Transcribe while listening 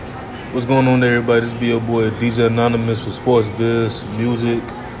What's going on, everybody? This be your boy DJ Anonymous for Sports Biz Music,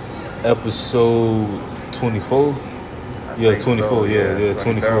 episode 24. Yeah, 24. So. Yeah,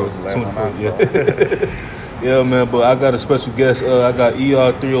 24. 24. Yeah, yeah, man. But I got a special guest. I got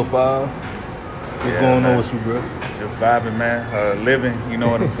ER305. What's going on with you, bro? Just vibing, man. Living. You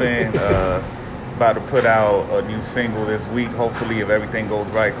know what I'm saying? About to put out a new single this week, hopefully, if everything goes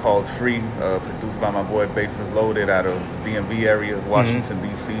right, called Free, produced by my boy Bases Loaded out of DMV area, Washington,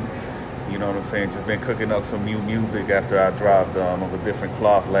 D.C. You know what I'm saying? Just been cooking up some new music after I dropped Of a Different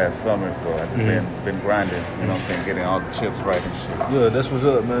Cloth last summer, so I've been grinding, you know what I'm saying, getting all the chips right and shit. Yeah, that's what's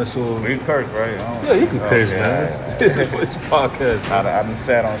up, man. So we curse, right? Yeah, you can curse, man. It's a podcast. I done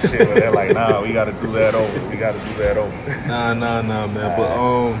sat on shit where they're like, nah, we got to do that over. We got to do that over. Nah, man.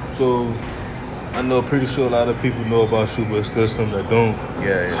 But so I know, pretty sure a lot of people know about you, but still some that don't.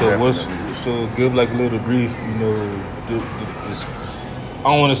 Yeah. So give like a little brief, you know, I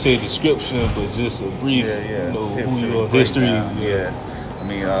don't want to say description, but just a brief, you know, history, who your history. Yeah. I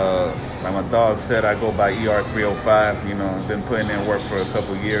mean, like my dog said, I go by ER305. You know, I've been putting in work for a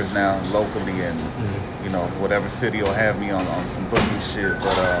couple years now locally, and you know, whatever city will have me on some booking shit.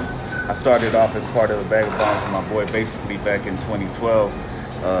 But I started off as part of the Bag of Bombs with my boy, basically back in 2012.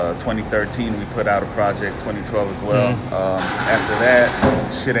 2013 we put out a project, 2012 as well. After that,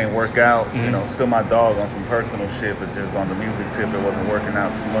 shit ain't work out. You know, still my dog on some personal shit, but just on the music tip, it wasn't working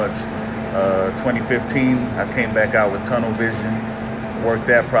out too much. 2015, I came back out with Tunnel Vision, worked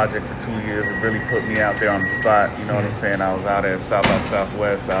that project for 2 years. It really put me out there on the spot. You know what I'm saying? I was out at South by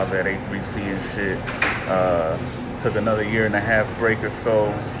Southwest, I was at A3C and shit. Took another year and a half break or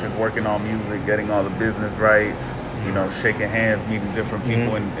so, just working on music, getting all the business right. You know, shaking hands, meeting different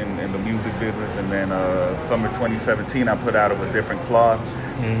people in the music business. And then summer 2017, I put out Of a Different Cloth.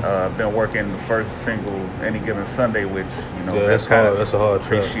 Been working the first single, Any Given Sunday, which, you know, that's hard. That's a hard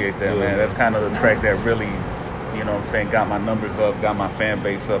track. Appreciate that, man. That's kind of the track that really, you know what I'm saying, got my numbers up, got my fan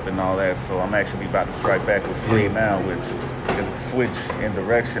base up and all that. So I'm actually about to strike back with Free now, which is a switch in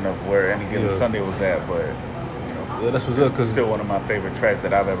direction of where Any Given Sunday was at, but... Yeah, that's what's up. Cause still one of my favorite tracks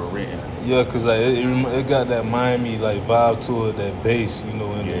that I've ever written. Yeah, cause like it got that Miami like vibe to it, that bass, you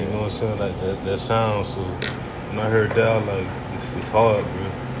know, and you know what I'm saying, like that sound. So when I heard that, I was like, it's hard, bro.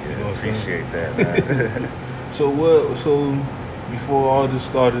 Yeah, you know what appreciate that, man. So before all this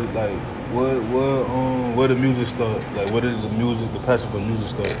started, like where the music start? Like where did the passion for music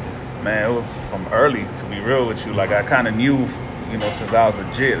start? Man, it was from early, to be real with you. Like I kind of knew, you know, since I was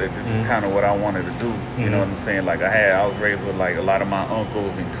a jit, that this is kind of what I wanted to do. You know what I'm saying? Like I was raised with like a lot of my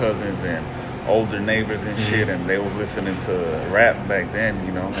uncles and cousins and older neighbors and shit, and they was listening to rap back then.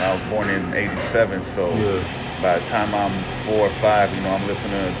 You know, I was born in '87, so by the time I'm 4 or 5, you know, I'm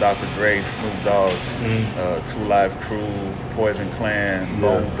listening to Dr. Dre, Snoop Dogg, 2 Live Crew, Poison Clan,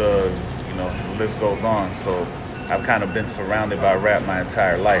 Bone Thugs. You know, the list goes on. So I've kind of been surrounded by rap my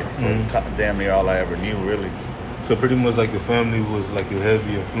entire life. So damn near all I ever knew, really. So pretty much like your family was like your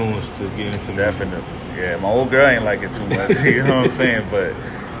heavy influence to get into music. Definitely. Yeah, my old girl ain't like it too much, you know what I'm saying? But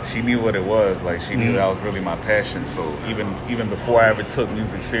she knew what it was. Like she knew that was really my passion. So even before I ever took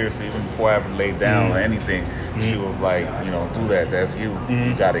music seriously, even before I ever laid down or anything, she was like, you know, do that. That's you.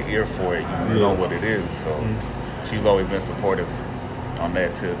 You got an ear for it. You know what it is. So she's always been supportive on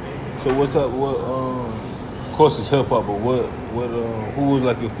that too. So what's up? Of course it's hip hop, but who was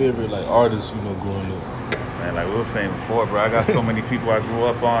like your favorite like artist, you know, growing up? Man, like we were saying before, bro, I got so many people I grew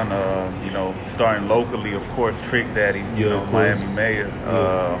up on, you know, starting locally, of course, Trick Daddy, you know, Miami Mayor,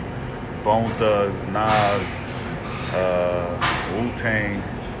 Bone Thugs, Nas, Wu-Tang,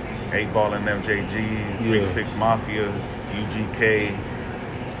 8 Ball and MJG, 3-6 Mafia, UGK,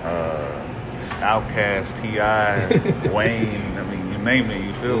 Outkast, T.I., Wayne, I mean, you name it,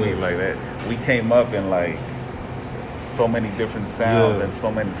 you feel me, like that. We came up in like so many different sounds and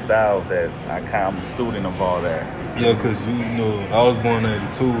so many styles that I'm a student of all that. Yeah, because you know, I was born in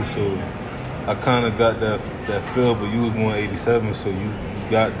 82, so I kind of got that feel, but you was born in 87, so you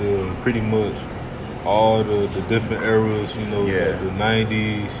got the pretty much all the different eras, you know, like the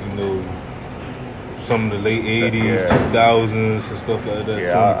 90s, you know, some of the late 80s, 2000s and stuff like that.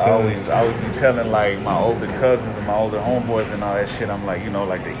 Yeah, I always be telling like my older cousins and my older homeboys and all that shit. I'm like, you know,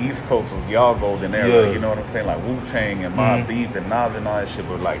 like the East Coast was y'all golden era. You know what I'm saying? Like Wu-Tang and Mobb Deep and Nas and all that shit.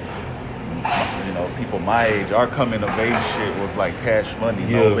 But like, you know, people my age, our coming of age shit was like Cash Money,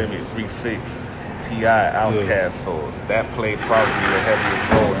 No Limit, 3-6, T.I., Outkast. So that played probably the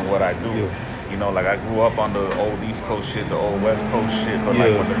heaviest role in what I do. You know, like I grew up on the old East Coast shit, the old West Coast shit, but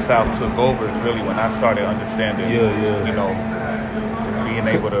like when the South took over, it's really when I started understanding, you know, just being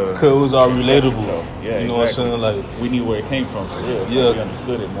being able to. Cause it was all express relatable. yourself. Yeah, you know exactly. what I'm saying? Like we knew where it came from for real. Yeah. Like, we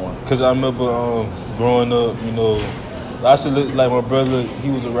understood it more. Cause I remember growing up, you know, I used to look like my brother.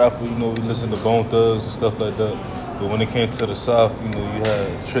 He was a rapper. You know, we listened to Bone Thugs and stuff like that. But when it came to the South, you know, you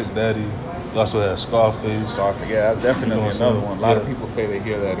had Trick Daddy. You also had Scarface. Yeah, that's definitely You know what I'm another saying? one. A lot of Yeah. people say they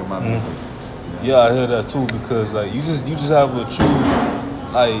hear that in my music. Yeah, I hear that too because like you just have a true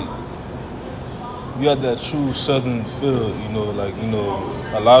like you have that true Southern feel. You know, like you know,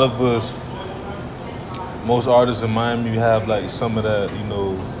 a lot of us, most artists in Miami have like some of that. You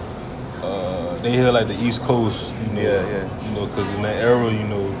know, they hear like the East Coast. You know, Yeah. You know, because in that era, you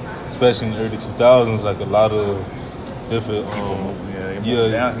know, especially in the early 2000s, like a lot of different. They moved yeah,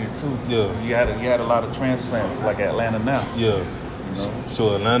 down here too. Yeah. You had a lot of transplants like Atlanta now. Yeah. You know?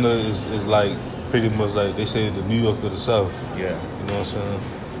 So Atlanta is like pretty much like they say the New York of the South. Yeah. You know what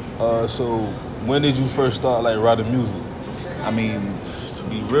I'm saying? So when did you first start like writing music? I mean, to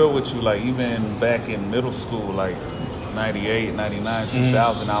be real with you, like even back in middle school, like 98, 99,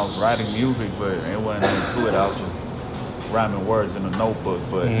 2000, I was writing music, but it wasn't into it. I was just rhyming words in a notebook.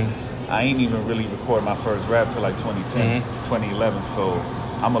 But I ain't even really record my first rap till like 2010, 2011. So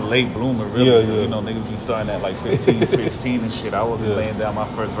I'm a late bloomer, really. Yeah. You know, niggas be starting at like 15, 16 and shit. I wasn't laying down my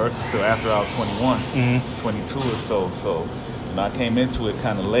first verses till after I was 21, 22 or so. So, you know, I came into it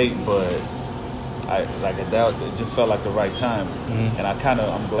kind of late, but it just felt like the right time. And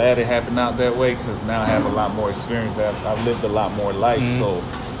I'm glad it happened out that way because now I have a lot more experience. I've lived a lot more life, so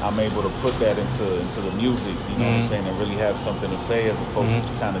I'm able to put that into the music, you know what I'm saying, and really have something to say as opposed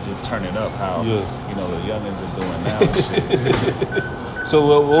to kind of just turning up how, you know, the youngins are doing now and shit. So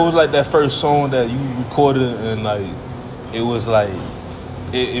what was like that first song that you recorded and like it was like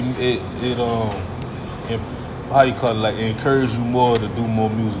it how you call it, like it encouraged you more to do more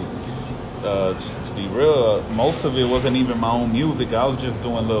music? To be real, most of it wasn't even my own music. I was just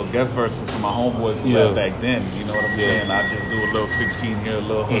doing little guest verses for my homeboys who had back then. You know what I'm saying? I just do a little 16 here, a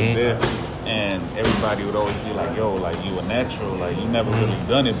little hook there, and everybody would always be like, "Yo, like you a natural, like you never really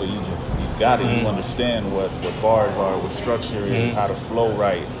done it, but you got it. You understand what bars are, what structure is, how to flow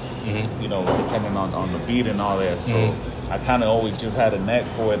right. You know, depending on the beat and all that. So I kind of always just had a knack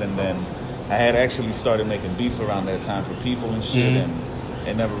for it, and then I had actually started making beats around that time for people and shit, and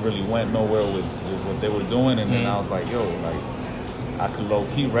it never really went nowhere with what they were doing. And then I was like, yo, like I could low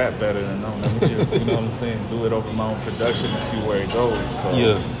key rap better than them. Let me just, you know what I'm saying, do it over my own production and see where it goes. So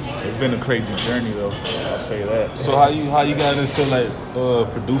it's been a crazy journey though. I'll say that. So how you got into like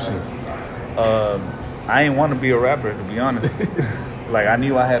producing? I ain't want to be a rapper, to be honest. Like I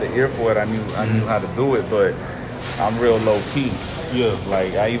knew I had an ear for it. I knew how to do it, but I'm real low key. Yeah.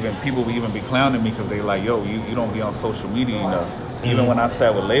 Like people would even be clowning me because they like, yo, you don't be on social media enough. Even when I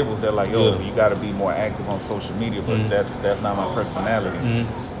sat with labels, they're like, yo, you got to be more active on social media, but that's not my personality.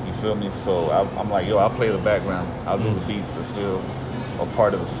 You feel me? So I'm like, yo, I'll play the background. I'll do the beats. It's still a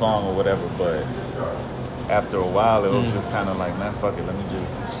part of the song or whatever. But after a while, it was just kind of like, man, fuck it. Let me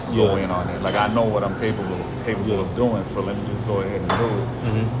just go in on it. Like I know what I'm capable of doing, so let me just go ahead and do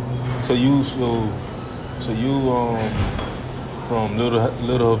it. So you from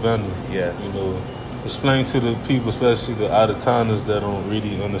Little Havana. Yeah. You know, explain to the people, especially the out-of-towners that don't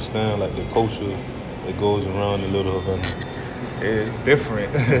really understand like the culture that goes around in Little Havana. It's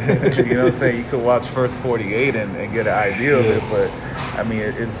different. You know what I'm saying? You could watch First 48 and get an idea of it, but I mean,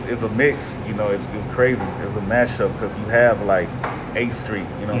 it's a mix. You know, it's crazy. It's a mashup because you have like 8th Street,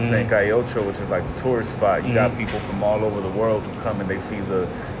 you know what I'm saying, Calle Ocho, which is like the tourist spot. You got people from all over the world who come and they see the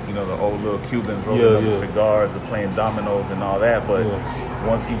old little Cubans rolling up cigars and playing dominoes and all that. But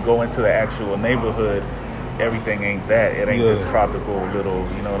once you go into the actual neighborhood, everything ain't that. It ain't this tropical little,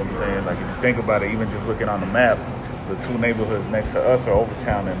 you know what I'm saying? Like if you think about it, even just looking on the map, the two neighborhoods next to us are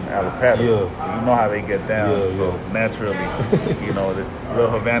Overtown and Alapata. So you know how they get down. So naturally, you know,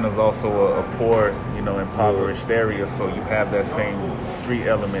 Little Havana is also a poor, you know, impoverished area. So you have that same street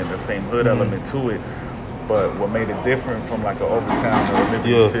element, the same hood element to it. But what made it different from like an Overtown or a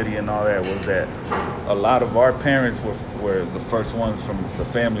Liberty City and all that was that a lot of our parents were the first ones from the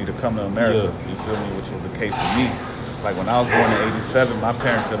family to come to America. You feel me? Which was the case for me. Like when I was born in '87, my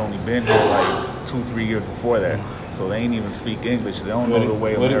parents had only been here like 2-3 years before that. So they ain't even speak English. They don't know the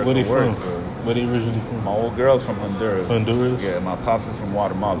way America works. Where they originally from? My old girl's from Honduras. Honduras? Yeah, my pops is from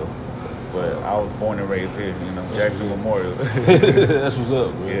Guatemala. But I was born and raised here, you know, Jackson Memorial. That's what's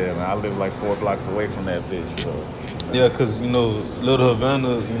up, bro. Yeah, man, I live like 4 blocks away from that bitch, so. Yeah, because, you know, Little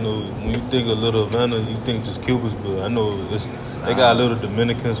Havana, you know, when you think of Little Havana, you think just Cubans, but I know They got little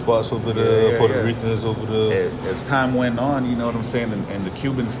Dominican spots over there, Puerto Ricans over there. As time went on, you know what I'm saying, and the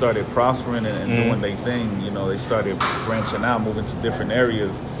Cubans started prospering and doing their thing, you know, they started branching out, moving to different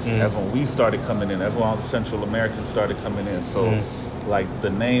areas. That's when we started coming in. That's when all the Central Americans started coming in. So, like,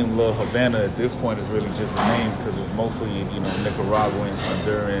 the name Lil Havana at this point is really just a name because it's mostly, you know, Nicaraguan,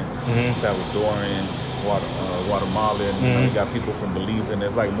 Honduran, Salvadoran, Guatemalan. You know, you got people from Belize, and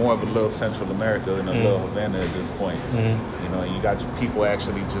it's like more of a little Central America than a little Havana at this point. You know, you got your people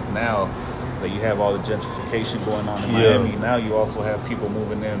actually just now that you have all the gentrification going on in Miami. Now you also have people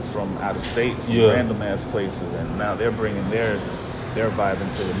moving in from out of state, from random ass places, and now they're bringing their vibe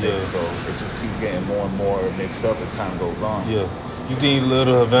into the mix. So it just keeps getting more and more mixed up as time goes on. Yeah, you think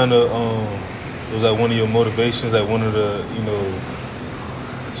Little Havana was like one of your motivations, like one of the, you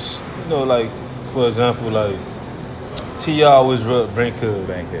know, like, for example, like T.I. always rep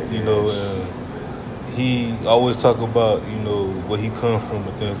Bankhead, you know, he always talk about, you know, where he come from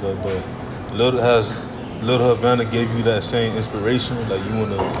and things like that. Little Havana gave you that same inspiration, like you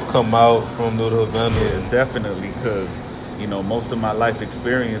want to come out from Little Havana? Yeah, definitely, because, you know, most of my life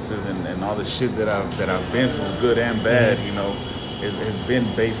experiences and all the shit that I've been through, good and bad, you know, has been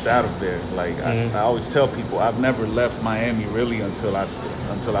based out of there. Like I always tell people, I've never left Miami really until I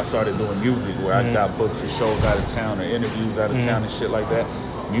started doing music, where I got books for shows out of town or interviews out of town and shit like that.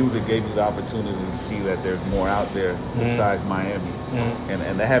 Music gave me the opportunity to see that there's more out there besides Miami,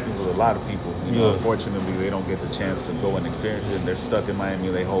 and that happens with a lot of people. You know, unfortunately, they don't get the chance to go and experience it, and they're stuck in Miami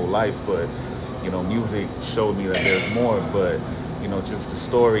their whole life. But you know, music showed me that there's more. But you know, just the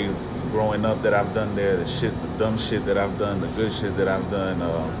stories growing up that I've done there, the dumb shit that I've done, the good shit that I've done.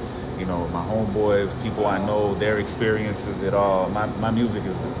 You know, my homeboys, people I know, their experiences, it all. My music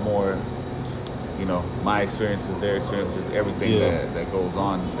is more, you know, my experiences, their experiences, everything that goes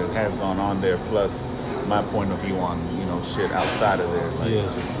on, that has gone on there, plus my point of view on, you know, shit outside of there, like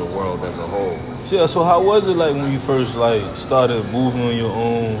just the world as a whole. Yeah, so how was it like when you first like started moving on your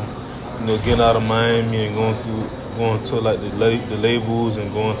own, you know, getting out of Miami and going to like the labels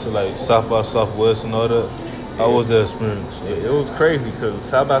and going to like South by Southwest and all that? How was that experience? It was crazy because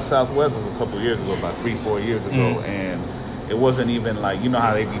South by Southwest was a couple of years ago, about 3-4 years ago, and it wasn't even like, you know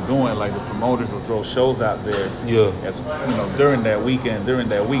how they be doing, like the promoters will throw shows out there as, you know, during that week,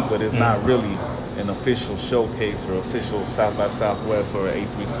 but it's not really an official showcase or official South by Southwest or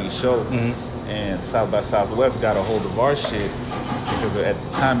A3C show. And South by Southwest got a hold of our shit because at the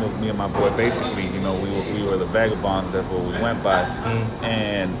time it was me and my boy, basically, you know, we were the Vagabonds, that's what we went by.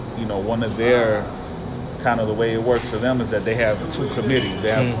 And, you know, one of their kind of the way it works for them is that they have 2 committees.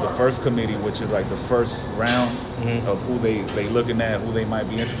 They have the first committee, which is like the first round of who they looking at, who they might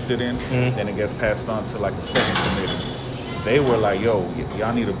be interested in. Then it gets passed on to like a second committee. They were like, yo,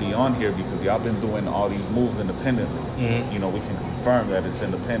 y'all need to be on here because y'all been doing all these moves independently. You know, we can confirm that it's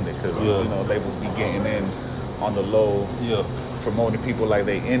independent because, you know, labels be getting in on the low, promoting people like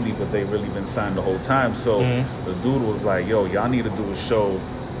they indie, but they really been signed the whole time. So the dude was like, yo, y'all need to do a show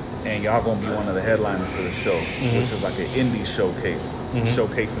and y'all gonna be one of the headliners for the show, which is like an indie showcase,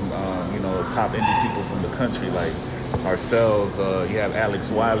 showcasing you know, top indie people from the country, like ourselves. You have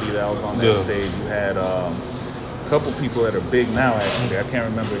Alex Wiley that was on that stage. You had a couple people that are big now. Actually, I can't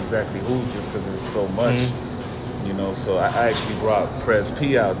remember exactly who, just because there's so much. You know, so I actually brought Prez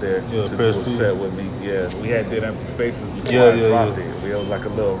P out there to do a set with me. Yeah, we did Empty Spaces before I dropped it. It was like a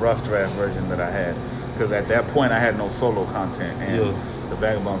little rough draft version that I had, because at that point I had no solo content, and the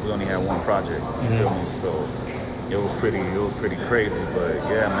Vagabonds, we only had one project. You feel me? So it was pretty crazy. But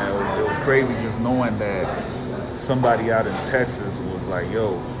yeah, man, it was crazy just knowing that somebody out in Texas was like,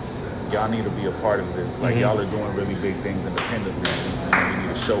 yo, y'all need to be a part of this. Like, y'all are doing really big things independently, and we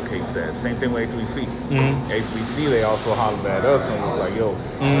need to showcase that. Same thing with A3C. A3C, they also hollered at us and was like, yo,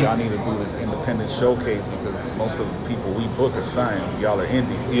 y'all need to do this independent showcase because most of the people we book are signed. Y'all are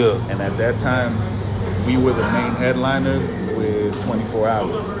indie. And at that time, we were the main headliners with 24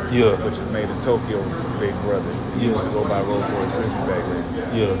 Hours, which is made in Tokyo, big brother. He used to go by Rolls Royce Rizzy back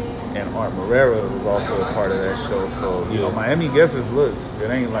then. And Art Morera was also a part of that show. So, you know, Miami guesses looks. It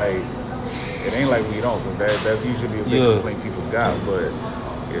ain't like we don't. That's usually a big complaint people got, but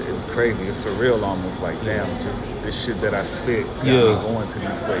it was crazy. It's surreal almost, like, damn, just this shit that I spit, going to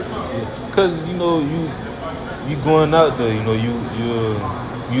these places. Because, you know, you going out there, you know,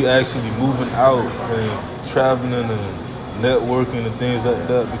 you actually moving out and traveling and networking and things like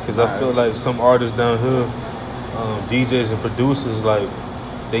that, because I feel like some artists down here, DJs and producers, like,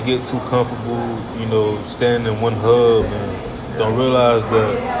 they get too comfortable, you know, standing in one hub and don't realize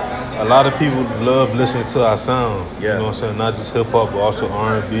that a lot of people love listening to our sound. You know what I'm saying? Not just hip hop, but also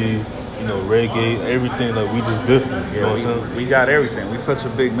R&B, you know, reggae, everything. Like we just different. You know what I'm saying? We got everything. We such a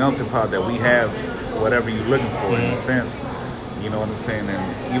big melting pot that we have whatever you're looking for in a sense. You know what I'm saying?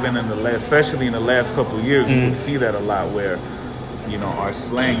 And even in the last, especially in the last couple of years, you see that a lot where, you know, our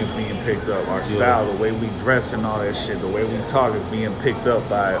slang is being picked up, our style, the way we dress and all that shit, the way we talk is being picked up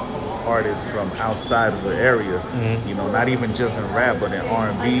by artists from outside of the area. You know, not even just in rap, but in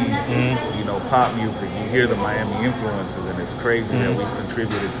R&B, you know, pop music. You hear the Miami influences, and it's crazy that we've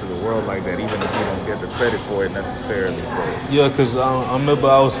contributed to the world like that, even if we don't get the credit for it necessarily. But yeah, because I remember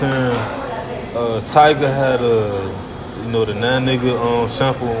I was hearing Tyga had you know, the 9 Nigga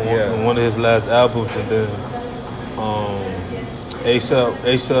sample on one of his last albums, and then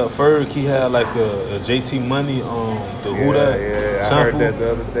ASAP Ferg, he had like a JT Money the Who That sample. I heard that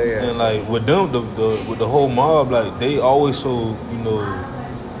the other day. And like with them, with the whole mob, like they always show, you know,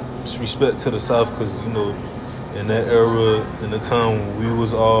 respect to the South, because, you know, in that era, in the time when we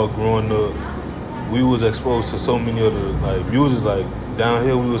was all growing up, we was exposed to so many other like music. Like down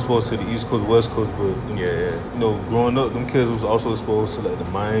here, we was exposed to the East Coast, West Coast, but you know, growing up, them kids was also exposed to like the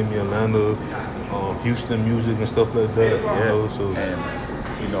Miami, Atlanta, Houston music and stuff like that. You know, so. And,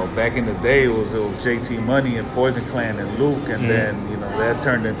 you know, back in the day, it was JT Money and Poison Clan and Luke, and then, you know, that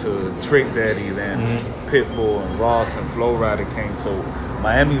turned into Trick Daddy, then Pitbull and Ross and Flo Rida came. So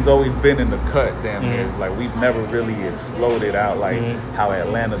Miami's always been in the cut, damn near. Like, we've never really exploded out like how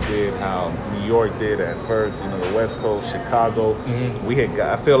Atlanta did, how New York did at first, you know, the West Coast, Chicago.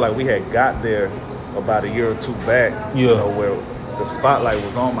 I feel like we had got there about a year or two back, you know, where the spotlight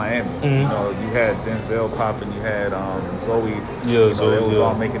was on Miami. You know, you had Denzel popping, you had Zoe. You know, they was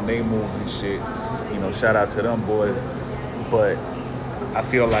all making their moves and shit. You know, shout out to them boys. But I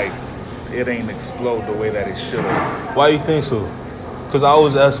feel like it ain't explode the way that it should have. Why you think so? Because I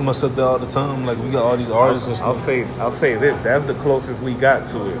always ask myself that all the time. Like, we got all these artists and stuff. I'll say this. That's the closest we got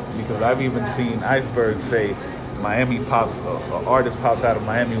to it. Because I've even seen Iceberg say Miami pops, an artist pops out of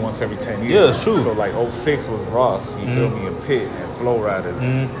Miami once every 10 years. Yeah, it's true. So like 06 was Ross, you feel me, and Pitt and Flo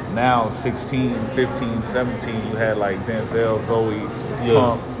Rida. Now 16, 15, 17, you had like Denzel, Zoe,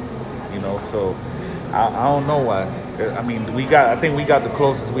 Pump, you know, so I don't know why. I mean, I think we got the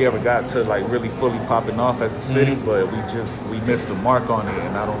closest we ever got to like really fully popping off as a city, but we missed the mark on it,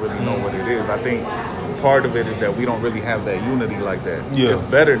 and I don't really know what it is. I think part of it is that we don't really have that unity like that. It's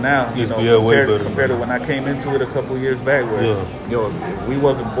better now, you know, compared to when I came into it a couple years back, where yo, if we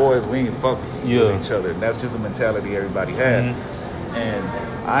wasn't boys, we ain't fucking with each other, and that's just a mentality everybody had. And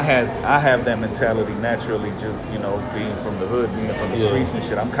I have that mentality naturally, just, you know, being from the hood, being from the streets and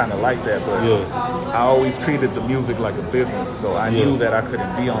shit. I'm kind of like that, but I always treated the music like a business, so I knew that I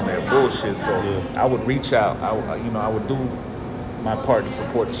couldn't be on that bullshit. So I would reach out. I would do my part to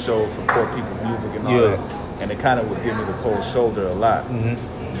support the shows, support people's music and all that, and it kind of would give me the cold shoulder a lot.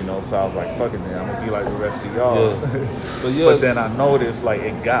 You know, so I was like, fuck it, man, I'm gonna be like the rest of y'all. But then I noticed like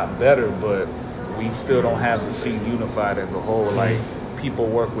it got better, but we still don't have the scene unified as a whole. Like, people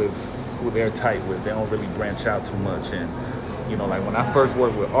work with who they're tight with. They don't really branch out too much. And, you know, like when I first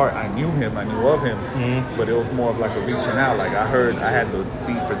worked with Art, I knew of him, but it was more of like a reaching out. Like I had the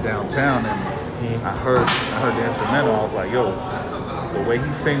beat for Downtown, and I heard the instrumental. I was like, yo, the way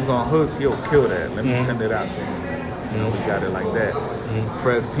he sings on hooks, he'll kill that. Let me send it out to him. You know, we got it like that.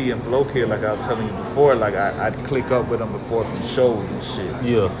 Prez P and Flow Kid, like I was telling you before, like I'd click up with them before some shows and shit.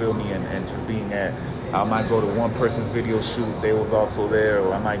 You feel me? And just being at, I might go to one person's video shoot, they was also there,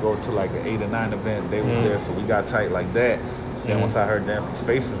 or I might go to like an 8 or 9 event, they was there, so we got tight like that. Then once I heard the Empty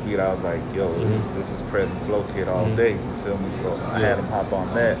Spaces beat, I was like, yo, this is Prez and Flow Kid all day, you feel me? So I had him hop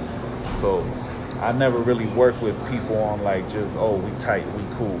on that. So I never really work with people on like just, oh, we tight, we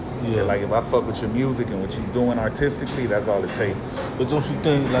cool. Like if I fuck with your music and what you doing artistically, that's all it takes. But don't you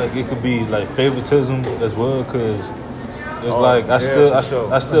think like it could be like favoritism as well? Cause it's like I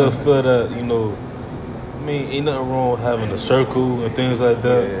still feel that, you know, I mean, ain't nothing wrong with having a circle and things like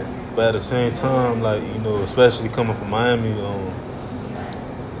that. But at the same time, like, you know, especially coming from Miami,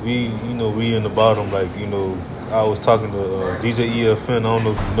 we in the bottom. Like, you know, I was talking to DJ EFN. I don't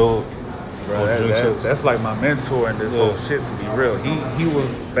know if you know. Bro, that's like my mentor in this whole shit, to be real. He was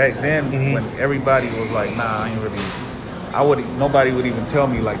back then when everybody was like, nah, I ain't really. Nobody would even tell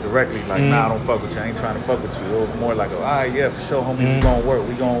me like directly, like, nah, I don't fuck with you. I ain't trying to fuck with you. It was more like, all right, yeah, for sure, homie, we gonna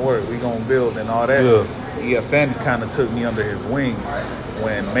work, we gonna build and all that. EFN kind of took me under his wing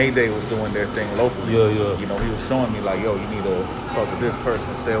when Mayday was doing their thing locally. You know, he was showing me like, yo, you need to fuck with this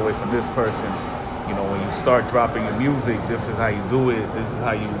person, stay away from this person. You know, when you start dropping your music, this is how you do it. This is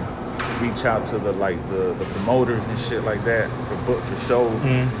how you reach out to the promoters and shit like that for shows.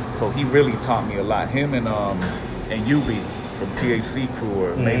 So he really taught me a lot. Him and UB from THC Crew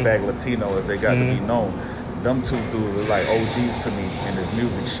or Maybach Latino, as they got to be known. Them two dudes were like OGs to me in this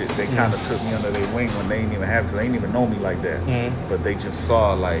music shit. They kind of took me under their wing when they didn't even have to. They didn't even know me like that. But they just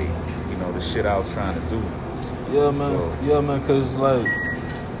saw, like, you know, the shit I was trying to do. Yeah, man. So, yeah, man, because, like,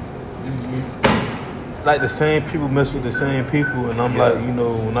 like the same people mess with the same people. And I'm like, you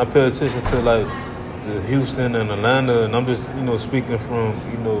know, when I pay attention to, like, the Houston and Atlanta, and I'm just, you know, speaking from,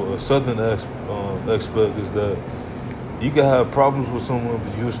 you know, a southern expert, is that you can have problems with someone,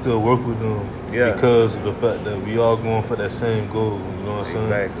 but you'll still work with them because of the fact that we all going for that same goal. You know what I'm saying?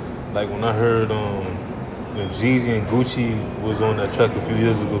 Exactly. Like when I heard when Jeezy and Gucci was on that track a few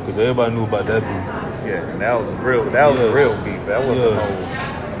years ago, because everybody knew about that beef. Yeah, and that was real. That was real beef. That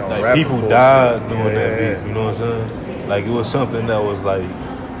wasn't no like people died doing that beef. You know what I'm saying? Like it was something that was like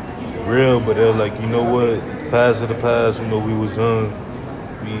real, but they was like, you know what? Past of the past. You know, we was young.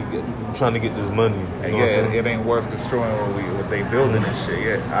 We trying to get this money. You know it ain't worth destroying what they building and shit.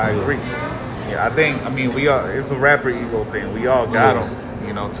 Yeah, I agree. Yeah, I mean, we all, it's a rapper ego thing. We all got them,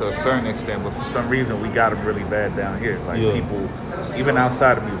 you know, to a certain extent, but for some reason we got them really bad down here. Like people, even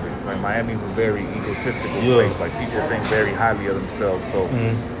outside of music, like Miami's a very egotistical place. Like people think very highly of themselves. So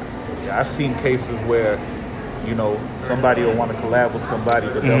I've seen cases where, you know, somebody will want to collab with somebody,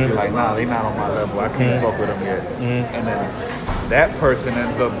 but they'll be like, nah, they not on my level. I can't fuck with them yet. And then that person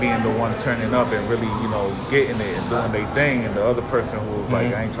ends up being the one turning up and really, you know, getting it and doing their thing. And the other person who's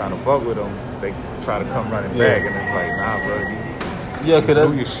like, I ain't trying to fuck with them, they try to come running back. And it's like, nah, bro,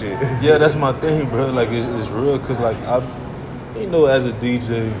 you do your shit. Yeah, that's my thing, bro. Like, it's real. Because, like, you know, as a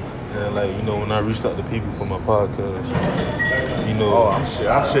DJ, and, like, you know, when I reached out to people for my podcast, you know. Oh,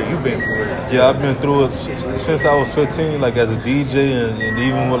 I'm sure you've been through it. Yeah, I've been through it since I was 15, like, as a DJ, and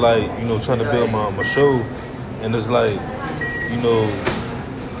even with, like, you know, trying to build my show. And it's like, you know,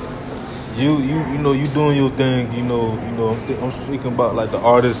 you know, you doing your thing. You know, I'm speaking about like the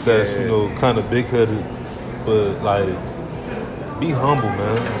artist that's you know kind of big headed, but like be humble,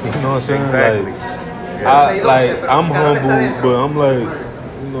 man. You know what I'm saying? Exactly. Like I'm humble, but I'm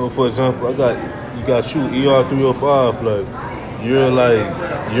like, you know, for example, you got shoot ER 305. Like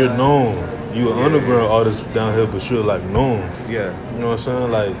you're known. You're an underground artist down here, but you're like known. Yeah. You know what I'm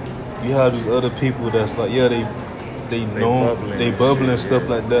saying? Like you have these other people that's like, they bubbling and stuff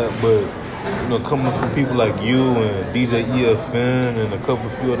like that, but you know, coming from people like you and DJ EFN and a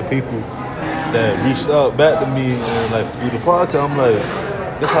few other people that reached out back to me and like through the podcast, I'm like,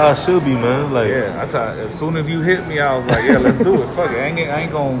 that's how I should be, man. Like, I thought as soon as you hit me, I was like, yeah, let's do it. Fuck it, I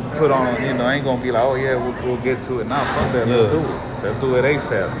ain't gonna put on, you know, I ain't gonna be like, oh yeah, we'll get to it. Nah, fuck that, let's do it. Let's do it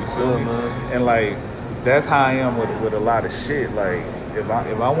ASAP. You feel me? Man. And like, that's how I am with a lot of shit. Like, if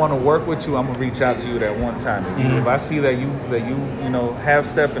I want to work with you, I'm gonna reach out to you that one time. If I see that you know half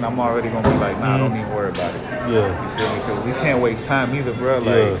stepping, I'm already gonna be like, nah, don't even worry about it. Yeah, you feel me? Because we can't waste time either, bro.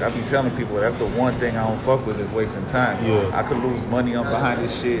 Like I be telling people, that's the one thing I don't fuck with is wasting time. Yeah, I could lose money on behind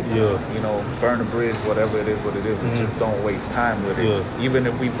this shit. Yeah, you know, burn a bridge, whatever it is, what it is. We just don't waste time with it. Even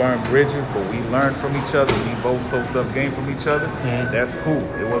if we burn bridges, but we learn from each other, we both soaked up game from each other. That's cool.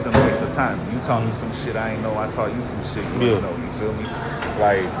 It wasn't a waste of time. You taught me some shit I ain't know. I taught you some shit you didn't know. You feel me?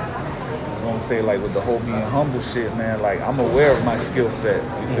 Like, I was gonna say, like, with the whole being humble shit, man, like, I'm aware of my skill set,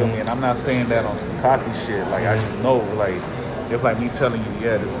 you feel me? And I'm not saying that on some cocky shit, like, I just know, like, it's like me telling you,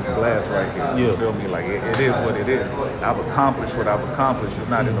 yeah, this is glass right here, you feel me? Like, it is what it is. I've accomplished what I've accomplished. It's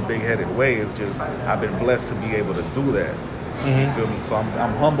not in a big-headed way, it's just, I've been blessed to be able to do that, you feel me? So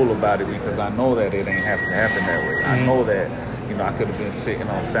I'm humble about it because I know that it ain't have to happen that way. I know that, you know, I could have been sitting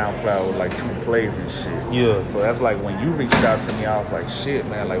on SoundCloud with like 2 plays and shit. Yeah. So that's like when you reached out to me, I was like, shit,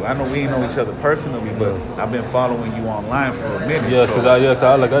 man. Like I know we ain't know each other personally, but I've been following you online for a minute. Yeah, because I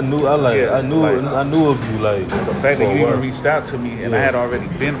knew of you. Like the fact that you even reached out to me, and I had already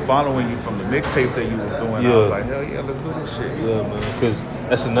been following you from the mixtapes that you was doing. I was like, hell yeah, let's do this shit. Yeah, man. Because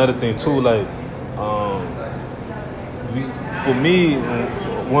that's another thing too. Like, for me,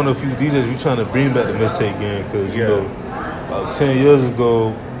 one of the few DJs, we trying to bring back the mixtape game because you know. About 10 years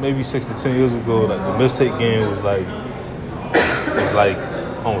ago, maybe 6 to 10 years ago, like the mixtape game was like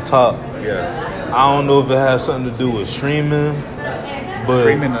on top. Yeah. I don't know if it has something to do with streaming, but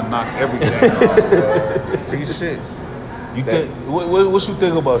streaming to knock everything off. Gee, shit. You think what you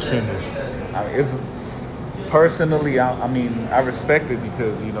think about streaming? I mean, it's personally, I mean, I respect it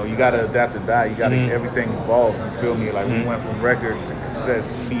because, you know, you got to adapt to die. You got to everything evolves. You feel me? Like we went from records to cassettes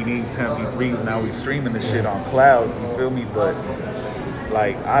to CDs to MP3s. Now we streaming this shit on clouds. You feel me? But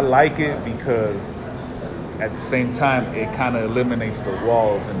like, I like it because at the same time, it kind of eliminates the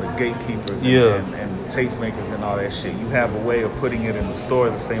walls and the gatekeepers and tastemakers and all that shit. You have a way of putting it in the store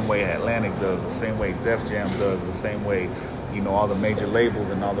the same way Atlantic does, the same way Def Jam does, the same way you know, all the major labels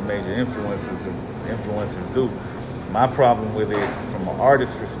and all the major influencers do. My problem with it, from an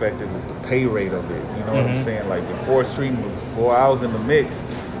artist perspective, is the pay rate of it. You know what I'm saying? Like before I was in the mix,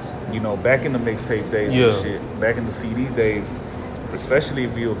 you know, back in the mixtape days and shit, back in the CD days, especially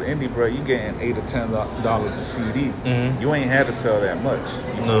if you was indie, bro, you getting $8 or $10 a CD. You ain't had to sell that much.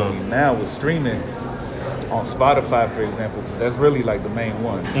 You feel me? Now with streaming on Spotify, for example, that's really like the main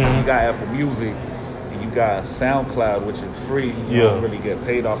one. You got Apple Music. You got SoundCloud, which is free. You don't really get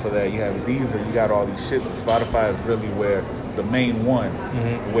paid off of that. You have Deezer. You got all these shit. But Spotify is really where the main one,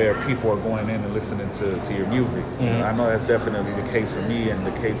 where people are going in and listening to your music. You know, I know that's definitely the case for me and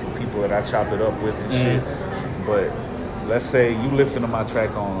the case for people that I chop it up with and shit. But let's say you listen to my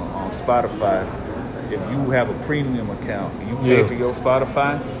track on Spotify. If you have a premium account, you pay for your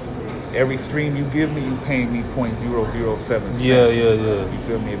Spotify. Every stream you give me, you paying me 0.007 cents. You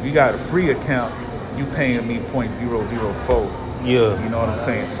feel me? If you got a free account, you paying me 0.004. You know what I'm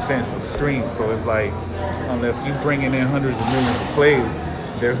saying? Cents a stream. So it's like, unless you bringing in hundreds of millions of plays,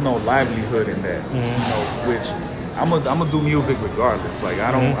 there's no livelihood in that. You know, which I'm gonna do music regardless. Like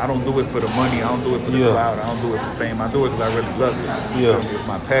I don't do it for the money. I don't do it for the clout. I don't do it for fame. I do it because I really love it. You feel me? It's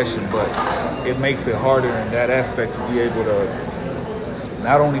my passion. But it makes it harder in that aspect to be able to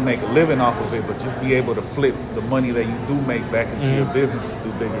not only make a living off of it, but just be able to flip the money that you do make back into your business to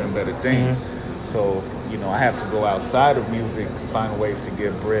do bigger and better things. So, you know, I have to go outside of music to find ways to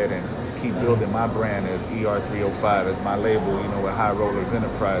get bread and keep building my brand as ER305, as my label, you know, with High Rollers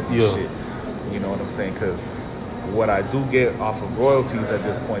Enterprise and shit. You know what I'm saying? Because what I do get off of royalties at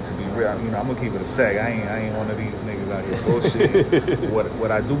this point, to be real, you know, I'm gonna keep it a stack. I ain't one of these niggas out here bullshit.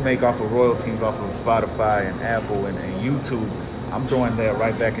 What I do make off of royalties off of Spotify and Apple and YouTube, I'm throwing that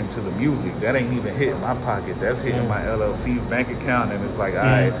right back into the music. That ain't even hitting my pocket. That's hitting my LLC's bank account, and it's like, all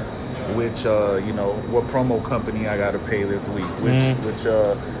right, which you know, what promo company I gotta pay this week? Which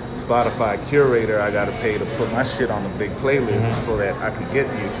Spotify curator I gotta pay to put my shit on a big playlist so that I could get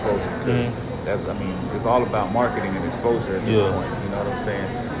the exposure. 'Cause that's, I mean, it's all about marketing and exposure at this point. You know what I'm saying?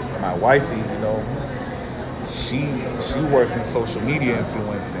 My wifey, you know, she works in social media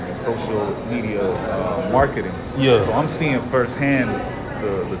influencing and social media marketing. So I'm seeing firsthand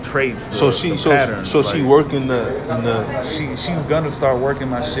the traits, the patterns. So she working the she's gonna start working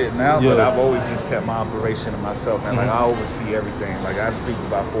my shit now, but I've always just kept my operation to myself, man. Like I oversee everything. Like I sleep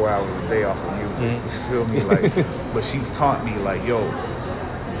about 4 hours a day off of music. You feel me? Like, but she's taught me, like, yo,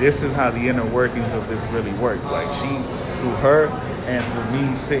 this is how the inner workings of this really works. Like through her and through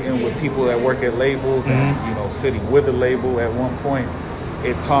me sitting with people that work at labels and, you know, sitting with a label at one point,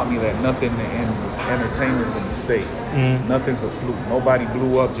 it taught me that nothing in entertainment's a mistake. Nothing's a fluke. Nobody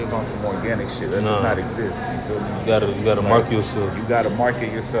blew up just on some organic shit. That does not exist. You feel me? You gotta market yourself. You gotta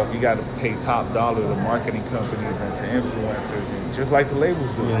market yourself. You gotta pay top dollar to marketing companies and to influencers, and just like the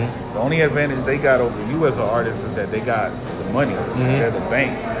labels do. The only advantage they got over you as an artist is that they got the money. They're the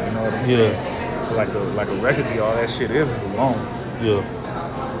banks. You know what I'm saying? Like a record deal, all that shit is a loan.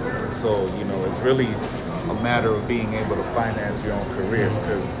 So, you know, it's really a matter of being able to finance your own career,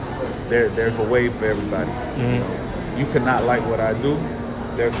 because there's a way for everybody. You know, you cannot like what I do.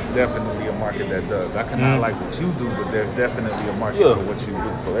 There's definitely a market that does. I cannot like what you do, but there's definitely a market for what you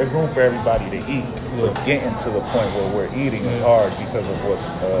do. So there's room for everybody to eat. But getting to the point where we're eating is hard because of what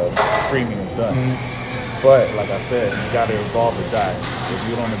streaming has done. But like I said, you gotta evolve or die. If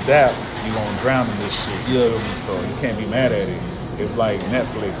you don't adapt, you're gonna drown in this shit. You feel me? So you can't be mad at it. It's like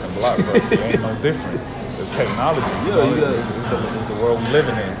Netflix and Blockbuster. It ain't no different. It's technology. It's the world we're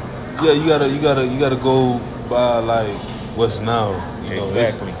living in. You gotta go by like what's now. You know,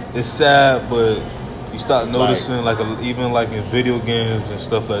 exactly. It's sad, but you start noticing even like in video games and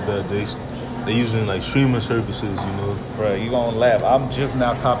stuff like that, they using like streaming services. You know, bro, you gonna laugh. I'm just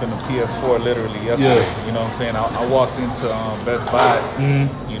now copping the PS4 literally yesterday. You know what I'm saying? I walked into Best Buy,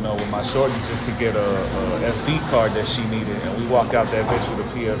 you know, with my shorty just to get a SD card that she needed, and we walk out that bitch with a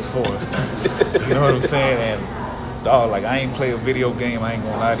PS4. You know what I'm saying? And dog, like I ain't play a video game. I ain't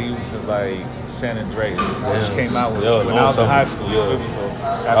gonna lie to you, since like San Andreas, which came out when I was in high school. You feel me? So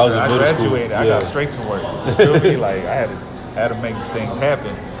after I graduated, I got straight to work. You feel me? Like I had to make things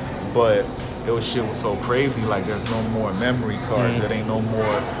happen, but shit was so crazy. Like there's no more memory cards. There ain't no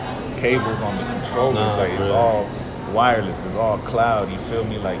more cables on the controllers. Like it's all wireless. It's all cloud. You feel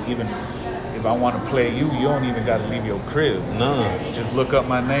me? Like even if I want to play you don't even got to leave your crib. Just look up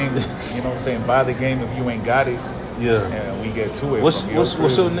my name. You know what I'm saying? Buy the game if you ain't got it. Yeah. And we get to it. What's your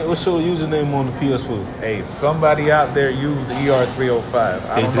username on the PS4? Hey, somebody out there used the ER305.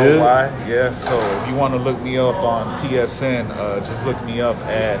 I don't know why. Yeah, so if you want to look me up on PSN, just look me up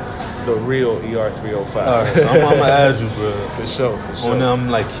at the real ER305. All right, so I'm gonna add you, bro. For sure. On there, I'm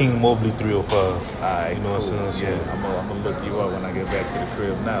like King Mobley 305. All right, you know cool. what I'm saying? Yeah, I'm gonna look you up when I get back to the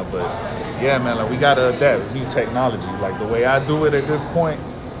crib now. But yeah, man, like we gotta adapt. It's new technology. Like the way I do it at this point,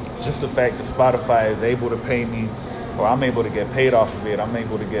 just the fact that Spotify is able to pay me, or I'm able to get paid off of it. I'm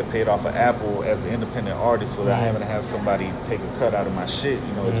able to get paid off of Apple as an independent artist without having to have somebody take a cut out of my shit.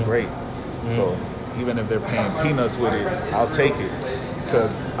 You know, it's great. So even if they're paying peanuts with it, I'll take it.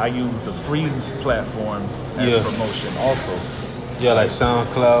 Because I use the free platforms as promotion also. Yeah, like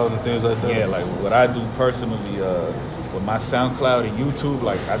SoundCloud and things like that. Yeah, like what I do personally with my SoundCloud and YouTube,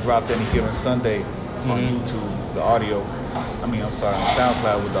 like I dropped Any Given Sunday on YouTube, the audio. On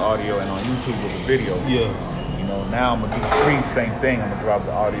SoundCloud with the audio and on YouTube with the video. Yeah. You know, now I'm gonna do free, same thing. I'm gonna drop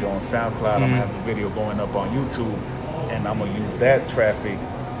the audio on SoundCloud. I'm gonna have the video going up on YouTube, and I'm gonna use that traffic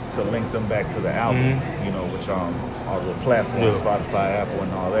to link them back to the albums. You know, which are on all the platforms, Spotify, Apple,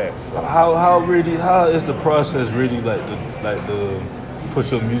 and all that. So how is the process really like the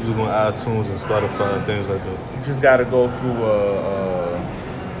put your music on iTunes and Spotify and things like that? You just got to go through a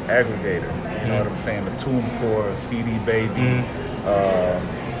aggregator. You know what I'm saying? The TuneCore, CD Baby,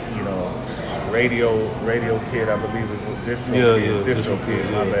 you know, Radio Kid, I believe it was Distro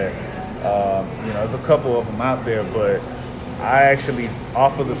Kid, my bad. You know, there's a couple of them out there, but I actually,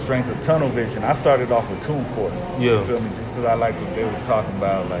 off of the strength of Tunnel Vision, I started off with TuneCore. Yeah. You feel me? Just because I liked what they was talking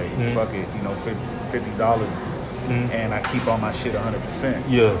about, like, fuck it, you know, $50, and I keep all my shit 100%.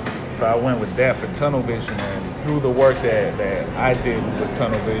 Yeah. So I went with that for Tunnel Vision, and through the work that I did with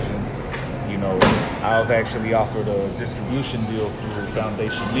Tunnel Vision, you know, I was actually offered a distribution deal through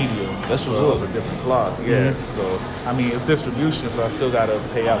Foundation Media. That's what's up. For different cloth. Yeah. So, I mean, it's distribution, so I still got to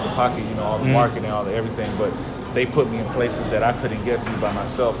pay out the pocket, you know, all the marketing, all the everything, but they put me in places that I couldn't get to by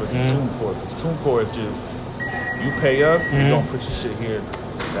myself as a TuneCore. Because TuneCore is just, you pay us, you don't put your shit here,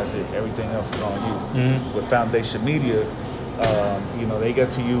 that's it. Everything else is on you. With Foundation Media, you know, they get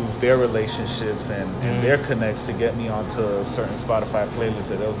to use their relationships and their connects to get me onto certain Spotify playlists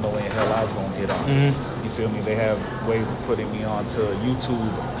that there was no way in hell I was going to get on. You feel me? They have ways of putting me onto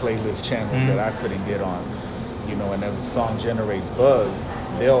YouTube playlist channels that I couldn't get on. You know, and as the song generates buzz,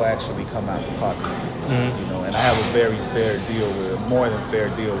 they'll actually come out the pocket. You know, and I have a very fair deal more than fair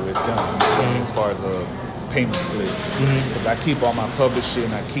deal with them, you know, as far as a payment split. Because I keep all my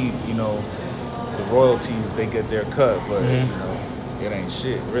publishing, I keep, you know, the royalties, they get their cut, but you know, it ain't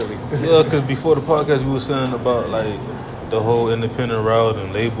shit, really. Yeah, because before the podcast, we were saying about like the whole independent route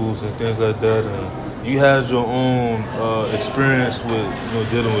and labels and things like that, and you had your own experience with, you know,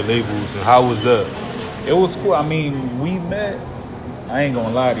 dealing with labels, and how was that? It was cool. I mean, we met. I ain't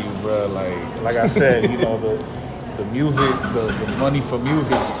gonna lie to you, bro. Like I said, you know, the music, the money for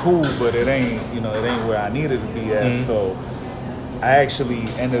music's cool, but it ain't, you know, it ain't where I needed to be at. So I actually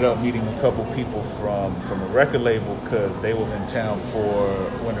ended up meeting a couple people from a record label because they was in town for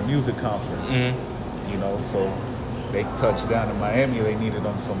Winter Music Conference. You know, so they touched down in Miami. They needed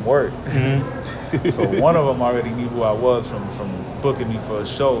on some work. So one of them already knew who I was from booking me for a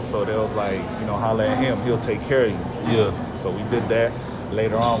show. So they was like, you know, holla at him. He'll take care of you. Yeah. So we did that.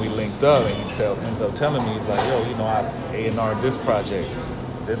 Later on, we linked up, and he ends up telling me, he's like, yo, you know, I A&R this project,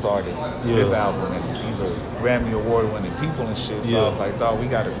 this artist, this album, and these are Grammy Award-winning people and shit. So I was like, dog, we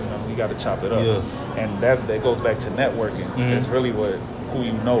gotta chop it up. And that goes back to networking. It's really who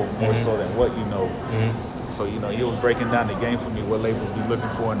you know more so than what you know. So, you know, he was breaking down the game for me, what labels be looking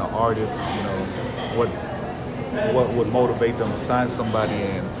for in the artist, you know, what would motivate them to sign somebody.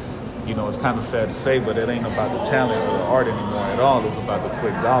 And, you know, it's kind of sad to say, but it ain't about the talent or the art anymore at all. It's about the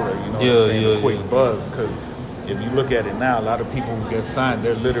quick dollar, you know what I'm saying? The quick buzz. Because if you look at it now, a lot of people who get signed,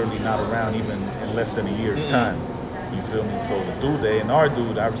 they're literally not around even in less than a year's time. You feel me? So the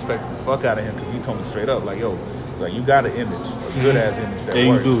dude, I respect the fuck out of him because he told me straight up, like, yo, like, you got an image, a good-ass image that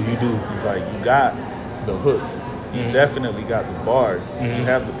works. You do. He's like, you got the hooks. You definitely got the bars. You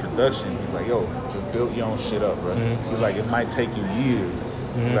have the production. He's like, yo, just build your own shit up, bro. He's like, it might take you years.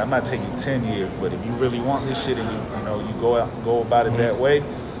 That might take you 10 years, but if you really want this shit and you know, you go about it that way,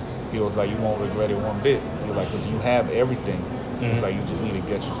 he was like, you won't regret it one bit. He's like, because you have everything. He's like, you just need to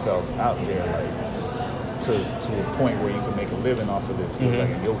get yourself out there, like, to a point where you can make a living off of this. He was like,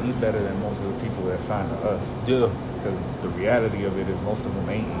 and you'll eat better than most of the people that sign to us. Yeah. Because the reality of it is most of them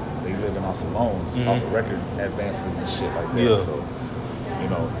ain't eating. They living off of loans, off of record advances and shit like that. So, you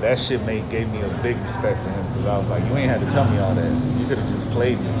know, that shit gave me a big respect for him because I was like, you ain't had to tell me all that. You could have just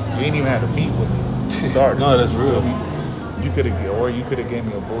played me. You ain't even had to meet with me. started. No, that's real. You could have gave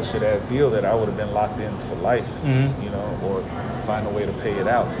me a bullshit ass deal that I would have been locked in for life, you know, or find a way to pay it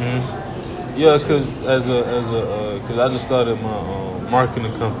out. Yeah, because because I just started my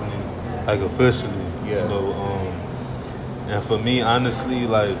marketing company, like officially. Yeah. You know, and for me, honestly,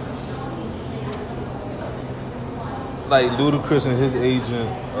 like Ludacris and his agent,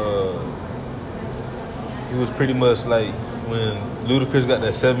 he was pretty much like when Ludacris got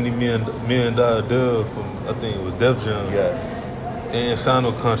that $70 million deal from, I think it was Def Jam. Yeah. They didn't sign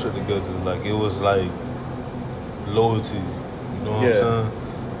no contract together. Like it was like loyalty. You know what I'm saying?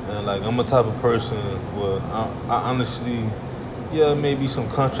 And like I'm a type of person where I honestly, yeah, maybe some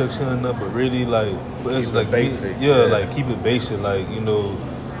contracts here and there, but really like for instance, like basic. Like keep it basic. Like, you know,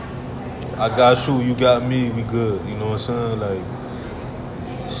 I got you, you got me, we good. You know what I'm saying?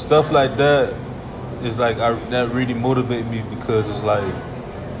 Like stuff like that is like that really motivate me because it's like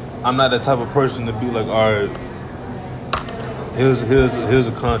I'm not that type of person to be like, all right, here's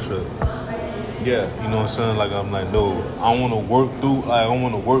a contract. Yeah. You know what I'm saying? Like I'm like, no, I want to work through. Like I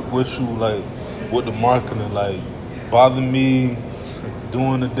want to work with you, like with the marketing. Like bother me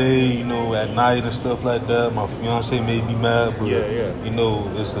during the day, you know, at night and stuff like that. My fiance may be mad, but you know,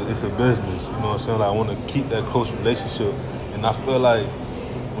 it's a business. You know what I'm saying? Like, I want to keep that close relationship, and I feel like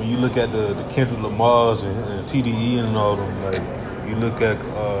when you look at the Kendrick Lamars and TDE and all them, like you look at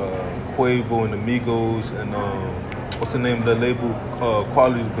Quavo and Amigos and what's the name of that label?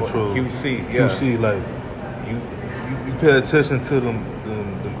 Quality Control. QC. Like you pay attention to them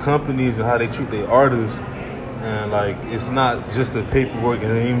companies and how they treat their artists. And like it's not just the paperwork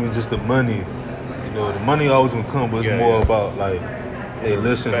and even just the money. You know, the money always gonna come, but it's more about like, hey,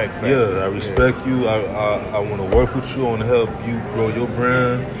 listen, I respect you. I want to work with you. I want to help you grow your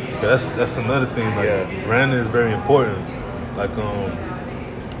brand. That's another thing. Like branding is very important. Like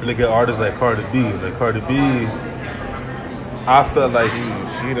look at artists like Cardi B. Like Cardi B, I felt like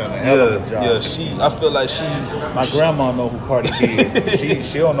she done a hell of a job. I feel like she. My grandma know who Cardi B is.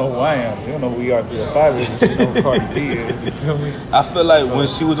 She don't know who I am. She don't know who ER305 is. But she know who Cardi B is. You feel me? I feel like when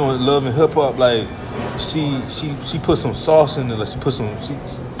she was on Love and Hip Hop, like she put some sauce in it. Like she put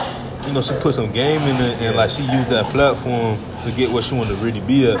some game in it, and like she used that platform to get where she wanted to really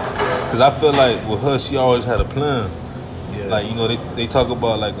be at. Because I feel like with her, she always had a plan. Like, you know, they talk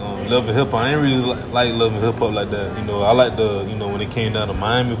about like Love and Hip Hop. I ain't really like Love and Hip Hop like that. You know, I like when it came down to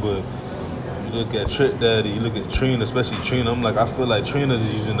Miami, but you look at Trick Daddy, you look at Trina, especially Trina. I'm like, I feel like Trina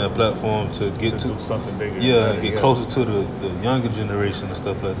is using that platform to get to do something bigger. Yeah, and get closer to the younger generation and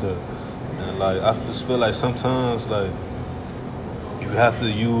stuff like that. And like I just feel like sometimes like you have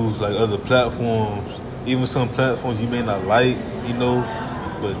to use like other platforms, even some platforms you may not like, you know,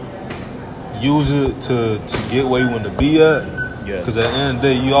 but use it to get where you want to be at. Because at the end of the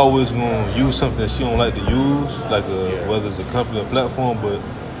day, you always gonna use something that she don't like to use, like whether it's a company or platform. But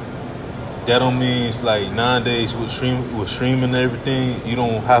that don't mean it's like nowadays with streaming and everything, you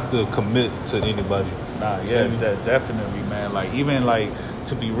don't have to commit to anybody. Definitely, man. Like even like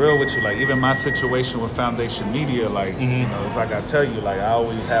to be real with you, like even my situation with Foundation Media, like you know, if I gotta tell you, like I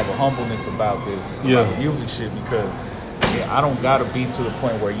always have a humbleness about this, about the music shit, because I don't gotta be to the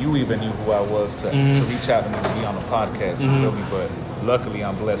point where you even knew who I was to reach out to me to be on the podcast. You feel me? But luckily,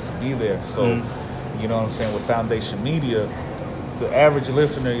 I'm blessed to be there. So, you know what I'm saying? With Foundation Media, the average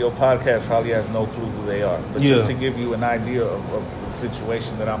listener of your podcast probably has no clue who they are. But just to give you an idea of the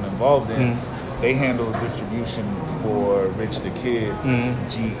situation that I'm involved in, they handle distribution for Rich the Kid,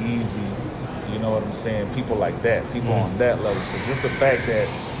 G-Eazy. You know what I'm saying? People like that, people on that level. So just the fact that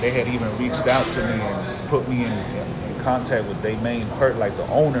they had even reached out to me and put me in contact with their main like the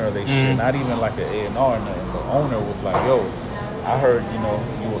owner of their shit, not even like an A&R or nothing. The owner was like, yo, I heard, you know,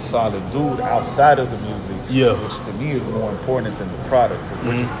 you a solid dude outside of the music, which to me is more important than the product, because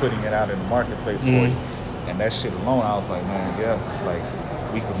we're just putting it out in the marketplace for you. And that shit alone, I was like, man,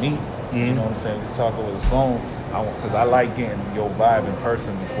 like we could meet. You know what I'm saying? We talk over the phone. Because I like getting your vibe in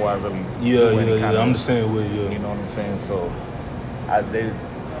person before I really do any kind of, I'm the same way. You know what I'm saying? So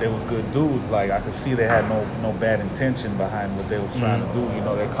they was good dudes. Like I could see they had no bad intention behind what they was trying to do. You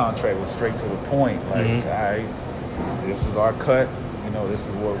know, their contract was straight to the point. Like, this is our cut. You know, this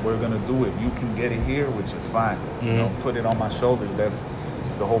is what we're gonna do. If you can get it here, which is fine. You know, put it on my shoulders. That's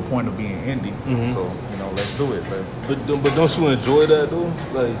the whole point of being indie. So, you know, let's do it. But don't you enjoy that though?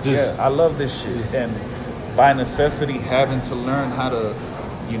 Like, just I love this shit. And by necessity, having to learn how to,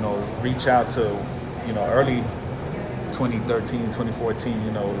 you know, reach out to, you know, early 2013, 2014,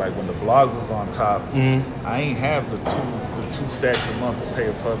 you know, like when the blogs was on top, I ain't have the two stacks a month to pay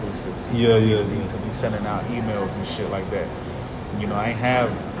a publicist. To be sending out emails and shit like that. You know, I ain't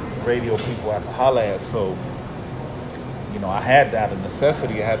have radio people I could holler at. So, you know, I had that, a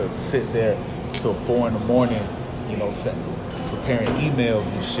necessity. I had to sit there till 4 a.m, you know, preparing emails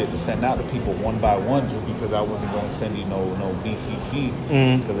and shit to send out to people one by one, just because I wasn't going to send you no BCC,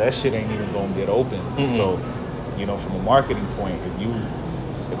 because that shit ain't even going to get open. So, you know, from a marketing point,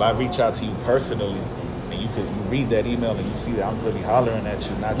 if I reach out to you personally, and you read that email and you see that I'm really hollering at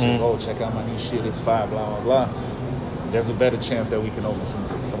you, not just, oh, check out my new shit, it's fire, blah, blah, blah, there's a better chance that we can open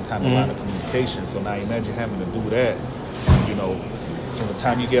some kind of line of communication. So now imagine having to do that, you know, from the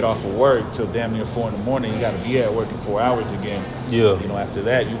time you get off of work till damn near 4 a.m, you got to be at work in 4 hours again. Yeah. You know, after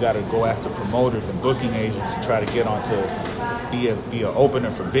that, you got to go after promoters and booking agents to try to get on to be an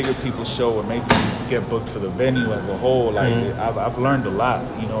opener for bigger people's show, or maybe get booked for the venue as a whole. Like, I've learned a lot,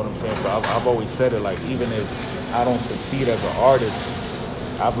 you know what I'm saying? So I've always said it, like, even if I don't succeed as an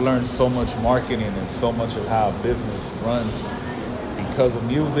artist, I've learned so much marketing and so much of how a business runs because of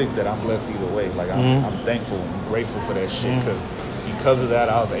music that I'm blessed either way. Like, I'm thankful and grateful for that shit, because of that,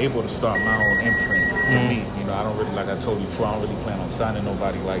 I was able to start my own imprint for me. You know, I don't really, like I told you before, I don't really plan on signing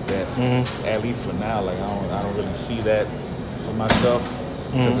nobody like that. At least for now, like, I don't really see that for myself,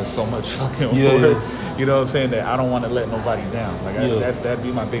 because there's so much fucking work. You know what I'm saying? That I don't want to let nobody down. Like, that'd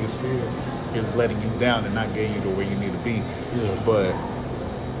be my biggest fear, is letting you down and not getting you to where you need to be. But,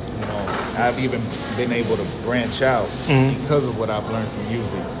 you know, I've even been able to branch out because of what I've learned through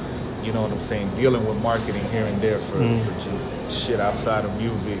music. You know what I'm saying? Dealing with marketing here and there for just shit outside of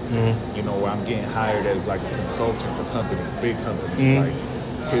music. You know, where I'm getting hired as like a consultant for companies, big companies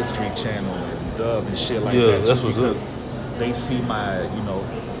like History Channel and Dub and shit like that. That's what's up. They see my, you know,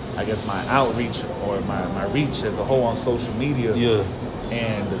 I guess my outreach or my reach as a whole on social media.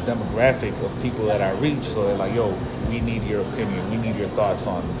 And the demographic of people that I reach. So they're like, yo, we need your opinion. We need your thoughts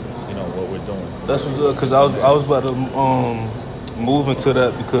on, you know, what we're doing. That's what's up, because I was about to move into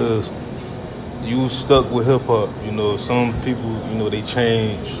that, because you stuck with hip hop. You know, some people, you know, they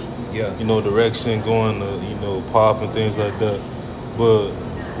change, you know, direction, going to, you know, pop and things like that. But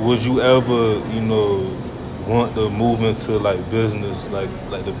would you ever, you know, want to move into like business, like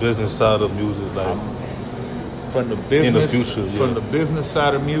the business side of music, like from the business, in the future? From the business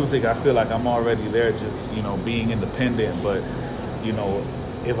side of music, I feel like I'm already there, just, you know, being independent. But, you know,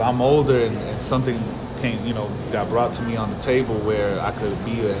 if I'm older and something came, you know, got brought to me on the table where I could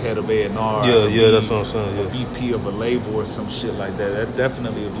be a head of A&R, that's what I'm saying, a VP of a label or some shit like that, that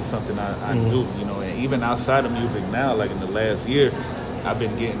definitely would be something I do, you know. And even outside of music now, like in the last year, I've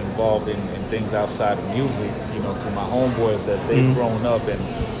been getting involved in things outside of music, you know, through my homeboys that they've grown up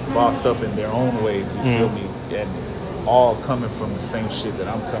and bossed up in their own ways, you feel me? And all coming from the same shit that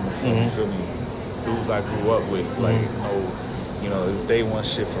I'm coming from, you feel me? Dudes I grew up with, like, you know, it's day one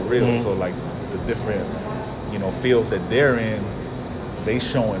shit for real. So, like, the different, you know, fields that they're in, they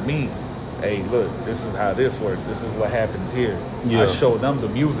showing me, hey, look, this is how this works. This is what happens here. I show them the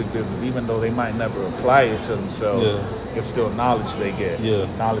music business, even though they might never apply it to themselves. It's still knowledge they get,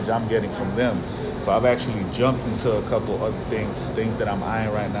 knowledge I'm getting from them. So I've actually jumped into a couple other things that I'm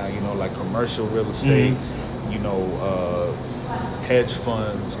eyeing right now, you know, like commercial real estate, you know, hedge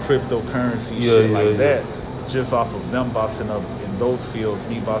funds, cryptocurrency, shit like that, just off of them bossing up in those fields,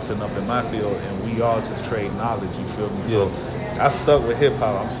 me bossing up in my field, and we all just trade knowledge, you feel me? So I stuck with hip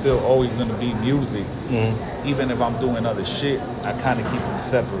hop. I'm still always gonna be music, even if I'm doing other shit. I kind of keep them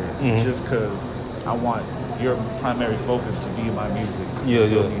separate, just because I want your primary focus to be my music. You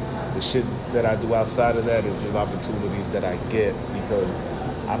feel me? The shit that I do outside of that is just opportunities that I get because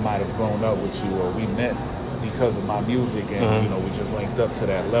I might have grown up with you, or we met because of my music, and you know, we just linked up to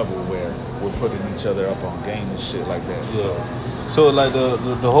that level where we're putting each other up on game and shit like that. So like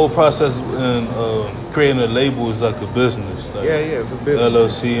the whole process in creating a label is like a business. Like it's a business.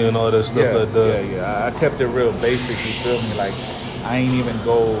 LLC and all that stuff like that. I kept it real basic. You feel me? Like I ain't even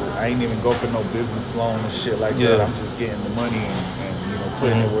go for no business loan and shit like that. I'm just getting the money and you know,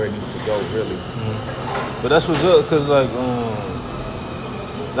 putting it where it needs to go, really. But that's what's up, because like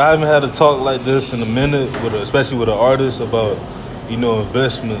I haven't had a talk like this in a minute, especially with an artist, about, you know,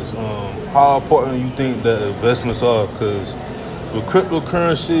 investments. How important you think that investments are? Because with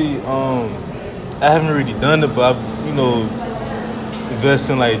cryptocurrency, I haven't really done it, but I've, you know, invest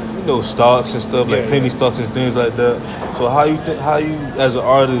in, like, you know, stocks and stuff, like penny stocks and things like that. So how you as an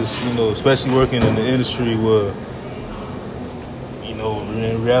artist, you know, especially working in the industry where, you know,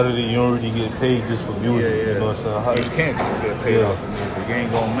 in reality you don't really get paid just for music, you know what I'm saying? You can't just get paid off of music. You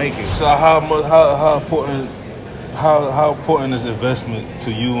ain't gonna make it. So how important is investment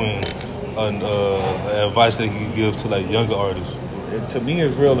to you, and advice that you can give to like younger artists? to me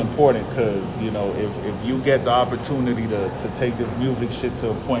is real important because, you know, if you get the opportunity to take this music shit to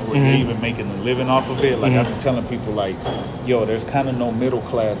a point where you're even making a living off of it, like I've been telling people, like, yo, there's kind of no middle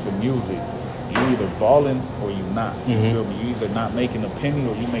class in music. You're either balling or you're not. You feel me? You're either not making a penny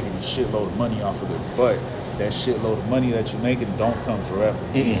or you're making a shitload of money off of this. But that shitload of money that you're making don't come forever.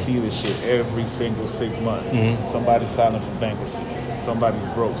 You see this shit every single 6 months. Somebody's filing for bankruptcy. Somebody's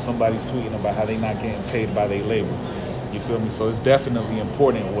broke. Somebody's tweeting about how they not getting paid by their label. You feel me? So it's definitely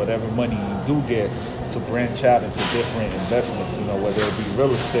important, whatever money you do get, to branch out into different investments, you know, whether it be real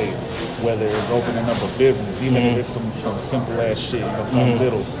estate, whether it's opening up a business, even if it's some simple ass shit, you know, some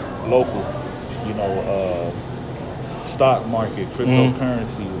little local, you know, stock market,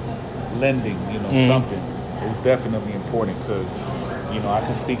 cryptocurrency, lending, you know, something. It's definitely important because, you know, I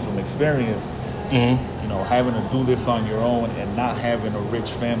can speak from experience. You know, having to do this on your own and not having a rich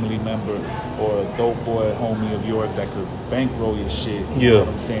family member or a dope boy homie of yours that could bankroll your shit, you know what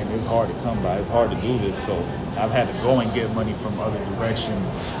I'm saying? It's hard to come by. It's hard to do this. So I've had to go and get money from other directions,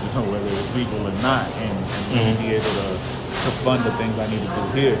 you know, whether it's legal or not, and be able to fund the things I need to do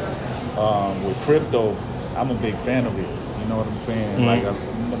here. With crypto, I'm a big fan of it. You know what I'm saying? Like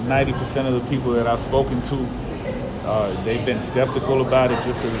 90% of the people that I've spoken to, they've been skeptical about it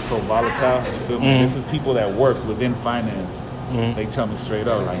just because it's so volatile. You feel me? This is people that work within finance. They tell me straight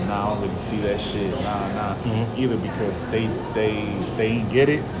up, like, nah, I don't really see that shit. Nah. Either because they ain't get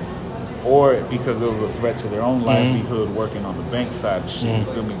it, or because it was a threat to their own livelihood working on the bank side of shit. You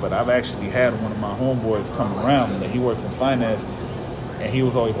feel me? But I've actually had one of my homeboys come around, and he works in finance, and he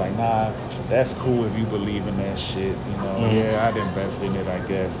was always like, nah, that's cool if you believe in that shit. You know, yeah, I'd invest in it, I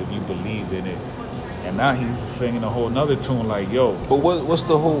guess, if you believed in it. And now he's singing a whole nother tune like, yo. But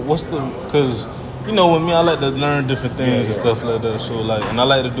because, you know, with me, I like to learn different things and stuff like that. So, like, and I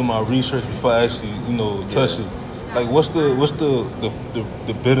like to do my research before I actually, you know, touch it. Like, what's the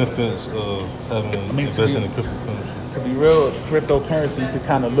benefits of having investing in cryptocurrency? To be real, cryptocurrency, you could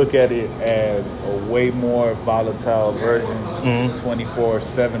kind of look at it as a way more volatile version,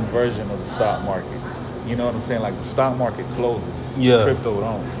 24/7 version of the stock market. You know what I'm saying? Like, the stock market closes. Crypto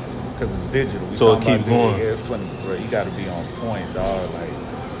don't. Because it's digital. So it keep going. Yeah, it's 20. Bro, you got to be on point, dog. Like,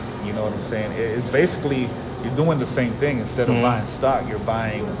 you know what I'm saying? It's basically, you're doing the same thing. Instead of buying stock, you're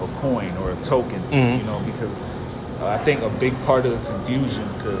buying a coin or a token. You know, because I think a big part of the confusion,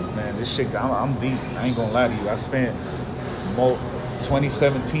 because, man, this shit, I'm deep. I ain't gonna lie to you. I spent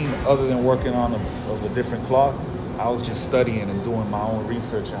 2017, other than working on a different clock, I was just studying and doing my own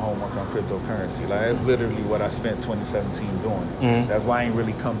research and homework on cryptocurrency. Like, that's literally what I spent 2017 doing. That's why I ain't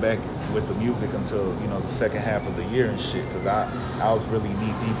really come back with the music until, you know, the second half of the year and shit, because I was really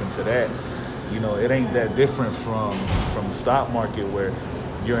knee deep into that. You know, it ain't that different from the stock market, where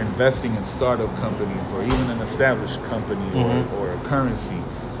you're investing in startup companies or even an established company or a currency,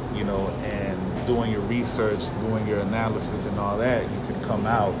 you know, and doing your research, doing your analysis and all that, you can come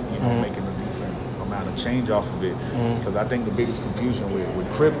out, you know, making a decent amount of change off of it. Because I think the biggest confusion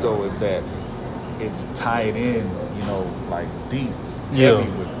with crypto is that it's tied in, you know, like deep, heavy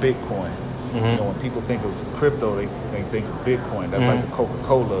with Bitcoin. You know, when people think of crypto, they think of Bitcoin. That's like the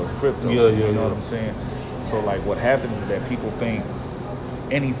Coca-Cola of crypto. You know what I'm saying? So, like, what happens is that people think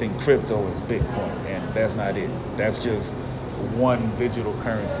anything crypto is Bitcoin, and that's not it. That's just one digital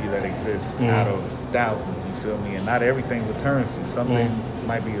currency that exists out of thousands, you feel me? And not everything's a currency. Some things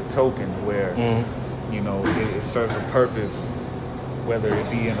might be a token where, you know, it serves a purpose, whether it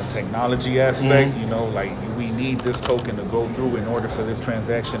be in a technology aspect, you know, like we need this token to go through in order for this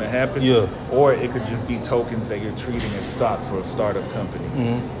transaction to happen. Or it could just be tokens that you're treating as stock for a startup company.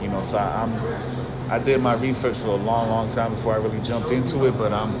 You know, so I did my research for a long time before I really jumped into it,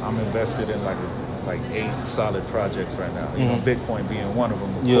 but I'm invested in like 8 solid projects right now. You know, Bitcoin being one of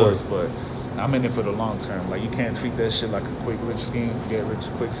them, of course, but I'm in it for the long term. Like, you can't treat that shit like a quick rich scheme, get rich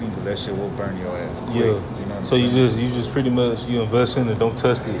quick scheme, because that shit will burn your ass quick. You know what I'm saying? you just pretty much, you invest in it, don't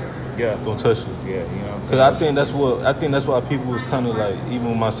touch it. Don't touch it. You know what I'm saying? Because I think that's why people was kind of like,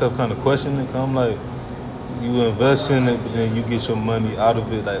 even myself, kind of questioning it. Cause I'm like, you invest in it, but then you get your money out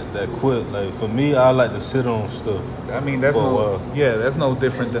of it like that quick. Like, for me, I like to sit on stuff. I mean, that's no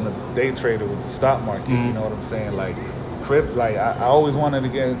different than a day trader with the stock market. You know what I'm saying? Like, I always wanted to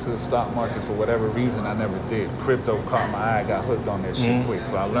get into the stock market for whatever reason. I never did. Crypto caught my eye. I got hooked on that shit quick.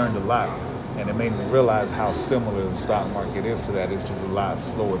 So I learned a lot, and it made me realize how similar the stock market is to that. It's just a lot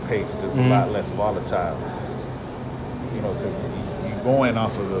slower paced. It's a lot less volatile. You know, because you're going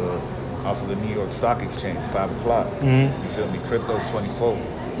off of the New York Stock Exchange, 5 o'clock. You feel me? Crypto's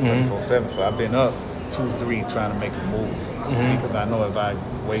 24/7. So I've been up 2-3 trying to make a move, because I know if I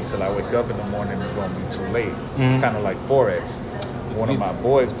wait till I wake up in the morning, it's going to be too late. Kind of like Forex. one of my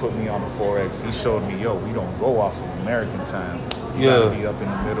boys put me on the Forex. He showed me, yo, we don't go off of American time. You gotta be up in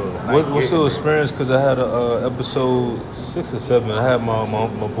the middle of the night. What's your experience? Because I had a episode 6 or 7. I had my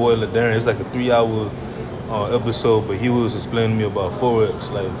boy LaDarian. It's like a 3-hour episode, but he was explaining to me about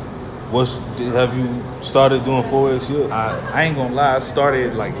Forex. Like, have you started doing Forex yet? I ain't gonna lie. I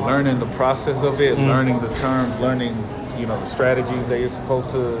started like learning the process of it, learning the terms, learning the strategies that you're supposed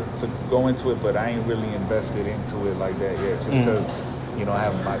to go into it. But I ain't really invested into it like that yet, just because I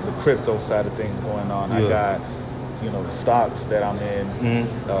have like the crypto side of things going on. I got the stocks that I'm in,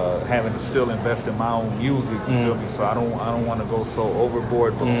 having to still invest in my own music. You feel me? So I don't want to go so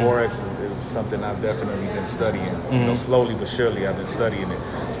overboard. But Forex is something I've definitely been studying. Slowly but surely I've been studying it.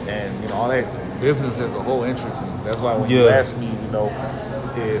 And all that business as a whole interests me. That's why when you ask me,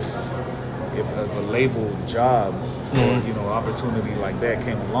 if a label job or opportunity like that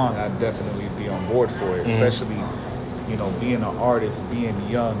came along, I'd definitely be on board for it. Especially, being an artist, being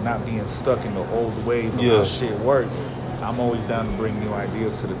young, not being stuck in the old ways of how shit works. I'm always down to bring new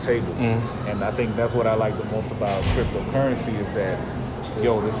ideas to the table. And I think that's what I like the most about cryptocurrency is that,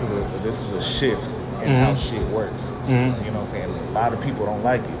 this is a shift in how shit works. You know what I'm saying? A lot of people don't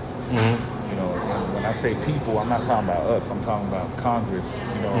like it. And when I say people, I'm not talking about us. I'm talking about Congress,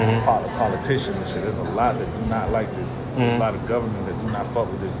 politicians and shit. There's a lot that do not like this. A lot of government that do not fuck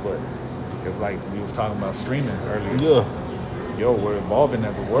with this. But it's like we was talking about streaming earlier. We're evolving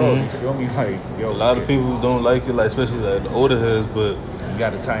as a world. You feel me? Like, a lot of people don't like it, like especially like the older heads. But you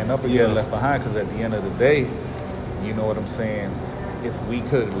got to tighten up and get left behind, because at the end of the day, you know what I'm saying? If we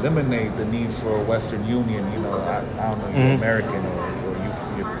could eliminate the need for a Western Union, I don't know, you're American or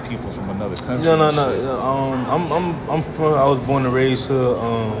you're people from another country. No. I'm from. I was born and raised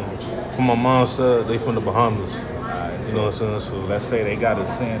from my mom's side. They from the Bahamas. You know what I'm saying? So let's say they gotta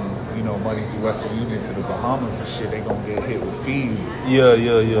send money through Western Union to the Bahamas and shit. They gonna get hit with fees. Yeah.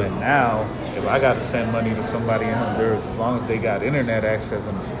 But now, if I gotta send money to somebody in Honduras, as long as they got internet access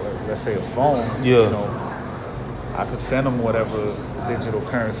and let's say a phone, I could send them whatever digital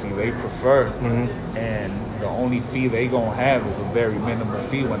currency they prefer, and the only fee they gonna have is a very minimal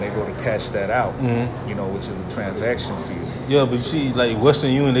fee when they go to cash that out, which is a transaction fee. Yeah, but you see, like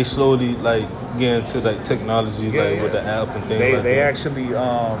Western Union, they slowly like get into like technology, with the app and things they, like they that. actually,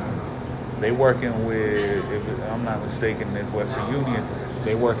 they working with, if I'm not mistaken, it's Western Union.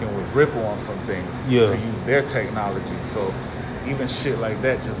 They working with Ripple on some things to use their technology. So even shit like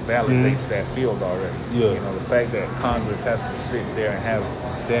that just validates that field already. The fact that Congress has to sit there and have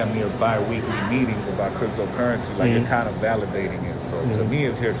damn near bi-weekly meetings about cryptocurrency, like you're kind of validating it. So to me,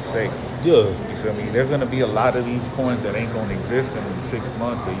 it's here to stay. You feel me? There's going to be a lot of these coins that ain't going to exist in 6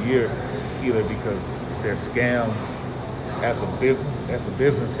 months, a year, either because they're scams. As a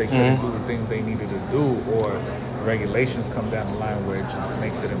business, they couldn't do the things they needed to do, or regulations come down the line where it just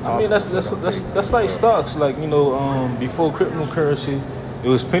makes it impossible. I mean, that's like stocks. Like before cryptocurrency, it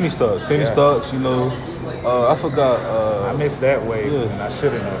was penny stocks. Penny stocks. I forgot. I missed that wave, and I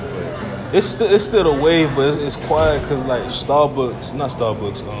shouldn't have. But, It's still a wave, but it's quiet because like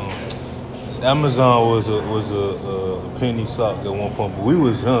Amazon was a penny stock at one point, but we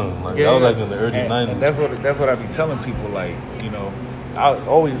was young. Like that was like in the early 90s. And that's what I be telling people. Like I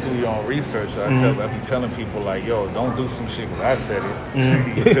always do your own research. I be telling people like, yo, don't do some shit because I said it.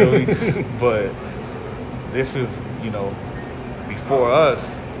 You feel me? But this is before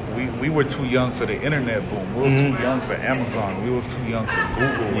us. We were too young for the internet boom. We was too young for Amazon. We was too young for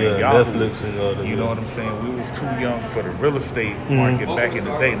Google and Yahoo. Netflix and all that. You know what I'm saying? We was too young for the real estate market back in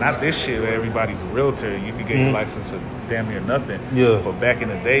the day. Not this shit where everybody's a realtor. You could get your license for damn near nothing. But back in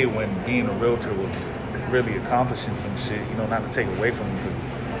the day when being a realtor was really accomplishing some shit, not to take away from them,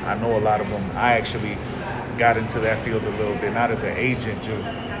 because I know a lot of them. I actually got into that field a little bit, not as an agent, just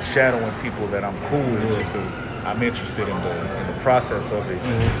shadowing people that I'm cool with, just because I'm interested in the process of it.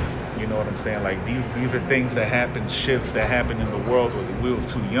 You know what I'm saying? Like these are things that happen, shifts that happen in the world where we was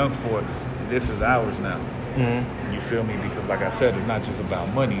too young for. This is ours now. You feel me? Because like I said, it's not just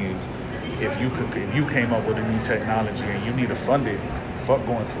about money. It's if you came up with a new technology and you need to fund it, fuck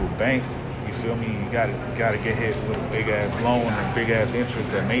going through a bank. You feel me? You gotta get hit with a big ass loan and big ass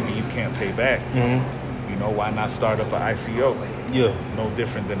interest that maybe you can't pay back. Why not start up an ICO? No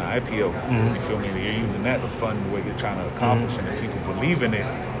different than an IPO. You feel me? You're using that to fund what you're trying to accomplish, and if people believe in it,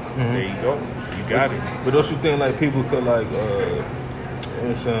 there you go. You got it. But don't you think like people could like,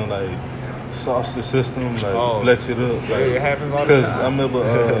 sauce the system, like flex it up? Like, it happens all the time. Because I remember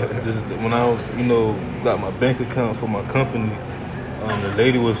when I got my bank account for my company, the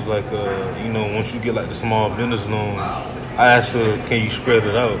lady was like, once you get like the small business loan, I asked her, can you spread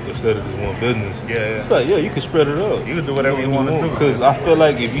it out instead of just one business? Yeah. It's like, yeah, you can spread it out. You can do whatever you want to do. Because I feel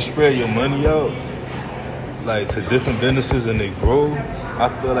like if you spread your money out, like to different businesses and they grow, I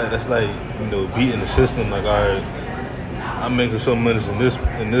feel like that's like, beating the system. Like, all right, I'm making some money in this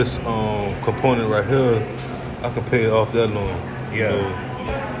component right here. I can pay off that loan.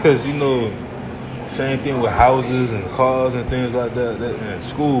 Yeah. Because, same thing with houses and cars and things like that and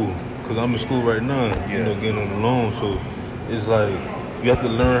school. Because I'm in school right now, getting on the loan. So it's like you have to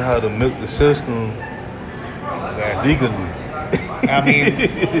learn how to milk the system legally. I mean,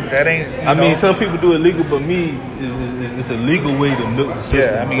 that ain't. Some people do it legal, but me, it's a legal way to milk the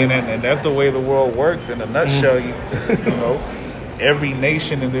system. Yeah, I mean, and that's the way the world works. In a nutshell, every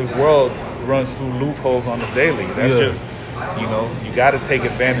nation in this world runs through loopholes on the daily. That's just, you got to take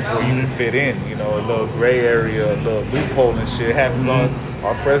advantage where you can fit in. A little gray area, a little loophole and shit.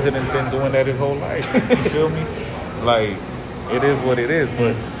 Our president's been doing that his whole life. You feel me? Like, it is what it is.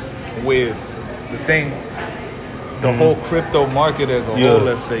 But with the thing. The whole crypto market as a whole,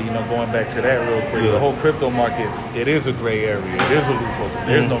 let's say, going back to that real quick, the whole crypto market, it is a gray area. It is a loophole.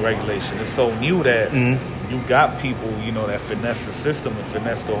 There's no regulation. It's so new that you got people, that finesse the system and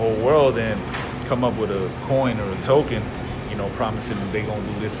finesse the whole world and come up with a coin or a token, promising that they're going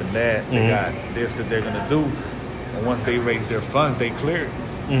to do this and that. They got this that they're going to do. And once they raise their funds, they clear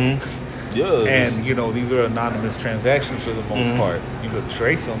it. Yeah. And, these are anonymous transactions for the most part. You could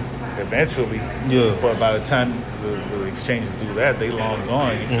trace them eventually. Yeah. But by the time the exchanges do that, they long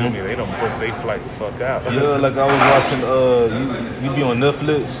gone. You feel me? They don't book they flight the fuck out. Yeah, like I was watching, you be on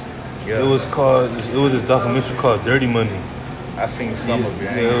Netflix. Yeah. It was this documentary called Dirty Money. I seen some of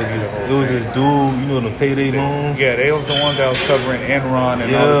it. It was this dude, the payday loans. Yeah, they was the one that was covering Enron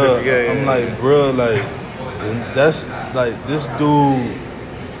and all the different. I'm like, bro, like that's like this dude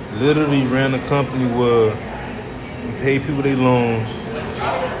literally ran a company where he paid people their loans,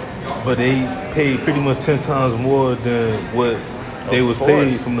 but they paid pretty much 10 times more than what they was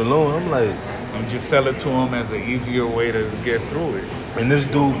paid from the loan. I'm like, you just sell it to them as an easier way to get through it. And this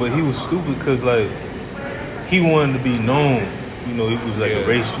dude, but he was stupid because like he wanted to be known. He was like a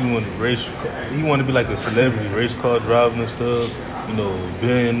race. He wanted to be like a celebrity, race car driving and stuff.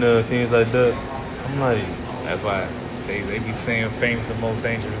 Billionaire, things like that. I'm like, that's why they be saying fame's the most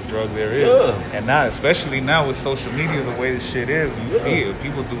dangerous drug there is. Yeah. And now, especially now with social media, the way the shit is, you see it.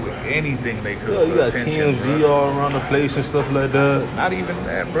 People do anything they could you for got attention. TMZ all around the place and stuff like that. Not even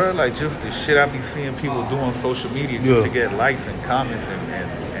that, bro. Like just the shit I be seeing people do on social media just to get likes and comments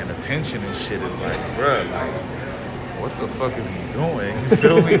and attention and shit is like, bro, like, what the fuck is he doing? You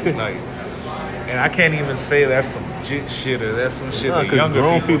feel me? Like, and I can't even say that's some jit shit or that's some shit that younger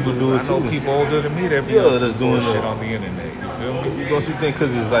grown people do it too. I know people older than me that be that's doing shit on the internet. You feel me? Don't you think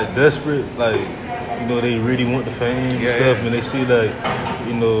because it's like desperate, like, they really want the fame and stuff, and they see like,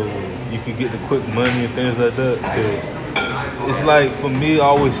 you can get the quick money and things like that. Cause it's like, for me, I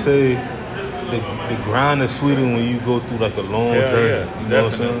always say the grind is sweeter when you go through like a long journey. You know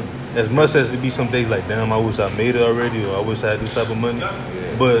what I'm saying? As much as it be some days like, damn, I wish I made it already, or I wish I had this type of money.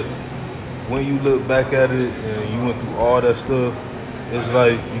 But when you look back at it and you went through all that stuff, it's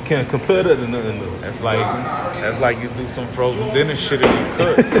like you can't compare that to nothing else. That's like you do some frozen dinner shit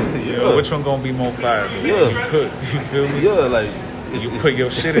and you cook. Which one gonna be more fire? You cook. You feel me? Yeah, like you put your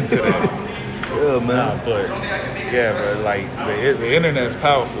shit into that. Yeah, man. But bro, like the internet's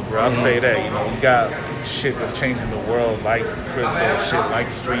powerful, bro. I'll say that. You got shit that's changing the world, like crypto shit, like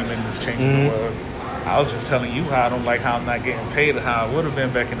streaming is changing the world. I was just telling you how I don't like how I'm not getting paid or how I would have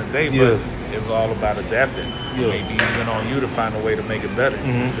been back in the day, but it's all about adapting. Maybe even on you to find a way to make it better.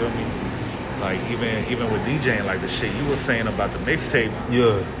 You feel me? Like even with DJing, like the shit you were saying about the mixtapes.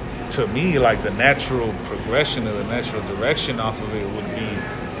 Yeah. To me, like the natural progression or the natural direction off of it would be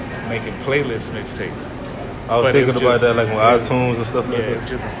making playlist mixtapes. I was thinking about that, like on iTunes and stuff like that. It's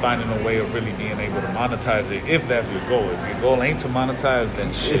just finding a way of really being able to monetize it, if that's your goal. If your goal ain't to monetize,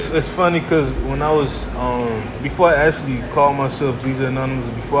 then shit. It's funny because when I was, before I actually called myself DJ Anonymous,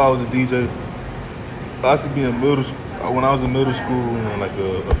 before I was a DJ, I used to be in middle school. When I was in middle school and like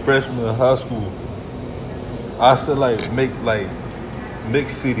a freshman in high school, I used to like make like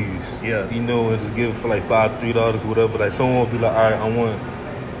mix CDs. Yeah. And just give it for like $5, $3, whatever. Like someone would be like, all right, I want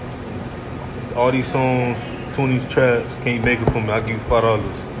all these songs, 20 tracks, can you make it for me? I'll give you $5.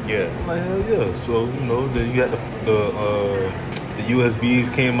 Yeah. I'm like, hell yeah. So, then you got the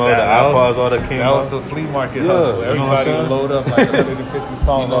USBs came out, the iPods, all that came out. That was the flea market hustle. Everybody would load up like 150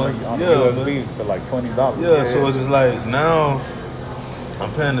 songs on the USB for like $20. Yeah, so it's just like now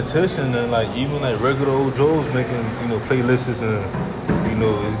I'm paying attention and like even like regular old Joe's making, playlists and,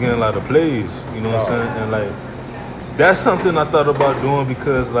 it's getting a lot of plays, what I'm saying? And like that's something I thought about doing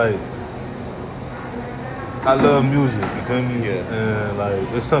because like I love music, you feel me? Yeah. And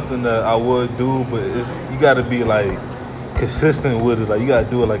like it's something that I would do, but you gotta be like consistent with it. Like you gotta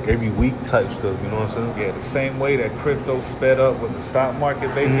do it like every week type stuff, you know what I'm saying? Yeah, the same way that crypto sped up with the stock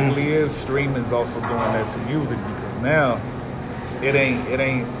market basically is, streaming's also doing that to music because now it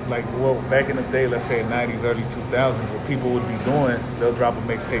ain't like, well, back in the day, let's say 90s, early 2000s, what people would be doing, they'll drop a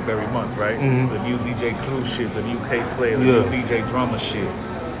mixtape every month, right? The new DJ Clue shit, the new K-Slay, the new DJ Drama shit.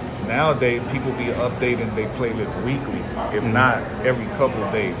 Nowadays, people be updating their playlist weekly, if not every couple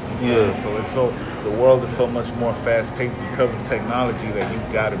of days. So the world is so much more fast-paced because of technology that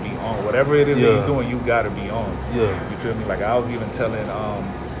you gotta be on. Whatever it is that you're doing, you gotta be on. You feel me? Like I was even telling,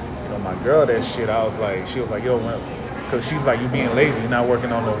 my girl that shit. I was like, she was like, yo, because she's like, you being lazy, you're not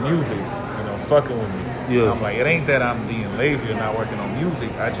working on no music, fucking with me. And I'm like, it ain't that I'm being lazy or not working on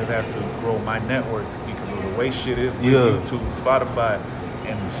music. I just have to grow my network because of the way shit is with YouTube, Spotify,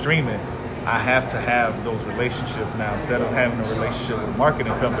 and the streaming. I have to have those relationships now. Instead of having a relationship with a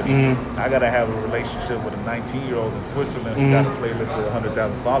marketing company, I gotta have a relationship with a 19-year-old in Switzerland who got a playlist with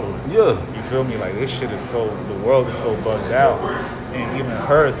 100,000 followers. You feel me? Like this shit is the world is so bugged out. And even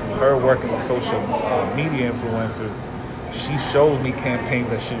through her working with social media influencers, she shows me campaigns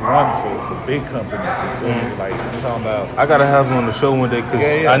that she runs for big companies. You feel me? Like I'm talking about. I gotta have her on the show one day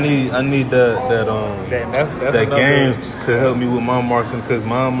because I need that game could help me with my marketing because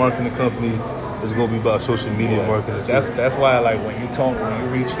my marketing company is gonna be about social media marketing. That's why like when you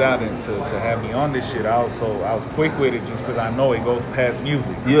reached out and to have me on this shit, I was quick with it just because I know it goes past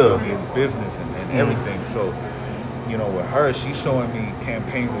music. You feel me? It's business and everything. So with her, she's showing me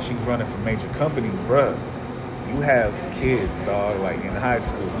campaigns that she's running for major companies, bruh. You have kids, dog, like in high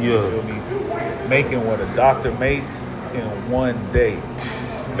school. You feel me? Making what a doctor makes in one day,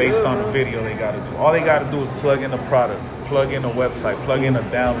 based on the video they got to do. All they got to do is plug in a product, plug in a website, plug in a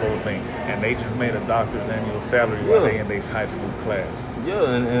download link, and they just made a doctor's annual salary while they in their high school class.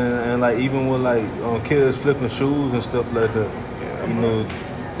 And like even with like kids flipping shoes and stuff like that,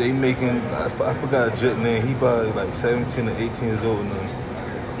 they making. I forgot Jet name. He probably like 17 or 18 years old now.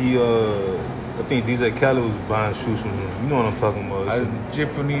 I think DJ Khaled was buying shoes from him. You know what I'm talking about? Jit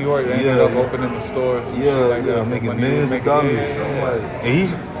from New York, they ended up opening the stores. Making millions of dollars. I'm like,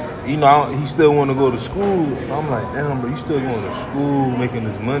 and he still want to go to school. I'm like, damn, bro, you still going to school, making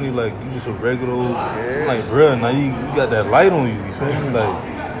this money? Like, you just a regular old. I'm like, bro, now you got that light on you. You feel me?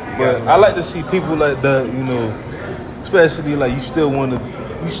 Like, but I like to see people like that. Especially like you still want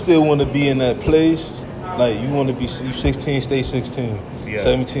to be in that place. Like you want to be, you 16, stay 16.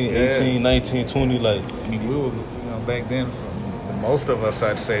 17, 18, 19, 20, like. I mean, we was, back then, most of us,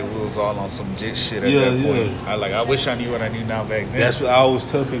 I'd say, we was all on some jit shit at that point. I wish I knew what I knew now back then. That's what I always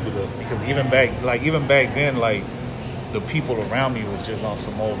tell people, though. Because even back then, like, the people around me was just on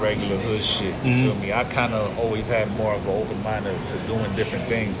some old regular hood shit. You feel me? I kind of always had more of an open mind to doing different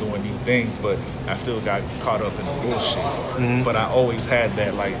things, doing new things, but I still got caught up in the bullshit. But I always had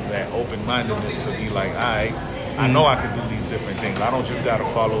that open-mindedness to be like, all right, I know I can do these different things. I don't just got to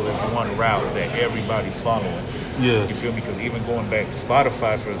follow this one route that everybody's following. You feel me? Because even going back to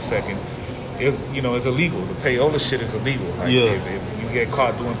Spotify for a second, it's illegal. The payola shit is illegal. Like if you get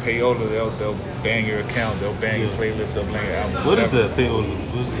caught doing payola, they'll ban your account, they'll ban your playlist, they'll ban your album. What is that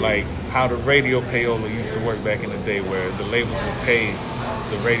payola? Like how the radio payola used to work back in the day, where the labels would pay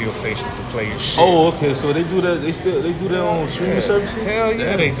the radio stations to play your shit. Oh, okay. So they do that. They do that on streaming services. Hell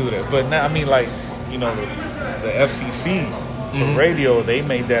yeah, they do that. But now, I mean, like, the FCC for radio, they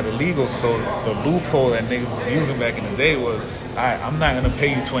made that illegal. So the loophole that niggas was using back in the day was, I'm not gonna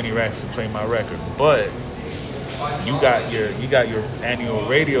pay you 20 racks to play my record, but you got your annual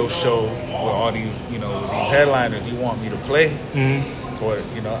radio show with all these with these headliners you want me to play,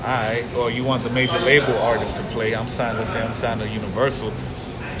 or you want the major label artists to play. I'm signed to Universal.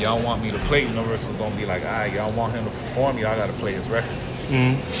 Y'all want me to play. Universal's gonna be like, y'all want him to perform, y'all gotta play his records.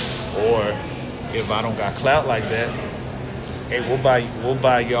 Or if I don't got clout like that, hey, we'll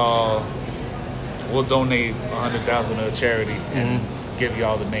buy y'all, we'll donate 100,000 to a charity and give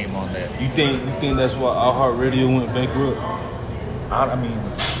y'all the name on that. You think that's why iHeartRadio went bankrupt? I mean,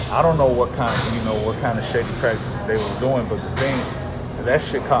 I don't know what kind of shady practices they were doing, but the thing, that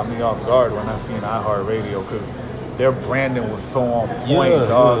shit caught me off guard when I seen iHeartRadio, because their branding was so on point,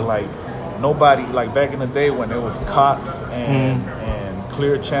 dog. Like nobody, like back in the day when it was Cox and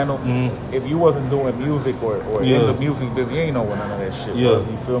Clear Channel, if you wasn't doing music or in the music business, you ain't know what none of that shit was.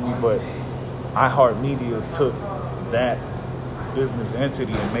 You feel me? But iHeartMedia took that business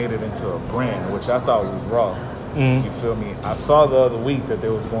entity and made it into a brand, which I thought was raw. You feel me? I saw the other week that they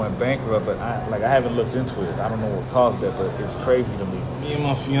was going bankrupt, but I haven't looked into it. I don't know what caused that, but it's crazy to me. Me and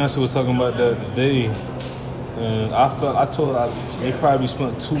my fiance were talking about that today, and I told her they probably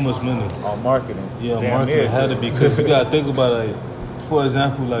spent too much money On marketing. Yeah, Damn marketing near. had to be, because you gotta think about it. Like, for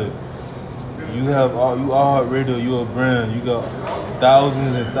example, like you are radio, you a brand, you got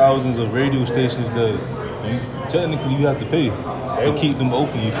thousands and thousands of radio stations that technically you have to pay to keep them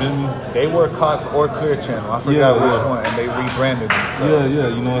open. You feel me? They were Cox or Clear Channel. I forgot which one, and they rebranded themselves. Yeah,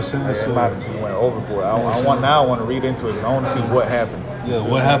 you know what I'm saying? They might have just went overboard. I want to read into it, and I want to see what happened. Yeah,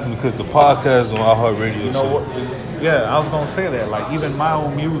 what happened, because the podcast is on iHeartRadio. You know what? Yeah, I was gonna say that. Like, even my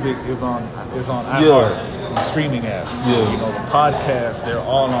own music is on iHeart, the streaming app. Yeah. You know, the podcast, they're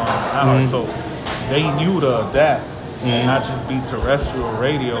all on iHeart. So they knew to adapt and not just be terrestrial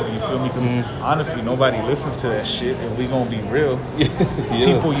radio. You feel me? Because honestly, nobody listens to that shit. And we gonna be real.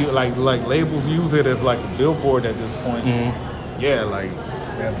 People like labels use it as like a billboard at this point. Yeah, like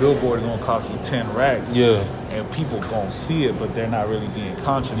that billboard is gonna cost you 10 racks. Yeah. And people gonna see it, but they're not really being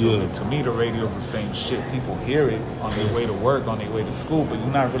conscious of it. To me, the radio's the same shit. People hear it on their way to work, on their way to school, but you're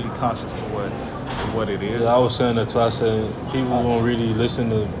not really conscious to what it is. Yeah, I was saying that too. I said people won't really listen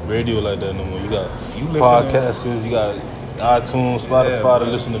to radio like that no more. You got You podcasters, you got iTunes, Spotify to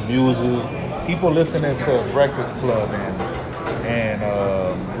listen to music. People listening to Breakfast Club and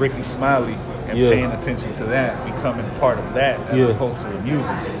Ricky Smiley and paying attention to that, becoming part of that as opposed to the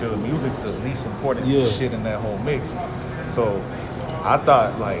music. You feel the music's the least important shit in that whole mix. So I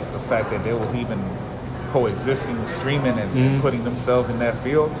thought, like, the fact that there was even coexisting with streaming and putting themselves in that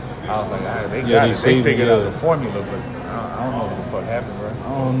field, I was like, all right, they got it. They figured out the formula, but I don't know what the fuck happened, bro. I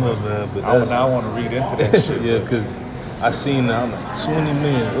don't know, man. But I want to read into that shit. Yeah, because I seen that. I'm like, 20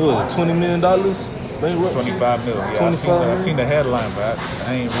 million. What was it, $20 million? Bankruptcy? 25 million. Yeah, I seen the headline, but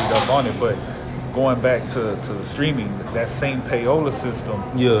I ain't read up on it. But going back to the streaming, that same payola system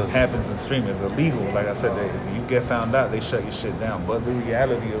happens in streaming. It's illegal. Like I said, if you get found out, they shut your shit down. But the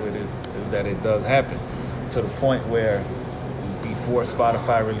reality of it is that it does happen, to the point where before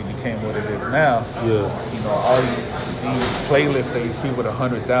Spotify really became what it is now, you know, all these playlists that you see with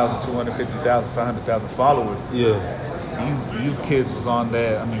 100,000, 250,000, 500,000 followers, these kids was on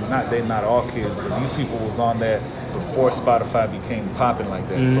that. I mean, not all kids, but these people was on that before Spotify became popping like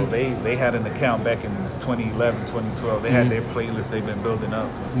that. So they had an account back in 2011, 2012. They had their playlist they've been building up.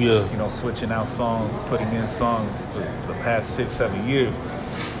 You know, switching out songs, putting in songs for the past 6-7 years.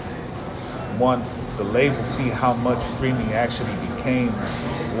 Once the label see how much streaming actually became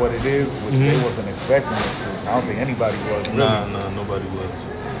what it is, which they wasn't expecting it to. I don't think anybody was really. Nah, nobody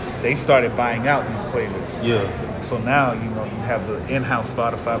was. They started buying out these playlists. So now, you know, you have the in-house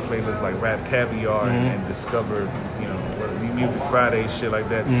Spotify playlists like Rap Caviar and Discover, you know, Music Friday, shit like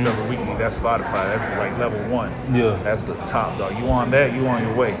that, Discover Weekly, that's Spotify. That's like level 1. That's the top, dog. You on that, you on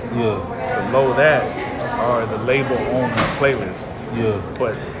your way. Below that are the label-owned playlists.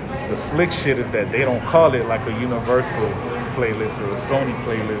 But the slick shit is that they don't call it like a Universal playlist or a Sony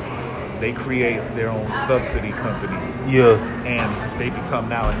playlist. They create their own subsidy companies. And they become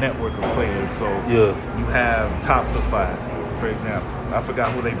now a network of playlists. So you have Topsify, for example. I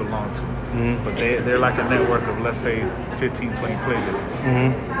forgot who they belong to. But they're like a network of, let's say, 15, 20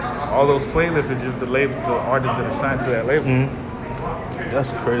 playlists. All those playlists are just the artists that are signed to that label.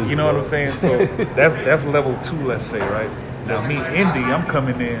 That's crazy. You know what I'm saying? So that's level 2, let's say, right? Now me, indie, I'm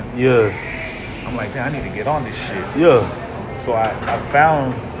coming in. I'm like, man, I need to get on this shit. So I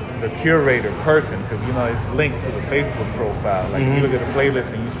found the curator person, because, you know, it's linked to the Facebook profile. Like, if you look at the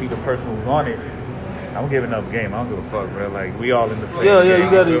playlist and you see the person who's on it, I'm giving up game. I don't give a fuck, bro. Like, we all in the same game.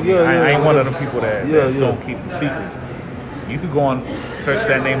 You gotta, I ain't one of the people that don't keep the secrets. You could go on, search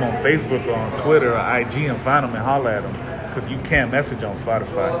that name on Facebook or on Twitter or IG and find them and holler at them, because you can't message on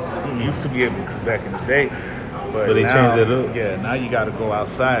Spotify. You used to be able to back in the day. But they now, changed that up. Yeah, now you got to go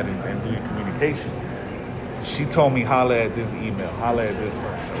outside and do your communication. She told me, holler at this email, holler at this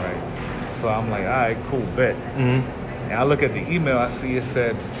person, right? So I'm like, all right, cool, bet. And I look at the email, I see it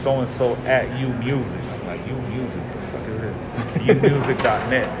said so-and-so at UMusic. I'm like, UMusic, what the fuck is it?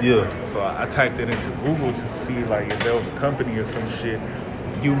 UMusic.net. So I typed it into Google to see, like, if there was a company or some shit.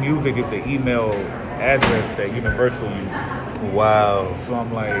 UMusic is the email address that Universal uses. Wow. So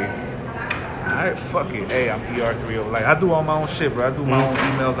I'm like, alright, fuck it. Hey, I'm ER30. Like, I do all my own shit, bro. I do my own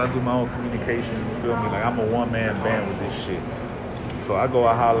emails. I do my own communication. You feel me? Like, I'm a one-man band with this shit. So I go,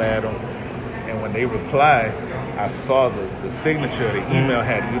 I holler at them. And when they reply, I saw the signature of the email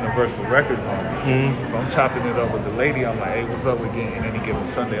had Universal Records on it. So I'm chopping it up with the lady. I'm like, hey, what's up with getting Any Given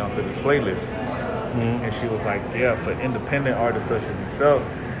Sunday onto this playlist? And she was like, yeah, for independent artists such as yourself,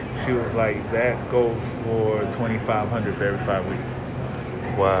 She was like, that goes for $2,500 for every 5 weeks.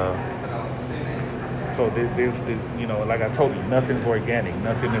 Wow. So there's, you know, like I told you, nothing's organic.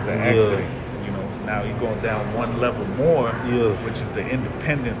 Nothing is an accident. You know, now you're going down one level more, which is the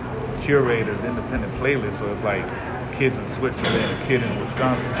independent curators, independent playlists. So it's like kids in Switzerland, a kid in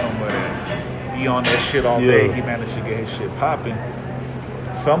Wisconsin somewhere that be on that shit all day. He managed to get his shit popping.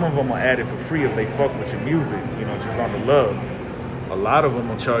 Some of them will add it for free if they fuck with your music, you know, just on the love. A lot of them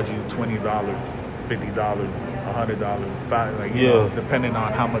will charge you $20, $50, $100, like, you know, depending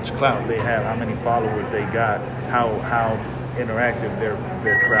on how much clout they have, how many followers they got, how interactive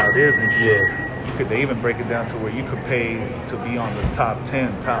their crowd is and shit. They even break it down to where you could pay to be on the top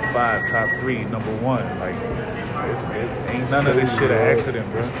 10, top 5, top 3, number 1. Like, it ain't none of this shit an accident,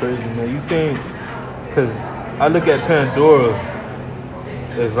 bro. It's crazy, man. You think, because I look at Pandora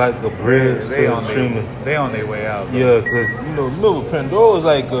as like a bridge to streaming. They on their way out, though. Yeah, because, you know, remember, Pandora was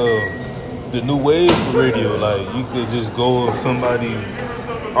like the new wave for radio. Like, you could just go with somebody,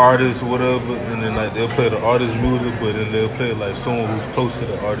 artist, whatever, and then like they'll play the artist music, but then they'll play like someone who's close to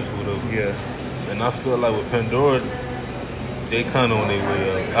the artist, whatever. Yeah. And I feel like with Pandora, they kind of on their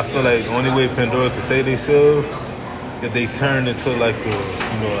way up. I feel like the only way Pandora could say they sell if they turn into like a,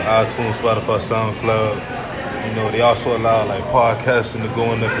 you know, iTunes, Spotify, SoundCloud. You know, they also allow like podcasting to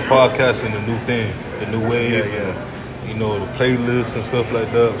go in there. For podcasting, the new thing, the new wave, and, you know, the playlists and stuff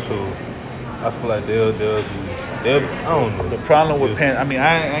like that. So I feel like they'll be. I don't know. The problem with I mean,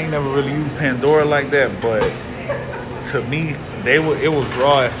 I ain't never really used Pandora like that, but to me, it was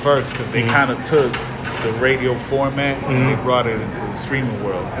raw at first because they kind of took the radio format and they brought it into the streaming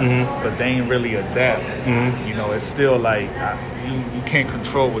world, but they ain't really adapt. You know, it's still like you can't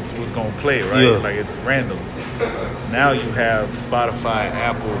control what's gonna play, right? Like, it's random. Now you have Spotify,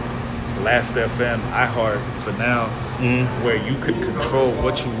 Apple, Last FM, iHeart for now, where you could control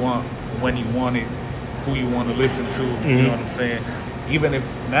what you want, when you want it, who you want to listen to. You know what I'm saying? Even if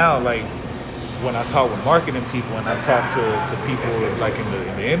now, like, when I talk with marketing people and I talk to people like in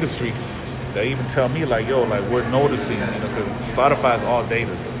the industry, they even tell me like, yo, like, we're noticing, you know, because Spotify is all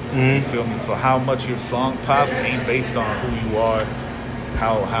data. You feel me? So how much your song pops ain't based on who you are,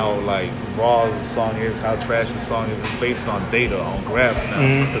 how like raw the song is, how trash the song is. It's based on data, on graphs now,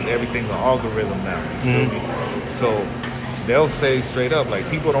 because everything's an algorithm now. You feel me? So they'll say straight up, like,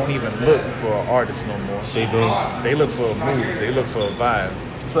 people don't even look for an artist no more. They don't. They look for a mood. They look for a vibe.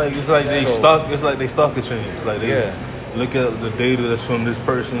 It's like they stock. It's like they stock exchange. Like they look at the data that's from this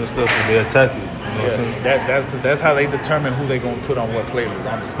person and stuff, and they attack it. You know what I'm saying? That's how they determine who they gonna put on what playlist.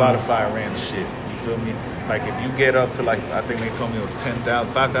 On the Spotify ran shit. You feel me? Like, if you get up to, like, I think they told me it was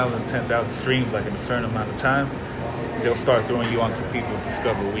 10,000, 5,000, 10,000 streams, like in a certain amount of time, they'll start throwing you onto People's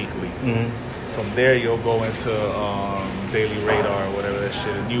Discover Weekly. From there, you'll go into Daily Radar or whatever that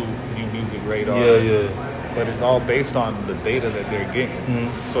shit, a new music radar. But it's all based on the data that they're getting.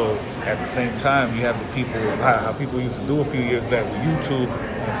 So at the same time, you have the people, how people used to do a few years back with YouTube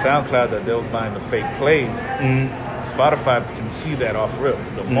and SoundCloud, that they was buying the fake plays. Spotify can see that off rip.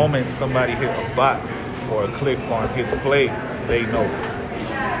 The moment somebody hit a bot or a click farm hits play, they know.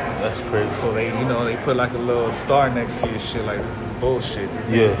 That's crazy. So they, you know, they put like a little star next to your shit, like, this is bullshit. This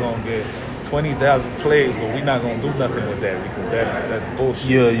nigga's gonna get 20,000 plays, but we're not gonna do nothing with that because that's bullshit.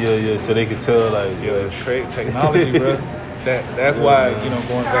 Yeah. So they could tell, like, it's crazy technology, bro. That's why, you know,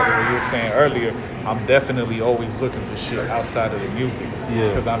 going back to what you were saying earlier, I'm definitely always looking for shit outside of the music.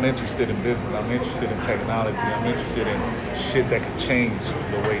 Because I'm interested in business. I'm interested in technology. I'm interested in shit that can change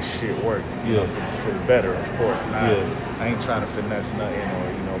the way shit works. You know, for the better, of course. I ain't trying to finesse nothing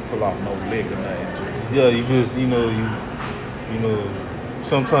or, you know, pull off no lick or nothing. You just, you know,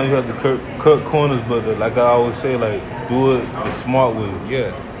 sometimes you have to cut corners, but like I always say, like, do it the smart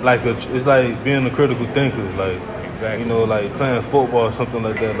way. Like, it's like being a critical thinker. Like, you know, like playing football or something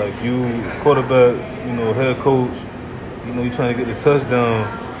like that. Like, you quarterback, you know, head coach, you know, you trying to get this touchdown,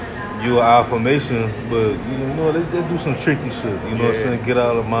 you an I formation, but, you know, let's do some tricky shit. You know what I'm saying? Get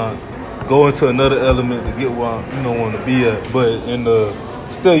out of mind, go into another element to get where I, you know, want to be at. But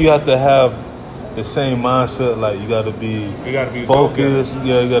still, you have to have the same mindset. Like, you got to be focused.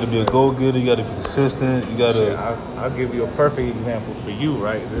 You got to be a go-getter. You got to be consistent. You got to. I'll give you a perfect example for you,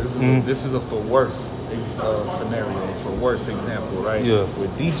 right? This is a for worse scenario, for worse example, right?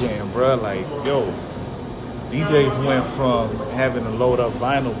 With DJing, bro, like, yo, DJs went from having to load up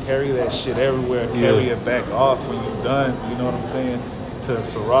vinyl, carry that shit everywhere, carry it back off when you're done. You know what I'm saying? To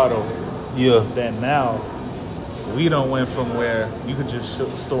Serato. Then now, we done went from where you could just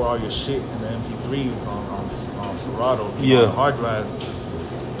store all your shit in the MP3s on Serato, on hard drives,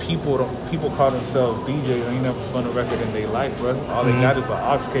 people call themselves DJs. They ain't never spun a record in their life, bro. All they got is an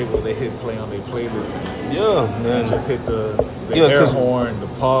aux cable. They hit play on their playlist. And man. just hit the air horn, the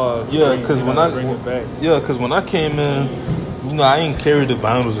pause. Because when bring it back. Because when I came in, you know, I ain't carry the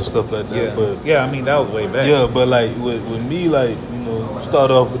vinyls and stuff like that. Yeah. But I mean, that was way back. Yeah, but like with me, like, you know,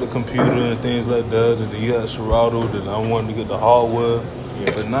 start off with the computer and things like that, and then you had Serato, then I wanted to get the hardware.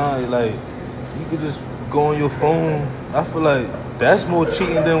 Yeah. But now, like, you could just go on your phone. I feel like that's more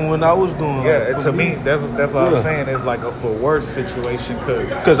cheating than when I was doing. Yeah, like, to me, that's what I was saying. It's like a for worse situation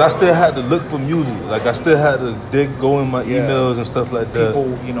because I still had to look for music. Like, I still had to go in my emails and stuff like that.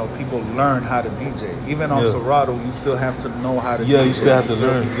 People learn how to DJ. Even on Serato, you still have to know how to DJ. Yeah, you still have to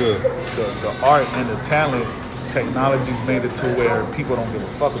learn. The art and the talent, technology's made it to where people don't give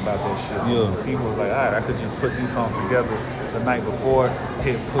a fuck about that shit. Yeah. People was like, all right, I could just put these songs together the night before,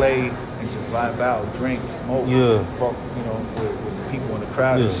 hit play, and just vibe out, drink, smoke, fuck, you know, with the people in the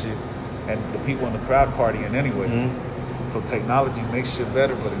crowd and shit. And the people in the crowd partying anyway. So technology makes shit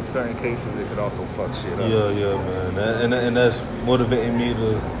better, but in certain cases it could also fuck shit up. Yeah, man. And that's motivating me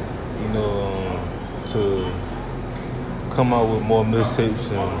to, you know, to come out with more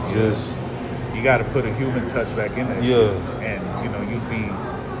mixtapes and just... You got to put a human touch back in that shit. And, you know,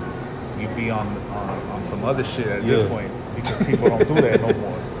 you'd be on some other shit at this point because people don't do that no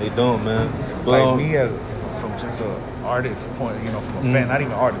more. They don't, man. But, like me, from just an artist point, you know, from a fan, not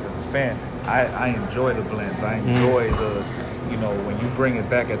even artist, as a fan, I enjoy the blends. I enjoy the, you know, when you bring it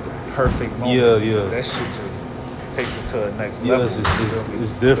back at the perfect moment. That shit just takes it to the next level.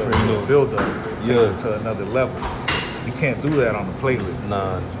 It's different, you know. Build up takes it to another level. You can't do that on the playlist.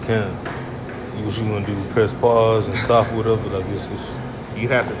 Nah, you can't. What you gonna do? Press pause and stop, whatever. Like it's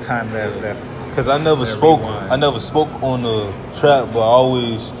you'd have to time that. Because I never spoke on the trap, but I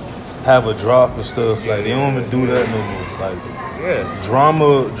always have a drop and stuff. Like they don't even do that no more. Like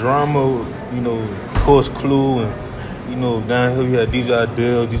drama. You know, of course, Clue, and you know, down here we had DJ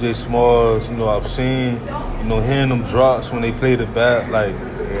Adele, DJ Smalls. You know, I've seen, you know, hearing them drops when they played it back, like.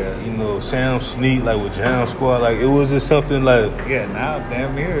 You know, Sam Sneak, like with Jam Squad, like it was just something like. Now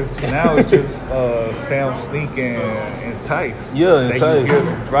damn near it's just Sam Sneak and Tice. And Tice. You hear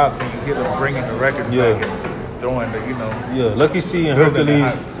them drops and you hear them bringing the records back and throwing the, you know. Lucky C and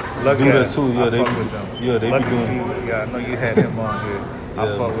Hercules do that too. They be Lucky doing. C, I know you had him on here.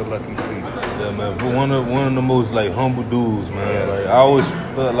 I fuck with Lucky C. Yeah, man. One of the most like humble dudes, man. Like I always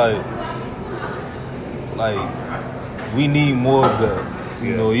felt like we need more of that.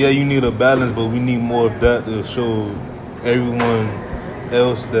 You know, you need a balance, but we need more of that to show everyone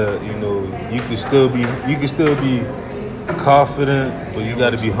else that, you know, you can still be confident, but you got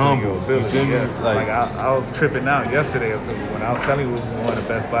to be humble. You feel me? Like I was tripping out yesterday when I was telling you we were going to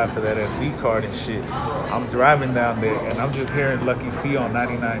Best Buy for that SD card and shit. I'm driving down there and I'm just hearing Lucky C on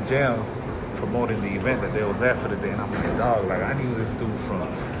 99 Jams promoting the event that they was at for the day, and I'm like, dog, like I knew this dude from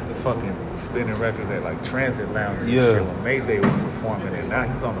fucking spinning records at like Transit Lounge and shit when Mayday was performing, and now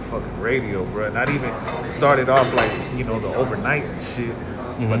he's on the fucking radio, bro. Not even started off like, you know, the overnight and shit,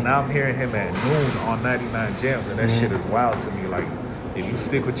 but now I'm hearing him at noon on 99 Jams, and that shit is wild to me. Like, if you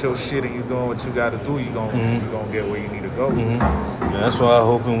stick with your shit and you doing what you got to do, you gonna get where you need to go. Yeah, that's why I'm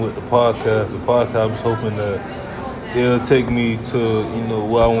hoping with the podcast. The podcast, I'm just hoping that it'll take me to, you know,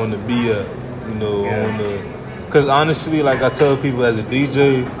 where I want to be at. You know, I want to. Because honestly, like I tell people as a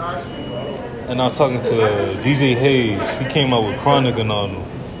DJ, and I was talking to DJ Hayes, he came out with Chronic and all them.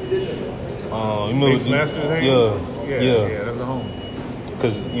 You know, Masters Hayes? Yeah, that's the home.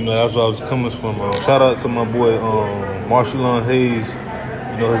 Because, you know, that's where I was coming from. Shout out to my boy Marshallon Hayes.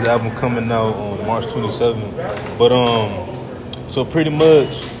 You know, his album coming out on March 27th. But, so pretty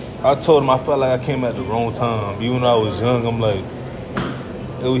much, I told him I felt like I came at the wrong time. Even when I was young, I'm like,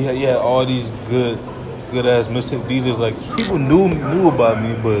 you had all these good ass mixtape DJs, like people knew about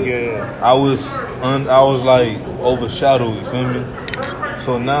me, but I was like overshadowed. You feel me?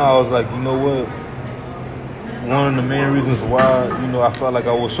 So now I was like, you know what? One of the main reasons why, you know, I felt like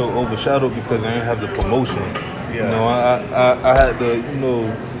I was so overshadowed because I didn't have the promotion. You know, I had to, you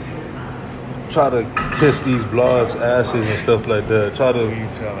know, try to kiss these blogs' asses and stuff like that. Try to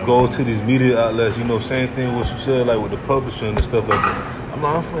go to these media outlets. You know, same thing what you said, like with the publishing and stuff like that. I'm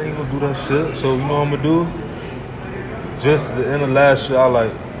like, I ain't gonna do that shit. So you know what I'm gonna do? Just the end of last year,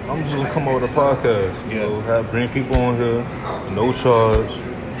 I'm just gonna come out with a podcast. You know, bring people on here, no charge,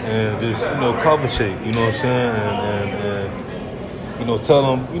 and just, you know, conversate. You know what I'm saying? And you know, tell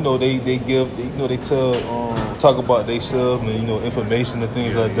them, you know, they talk about themselves and, you know, information and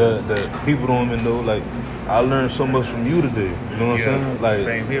things like that people don't even know. Like, I learned so much from you today. You know what I'm saying? Like,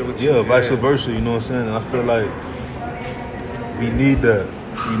 same here with you. Vice versa. You know what I'm saying? And I feel like we need that.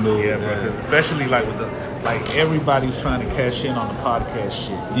 You know, Yeah, bro. Especially like with everybody's trying to cash in on the podcast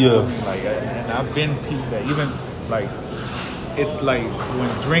shit. You Yeah. feel me? Like, and I've been peeped that. Even like it, like when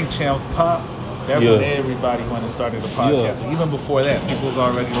Drink Champs pop, that's Yeah. when everybody went and started a podcast. Yeah. Even before that, people was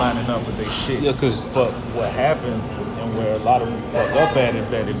already lining up with their shit. Yeah, 'cause- but what happens and where a lot of them fuck up at is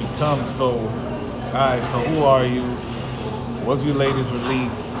that it becomes so. All right, so who are you? What's your latest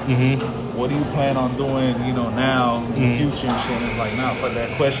release? What do you plan on doing, you know, now in the future and shit? And it's like, nah, but that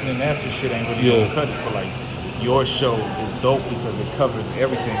question and answer shit ain't really Yeah. gonna cut it. So like, your show is dope because it covers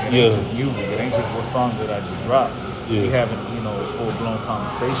everything. It Yeah. ain't just music. It ain't just what song that I just dropped. Yeah. We having, you know, full blown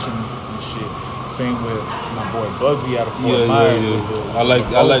conversations and shit. Same with my boy Bugsy out of Fort Yeah, Myers. yeah, with the- yeah. I like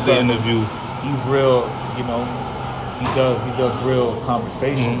the Bosa. interview. He's real, you know. He does real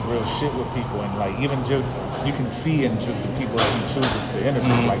conversations, Mm-hmm. real shit with people, and like even just you can see in just the people that he chooses to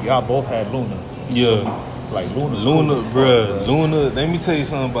interview. Like y'all both had Luna. Yeah. Like Luna's Luna, cool as fuck, bruh. Luna, let me tell you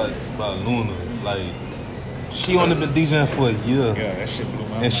something about Luna. Like, she only been DJing for a year. Yeah, that shit blew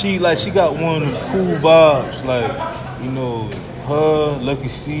my And she got one of the cool vibes. Like, you know, her, Lucky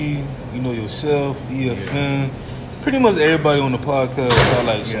C, you know, yourself, EFN. Pretty much everybody on the podcast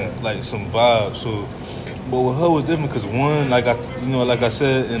got some vibes. So, but with her was different because one, like I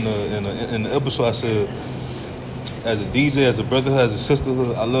said in the episode, I said, as a DJ, as a brotherhood, as a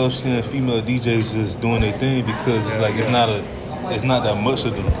sisterhood, I love seeing female DJs just doing their thing because it's like it's not that much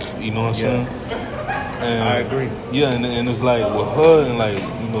of them. You know what I'm saying? And, I agree. Yeah, and it's like with her and like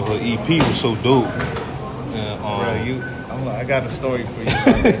you know her EP was so dope. And Bro, I got a story for you.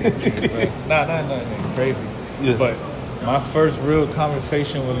 About that EP, bro. Nah, nothing crazy. Yeah. But my first real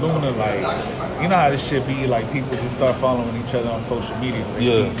conversation with Luna, like, you know how this shit be, like people just start following each other on social media. They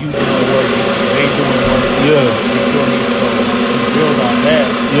Yeah. see you doing work, they doing work. Yeah. You feel me? So we build on that.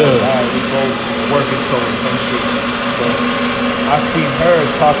 Yeah. All right, we both working towards some shit. But I seen her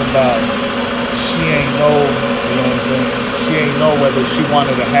talk about she ain't know, you know what I'm saying? She ain't know whether she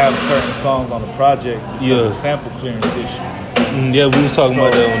wanted to have certain songs on the project because Yeah. of sample clearance issue. yeah, we was talking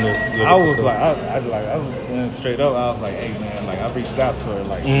about So, that on the. I was like, I was straight up. I was like, hey man, like I reached out to her,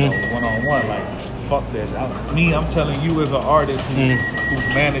 like you know, one on one, like fuck that. I'm telling you as an artist who's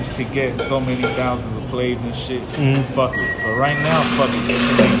managed to get so many thousands of plays and shit. Fuck it. For right now, fuck it. Get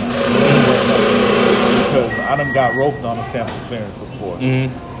your name out. Don't worry about it. Because I done got roped on a sample clearance before,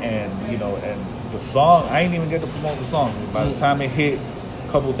 and you know, and the song I ain't even get to promote the song. By the time it hit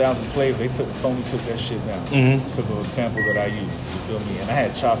couple thousand plays, Sony took that shit down because of a sample that I used. You feel me? And I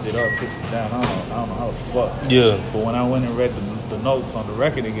had chopped it up, pitched it down. I don't know how the fuck. Yeah. But when I went and read the notes on the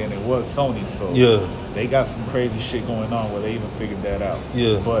record again, it was Sony. So Yeah. they got some crazy shit going on where they even figured that out.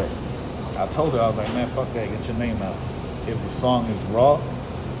 Yeah. But I told her, I was like, man, fuck that, get your name out. If the song is raw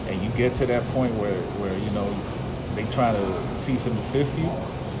and you get to that point where you know they trying to cease and desist you,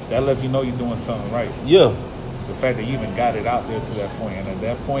 that lets you know you're doing something right. Yeah. The fact that you even got it out there to that point, and at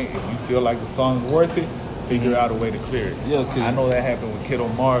that point, if you feel like the song's worth it, figure out a way to clear it. Yeah, 'cause I know that happened with Kiddo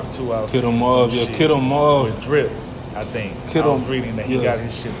Marv too. I was Kiddo seeing Marv, some yeah, shit Kiddo Marv. with Drip, I think. Kiddo- I was reading that he yeah. got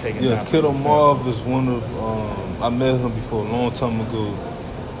his shit taken Yeah, down. Kiddo Marv is one of I met him before a long time ago.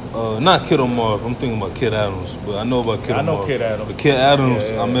 Not Kiddo Marv, I'm thinking about Kid Adams, but I know about Kiddo I know Marv. Kid Adams. But Kid Adams,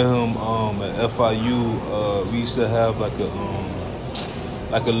 Yeah, yeah. I met him at FIU. We used to have like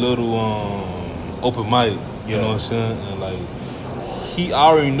a little open mic. You know what I'm saying? And like I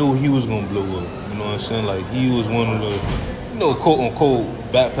already knew he was gonna blow up. You know what I'm saying? Like he was one of the, you know, quote unquote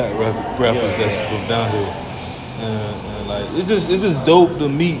backpack rappers that's from down here. And like it's just dope to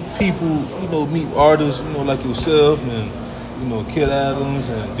meet people, you know, meet artists, you know, like yourself and you know Kid Adams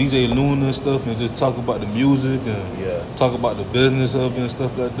and DJ Luna and stuff, and just talk about the music and talk about the business of it and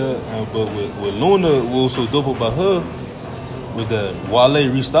stuff like that. But with Luna, what was so dope about her was that Wale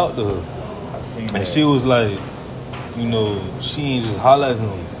reached out to her. I seen And that. she was like, you know, she ain't just holler at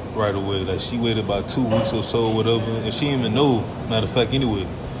him right away. Like, she waited about 2 weeks or so, whatever. And she didn't even know, matter of fact, anyway.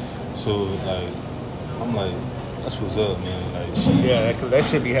 So, like, I'm like, that's what's up, man. Like, Yeah, that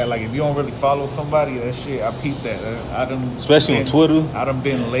shit be had like if you don't really follow somebody, that shit I peeped that. I done Especially on Twitter. I done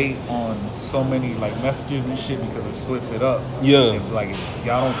been late on so many like messages and shit because it splits it up. Yeah. If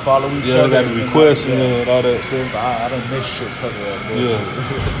y'all don't follow each Yeah, other, got the requests yeah. and all that shit. So I done miss shit because of that bullshit.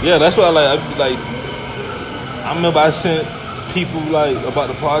 Yeah. Yeah, that's why I remember I sent people like about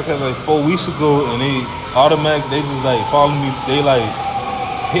the podcast like 4 weeks ago and they just like follow me, they like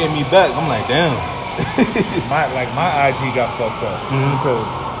hitting me back. I'm like, damn. my IG got fucked up because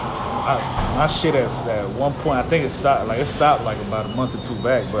my shit at one point I think it stopped like about a month or two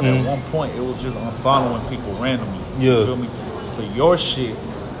back, but at one point it was just unfollowing people randomly. Yeah. You feel me? So your shit,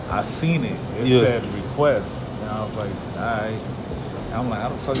 I seen it. It said request, and I was like, alright. I'm like, how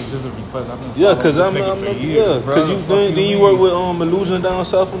the fuck is this a request? I've been Yeah, following cause this I'm nigga for yeah, years, bro. cause The you fuck then you mean? work with Illusion down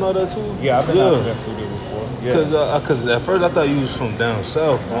south and all that too. Yeah, I've been out to that studio before. Yeah. Cause at first I thought you was from down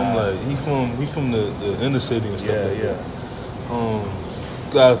south. I'm like, he from the inner city and stuff. Yeah, Like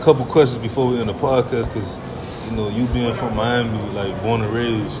that. Got a couple questions before we end the podcast, cause you know you being from Miami, like born and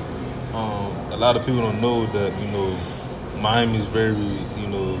raised. A lot of people don't know that Miami is very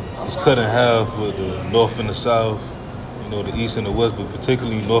it's cut in half with the north and the south, the east and the west, but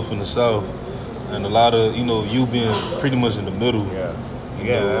particularly north and the south, and a lot of you being pretty much in the middle. Yeah.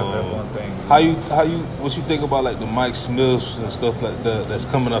 That's one thing. What you think about like the Mike Smiths and stuff like that that's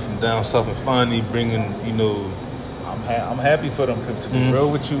coming up from down south and finally bringing I'm happy for them because to be real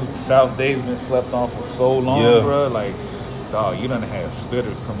with you, South Dave's been slept on for so long, bro. Like, dog, you done had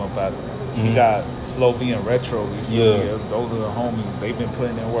spitters come up out. You got Slovian Retro. You feel me? Those are the homies. They've been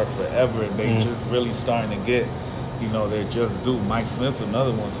putting in work forever, and they just really starting to get. They're just due. Mike Smith's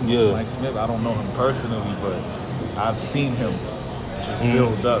another one. Mike Smith, I don't know him personally, but I've seen him just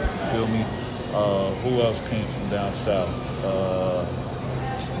build up. You feel me? Who else came from down south?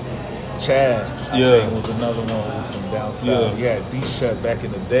 Chad, I think, was another one who was from down south. Yeah, D-Shut back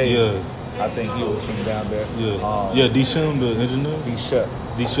in the day. Yeah. I think he was from down there. Yeah. D-Shum, the engineer? D-Shut.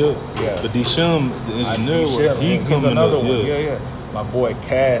 Yeah. But D-Shum, the engineer, he's coming another up. One. Yeah. My boy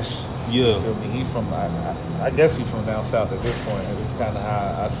Cash. Yeah. You feel me? He from, I guess he's from down south at this point. And it's kind of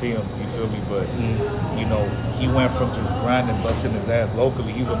how I see him, you feel me? But, he went from just grinding, busting his ass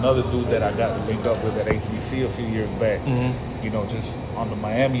locally. He's another dude that I got to link up with at HBC a few years back. Just on the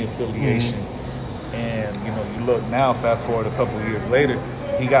Miami affiliation. And, you look now, fast forward a couple of years later,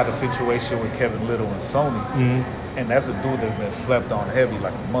 he got a situation with Kevin Little and Sony. And that's a dude that's been slept on heavy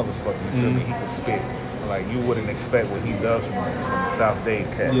like a motherfucker. You feel me? He can spit. Like, you wouldn't expect what he does from the South Dade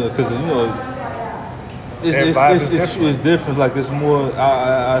cat. Yeah, because, it's different. Like, it's more,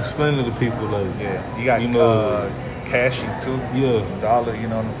 I explain it to people, like. Yeah, you got, Cashy, too. Yeah. Dollar, you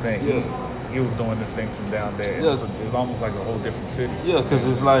know what I'm saying? Yeah. He was doing this thing from down there. It was almost like a whole different city. Yeah, because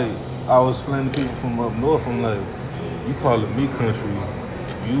it's like, I was explaining to people from up north, I'm like, you call it me country.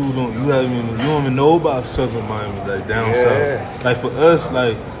 You don't even know about Southern Miami, like down south. Like for us,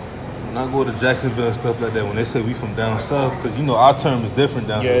 like when I go to Jacksonville and stuff like that, when they say we from down south, because our term is different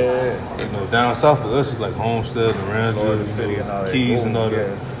down there. Down south for us is like Homestead, Naranja, City and all that. Keys and all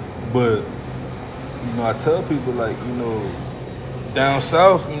that. But I tell people like down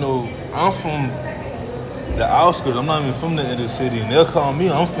south, I'm from the outskirts. I'm not even from the inner city, and they'll call me.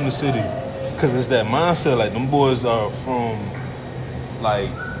 I'm from the city, because it's that mindset. Like them boys are from like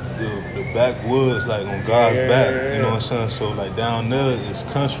the backwoods, like on God's back. You know what I'm saying? So like down there, it's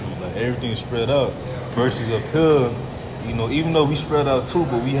country. Like everything's spread out. Versus up here, even though we spread out too,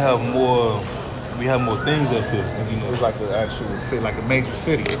 but we have more things up here. It's like an actual city, like a major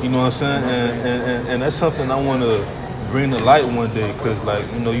city. You know what I'm saying? And that's something I want to bring to light one day, because like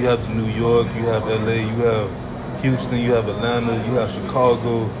you have New York, you have LA, you have Houston, you have Atlanta, you have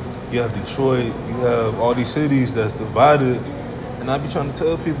Chicago, you have Detroit, you have all these cities that's divided. And I be trying to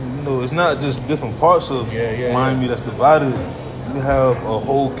tell people, it's not just different parts of Miami that's divided. You have a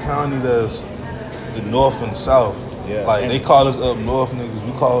whole county that's the north and south. Yeah. Like they call us up north niggas.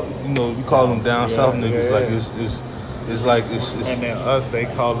 We call them down south niggas. Like it's like it's and then us, they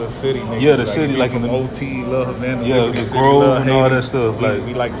call the city niggas. Yeah, the city like in the OT, Lil Havana, the Grove and all that stuff.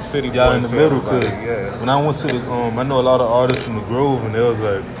 We like the city. Y'all in the middle, cause when I went to the I know a lot of artists from the Grove, and they was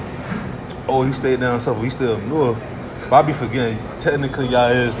like, oh, he stayed down south, but he stayed up north. But I be forgetting, technically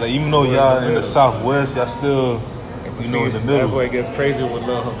y'all is, like, even though y'all in the southwest, y'all still, in the middle. That's why it gets crazy with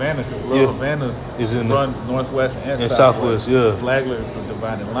Lil Havana, because Lil Havana runs northwest and southwest. Flagler is the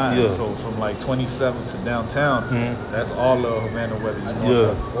dividing line. Yeah. So from like 27th to downtown, that's all Lil Havana, whether you're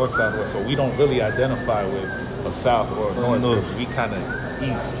northwest or southwest. So we don't really identify with a south or a north. We kind of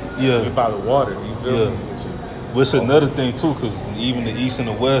east. Yeah. We're by the water, you feel me? But it's another thing too, because even the east and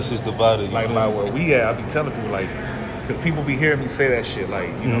the west is divided. Like by where we at, I be telling people, like, because people be hearing me say that shit, like,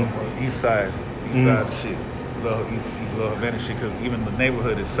 east side of shit, East Lil Havana shit, because even the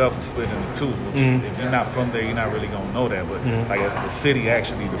neighborhood itself is split into two. Which if you're not from there, you're not really gonna know that. But like the city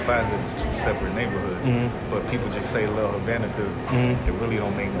actually defines it as two separate neighborhoods. But people just say Lil Havana because it really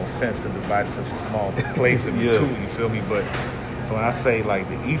don't make no sense to divide such a small place into two. You feel me? But so when I say like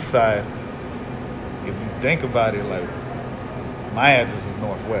the east side, if you think about it, like, my address is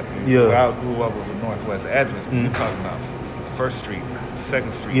Northwest. Where I grew up was a Northwest address. But you're talking about 1st Street,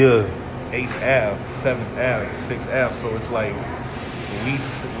 2nd Street, 8th Ave, 7th Ave, 6th Ave. So it's like we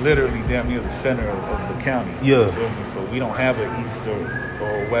literally damn near the center of the county. Yeah. So we don't have an east or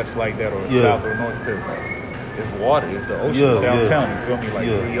west like that, or a south or north, because it's water, it's the ocean Yeah, downtown. yeah. You feel me? Like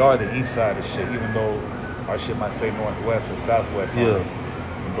Yeah. we are the east side of shit, even though our shit might say northwest or southwest. on Yeah. it.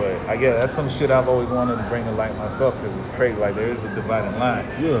 But I guess that's some shit I've always wanted to bring to light myself because it's crazy. Like there is a dividing line.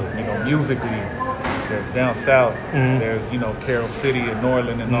 Yeah. You know, musically, there's down south. Mhm. There's Carroll City and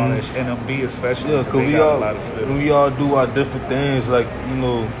Norland and all that. NMB especially. Yeah, 'cause they got a lot of stuff. we all do our different things. Like,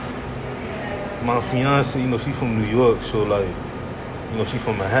 my fiance, she's from New York, so like, she's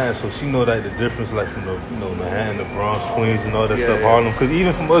from Manhattan, so she know like the difference, like from the, Manhattan, the Bronx, Queens, and all that Yeah, stuff, yeah. Harlem. Cause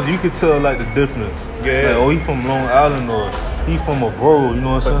even from us, you could tell like the difference. Yeah. Like, oh, he from Long Island, or he from a borough. You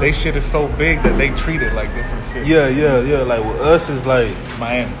know what I'm But they saying? shit is so big that they treat it like different cities. Yeah. Like with us, it's like.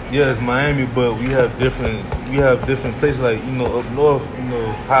 Miami. Yeah, it's Miami, but we have different places like, up north,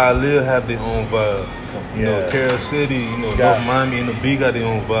 Hialeah have their own vibe. Yeah. Carroll City, Yeah. North Miami and the B got their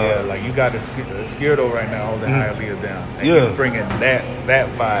own vibe. Yeah, like you got Skirdo right now holding Hialeah down. And Yeah. he's bringing that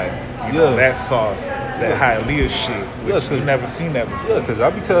vibe, Yeah. that sauce, that Hialeah shit, which 'cause- you've never seen that before. Yeah, because I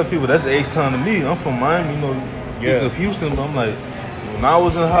be telling people that's H-Town to me. I'm from Miami, Yeah. Think of Houston, but I'm like, when I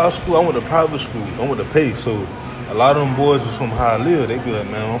was in high school, I went to private school. I went to Pace, so a lot of them boys was from Hialeah. They be like,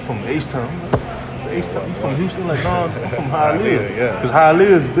 man, I'm from H-Town. I'm like, it's H-Town. You from Houston? Like, no, I'm from Hialeah. Hialeah, yeah. Because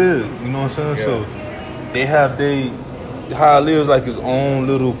Hialeah is big, you know what I'm saying? Yeah. So they have Hialeah is like his own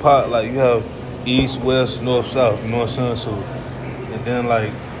little pot. Like you have east, west, north, south, you know what I'm saying? So, and then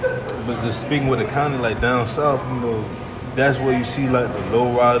like, but just speaking with the county, like down south, that's where you see like the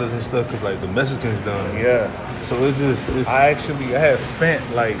low riders and stuff, cause like the Mexicans down there. Yeah. So it's I had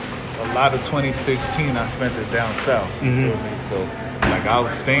spent like a lot of 2016. I spent it down south. You feel me? So like I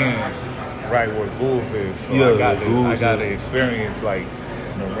was staying right where Bulls is. So Yeah, I got Bulls, to yeah. experience like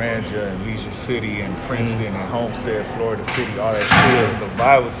Naranja and Leisure City and Princeton and Homestead, Florida City, all that shit. And the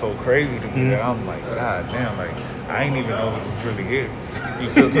vibe was so crazy to me that I'm like, God damn, like I ain't even know this was really here. You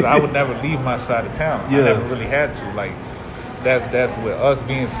feel? Because I would never leave my side of town. Yeah. I never really had to. Like that's with us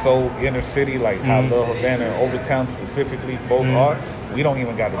being so inner city, like how Little Havana and Overtown specifically both are. We don't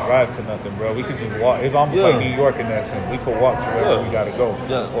even got to drive to nothing, bro. We could just walk. It's almost Yeah. like New York in that sense. We could walk to wherever Yeah. we got to go.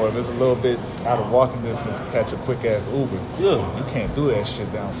 Yeah. Or if it's a little bit out of walking distance, catch a quick ass Uber. Yeah. You can't do that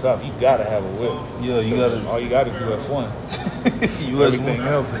shit down south. You gotta have a whip. Yeah, you gotta- All you got is US1. Everything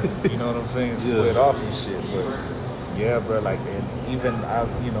else, is, you know what I'm saying, Yeah. split off and shit. But yeah, bro, like, and even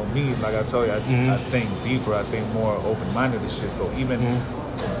me, like I told you, I think deeper. I think more open-minded and shit. So even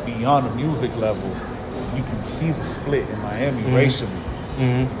beyond the music level, you can see the split in Miami racially.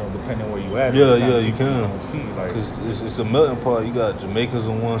 Depending where you at. Yeah, Sometimes you can. don't see like. Cause it's a melting pot. You got Jamaicans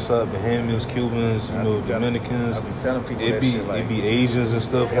on one side, Bahamians, Cubans, I be telling- Dominicans. I be telling people it that be shit, like, it be Asians and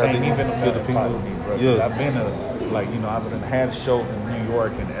stuff. It ain't even a melting Filipino. pot to me, bro. 'Cause Yeah, I've been I've been had shows in New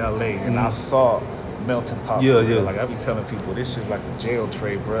York and LA, and I saw melting pot. Yeah, for real. yeah. Like I be telling people, this shit's like a jail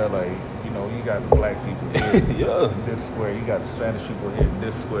trade, bro. Like you got the black people here Yeah. in this square, you got the Spanish people here in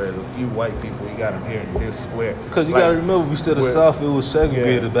this square, the few white people you got them here in this square. Cause you Like, gotta remember, we still the we're- South. It was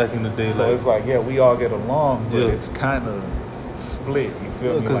segregated Yeah. back in the day. So like, it's like, yeah, we all get along, but Yeah. it's kind of split. You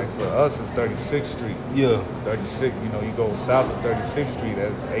feel Yeah, me? 'cause- Like for us, it's 36th Street. yeah, 36, you go south of 36th Street,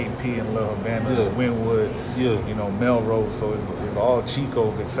 that's AP and Little Havana, Yeah. Wynwood, Yeah. Melrose, so it's all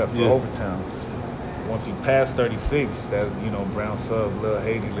Chicos except for Yeah. Overtown. Once you pass 36, that's, Brown Sub, Little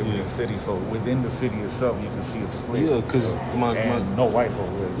Haiti, Liberty Yeah. City, so within the city itself, you can see a split. Yeah, 'cause my- no white folk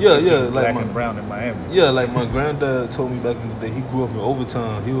really. Yeah, It's yeah, just like black my- and brown in Miami. yeah. Like my granddad told me back in the day, he grew up in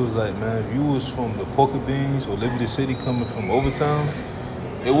Overtown. He was like, man, if you was from the Porker Beans or Liberty City coming from Overtown,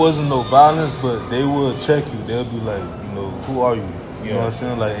 it wasn't no violence, but they would check you. They'll be like, who are you? You know what I'm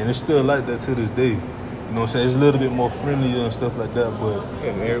saying? Like, and it's still like that to this day. You know what I'm saying? It's a little bit more friendlier and stuff like that, but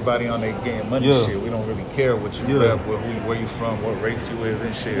Yeah, everybody on their getting money Yeah. shit. We don't really care what you Yeah. rep, where you from, what race you is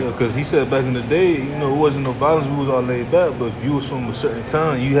and shit. yeah, because he said back in the day, it wasn't no violence. We was all laid back, but if you was from a certain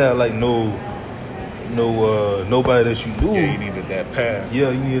town, you had like nobody that you knew. Yeah, you needed that pass. Yeah,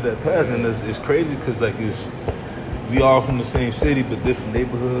 you needed that pass, and it's crazy because like we all from the same city but different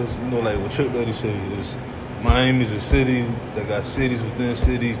neighborhoods. Like what Trick Daddy said is Miami's a city that got cities within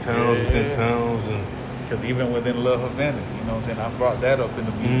cities, towns within Yeah. towns, and Because even within Little Havana, you know what I'm saying? I brought that up in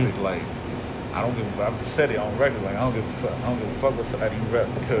the music. Mm-hmm. Like, I don't give a fuck. I've said it on record. Like, I don't give a fuck what side you rep.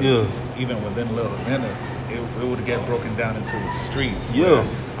 Because Yeah. even within Little Havana, it would get broken down into the streets. Yeah. where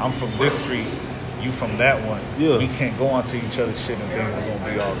I'm from this street, you from that one. Yeah. We can't go onto each other's shit and think we're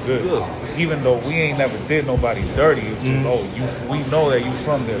gonna be all good. Yeah. Even though we ain't never did nobody dirty, it's just we know that you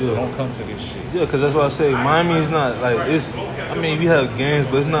from there, so Yeah. don't come to this shit. yeah, because that's why I say Miami is not like it's. I mean, we have gangs,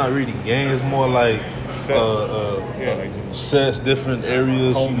 but it's not really gangs. It's more like Yeah, like just sets, different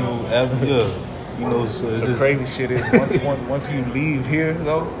areas. Homeless. So it's the just crazy shit is once you leave here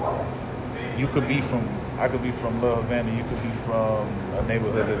though, you could be from I could be from Little Havana, you could be from a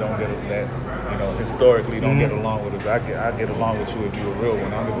neighborhood that don't get that, you know, historically don't get along with us. I get along with you if you're a real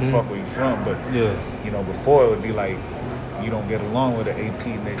one. I don't give a fuck where you from, but you know, before it would be like you don't get along with an AP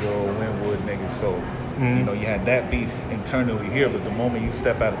nigga or a Wynwood nigga, so you know, you had that beef internally here, but the moment you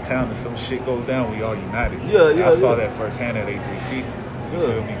step out of town and some shit goes down, we all united. I saw that firsthand at A3C. You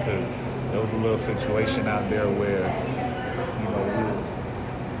feel me? Because there was a little situation out there where, you know, we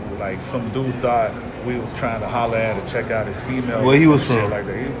was like some dude thought we was trying to holler at or check out his female. Where he was from? Like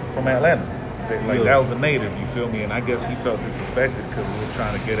that. He was from Atlanta. Like that was a native, you feel me? And I guess he felt disrespected because we was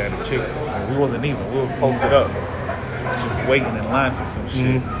trying to get at his chick. And we wasn't even. We was posted up, just waiting in line for some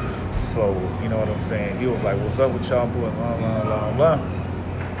shit. So, you know what I'm saying? He was like, what's up with y'all, boy? Blah, blah, blah, blah.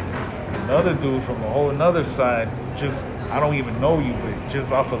 Another dude from a whole another side, just, I don't even know you, but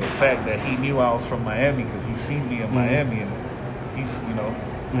just off of the fact that he knew I was from Miami because he seen me in Miami and he's, you know,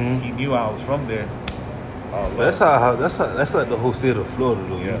 he knew I was from there. That's like the whole state of Florida,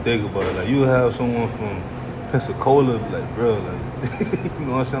 though. You think about it. Like, you have someone from Pensacola, like, bro, like, you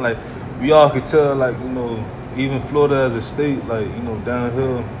know what I'm saying? Like, we all could tell, like, you know, even Florida as a state, like, you know,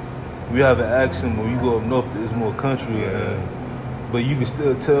 downhill, we have an accent. When you go up north, it's more country, but you can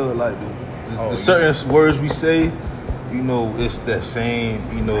still tell, like, the certain words we say, you know, it's that same,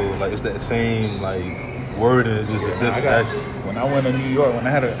 you know, like, it's that same, like, word, and it's just a different accent. When I went to New York, when I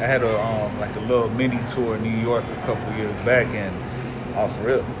had a like a little mini tour in New York a couple of years back, and off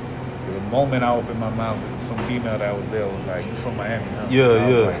rip, the moment I opened my mouth, some female that was there was like, "You from Miami, huh?" Yeah.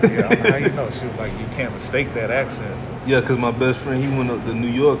 Like, I'm like, how you know? She was like, "You can't mistake that accent." Yeah, because my best friend, he went up to New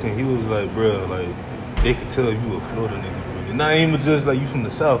York, and he was like, bro, like, they could tell you a Florida nigga, bro. And not even just like you from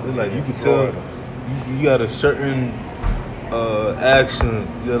the South. It's like, you could tell you got a certain accent.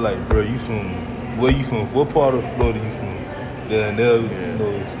 They're like, bro, you from, where you from? What part of Florida you from? Yeah, and they'll, you know,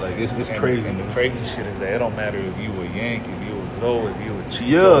 it's like, it's crazy. And the crazy shit is that it don't matter if you a Yank, if you a Zoe, if you a Chico.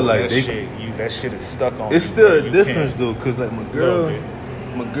 Yeah, like, that shit is stuck on. It's still a difference, though, because, like, my girl,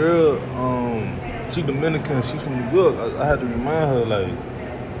 she Dominican, she's from New York. I had to remind her, like,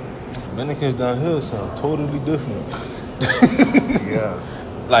 Dominicans down here sound totally different.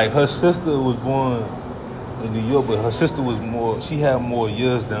 Like, her sister was born in New York, but her sister was she had more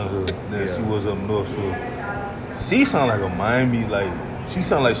years down here than she was up north. So she sound like a Miami, like, she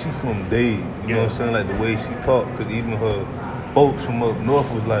sound like she from Dade. You know what I'm saying? Like, the way she talk, because even her folks from up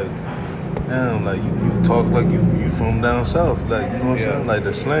north was like, damn, like, you talk like you from down south. Like, you know what I'm saying? Like,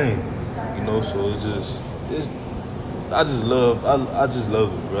 the slang. You know, so I just love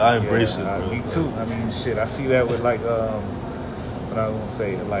it, bro. I embrace it, bro. Me too. I mean, shit, I see that with, like, what I was gonna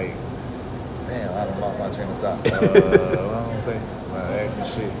say, like, damn, I done lost my train of thought. What I was gonna say, my accent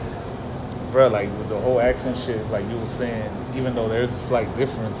shit, bro. Like, with the whole accent shit, it's like you were saying, even though there's a slight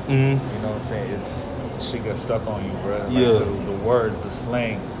difference, you know what I'm saying? It's shit gets stuck on you, bro. Like, the words, the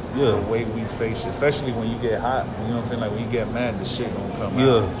slang. The way we say shit, especially when you get hot, you know what I'm saying? Like, when you get mad, the shit gonna come out.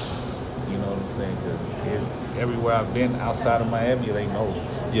 You know what I'm saying? Because everywhere I've been outside of Miami, they know.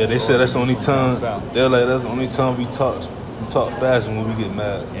 Yeah, they said that's the only time. They're like, that's the only time we talk fast when we get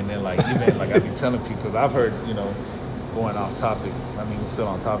mad. And then, like, even like I be telling people, because I've heard, you know, going off topic. I mean, we're still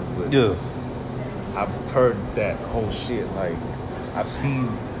on topic, but I've heard that whole shit. Like, I've seen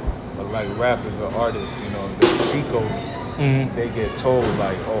like rappers or artists, you know, the Chicos. They get told,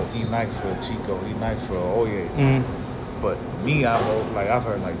 like, oh, he nice for a Chico, he nice for a Oye. But me, I've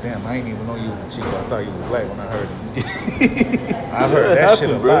heard, like, damn, I ain't even know you was a Chico. I thought you was black when I heard him. I've heard that shit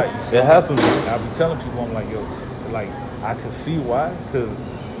a lot. It happens. I be telling people, I'm like, yo, like, I could see why, because,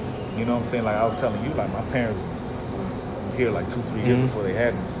 you know what I'm saying? Like, I was telling you, like, my parents were here, like, 2-3 years before they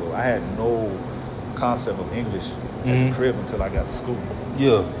had me. So I had no concept of English at the crib until I got to school.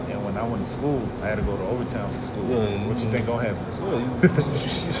 And when I went to school, I had to go to Overtown for school. What you think gonna happen?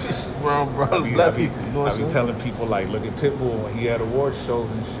 I be telling people, like, look at Pitbull when he had award shows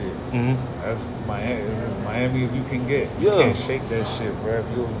and shit. That's Miami as you can get. You can't shake that shit, bro. If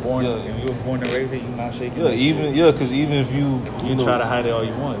you was born and raised here, you not shaking that shit. Because even if you try to hide it all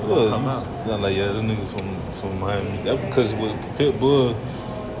you want, it won't come out. Like, this nigga from Miami. That's because with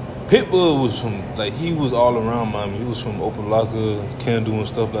Pitbull was from, like, he was all around Miami. He was from Opelika, Kendall, and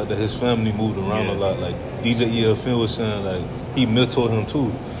stuff like that. His family moved around a lot. Like, DJ EFN was saying, like, he mentored him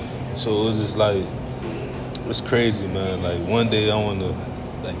too. So it's just like, it's crazy, man. Like, one day I want to,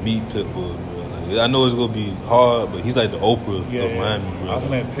 like, meet Pitbull, bro. Like, I know it's going to be hard, but he's like the Oprah of Miami, bro. I've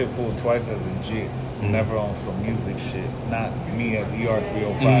met Pitbull twice as a jit. Never on some music shit. Not me as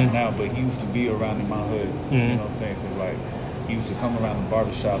ER305 now, but he used to be around in my hood. You know what I'm saying? Because, like, he used to come around the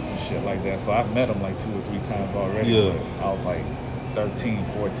barbershops and shit like that. So I've met him like 2 or 3 times already. But I was like, 13,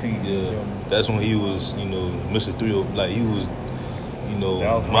 14. You feel Yeah, me? that's when he was, Mr. 3. Like he was, That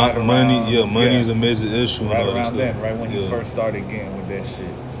was right money. around- Yeah, money yeah. is a major issue. Right and all that around stuff. then, right when he Yeah. first started getting with that shit.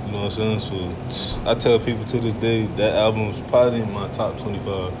 You know what I'm saying? So I tell people to this day that album's probably in my top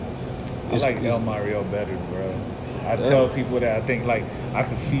 25. I like El Mario better, bro. I tell people that I think like I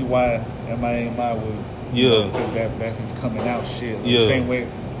could see why M.I.A.M.I. was because that's his coming out shit. Like, Yeah. Same way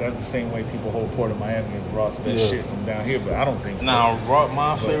that's the same way people hold Port of Miami as Ross best Yeah. shit from down here, but I don't think so. Now,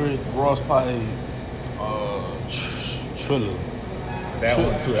 my favorite Ross probably Triller. That one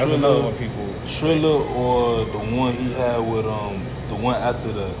too. That's Triller. another one people Triller or the one he had with the one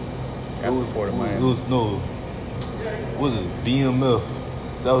after that. after Port of Miami. It was was it BMF?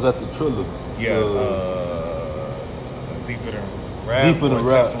 That was after Triller. Deeper than rap. Deeper or than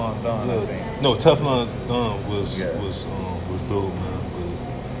rap. Teflon Don, I think. No, Teflon Don was Yeah. was dope, man.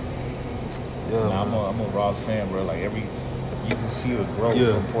 But yeah, Nah, man. I'm a Ross fan, bro. Like you can see the growth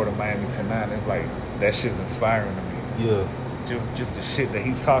Yeah. from Port of Miami to now. It's like that shit's inspiring to me. Yeah, Just the shit that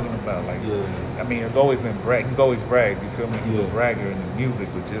he's talking about. Like, Yeah. I mean, it's always been brag. He's always bragged. You feel me? He's Yeah. a bragger in the music,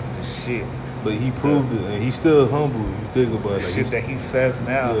 but just the shit, but he proved it, and he's still humble. You think about the it, like shit that he says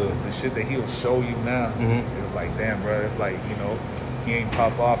now, Yeah. the shit that he'll show you now, Mhm. it's like, damn, bro. It's like he ain't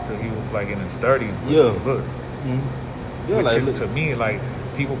pop off till he was like in his 30s. But Yeah. look, yeah, which like is look, to me like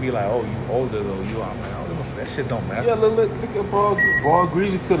people be like, oh, you older though. I'm like, oh, that shit don't matter. yeah, look at Ball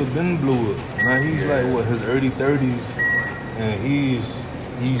Greasy could have been blew up. Now he's like what his early 30s, and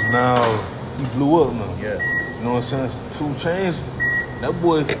he's now he blew up now. Yeah. You know what I'm saying? 2 Chainz, that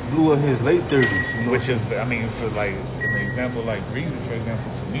boy blew up in his late 30s. You know, Which is, I mean, for like an example like Greasy, for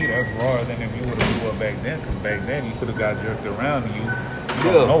example, to me that's rawer than if you would have blew up back then. Because back then you could have got jerked around and you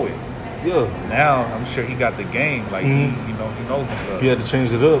Yeah. don't know it. yeah, Now I'm sure he got the game. Like Mhm. he knows himself. he had to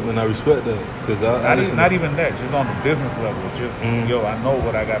change it up, and I respect that because Not even that. Just on the business level. Just Mhm. yo, I know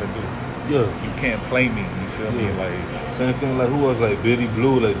what I got to do. Yeah, You can't play me. You feel me? Yeah. Like same thing like who was like Biddy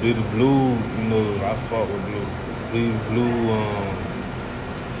Blue, You I fought with Blue. Biddy Blue.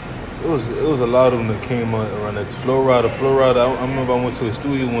 It was a lot of them that came out around that. Flow Rider. I remember I went to a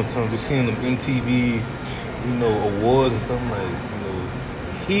studio one time just seeing them MTV, awards and stuff. I'm like,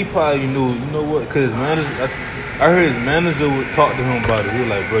 he probably knew, what? Cause his manager, I heard his manager would talk to him about it. He was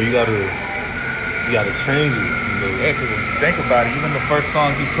like, bro, you gotta change it. Yeah, because if you think about it, even the first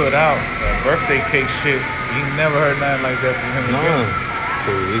song he put out, that birthday cake shit, you never heard nothing like that from him again. Nah,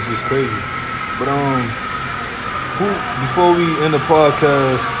 so it's just crazy. But before we end the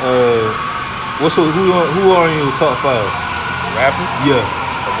podcast, who are in your top 5? Rappers Yeah,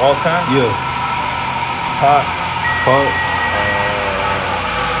 of all time? yeah. Pac, Part?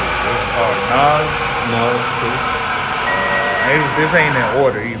 Nas. No. This ain't in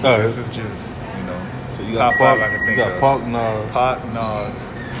order either. All right. This is just, So you top got 5 Pac, I can think you got of. Pac, Nas.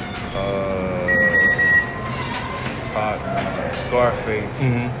 Pac, Nas, Scarface.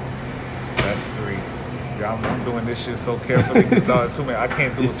 Mm-hmm. That's 3. Yeah, I'm doing this shit so carefully because assuming I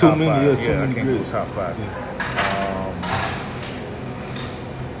can't do It's a too top many, 5. yeah, it's too I many can't do a grids. top 5.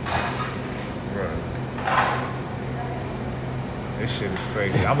 This shit is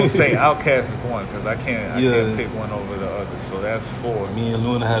crazy. I'm gonna say Outkast is 1 because I can't pick one over the other. So that's 4. Me and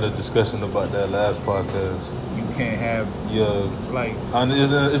Luna had a discussion about that last podcast. You can't have like And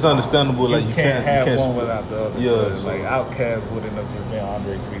it's understandable. Like you can't have you can't one without the other. Yeah, but, so- like Outkast would end up just being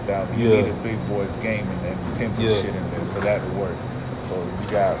Andre 3000. You Yeah. need a big boys game and then pimping Yeah. shit in there for that to work. So you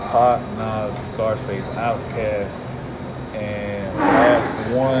got Pac, Nas, Scarface, Outkast, and last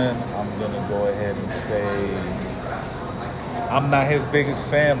one. I'm gonna go ahead and say I'm not his biggest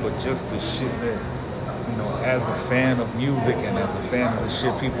fan, but just the shit that as a fan of music and as a fan of the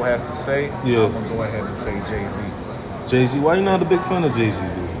shit people have to say, Yeah. I'm gonna go ahead and say Jay-Z. Jay-Z. Why you not a big fan of Jay-Z,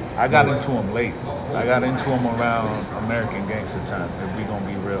 dude? I got into him late. I got into him around American Gangster time, if we gonna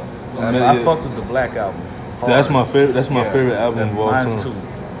be real. I fucked with the Black Album. hard. That's my favorite. That's my favorite album of all time. Mine's too.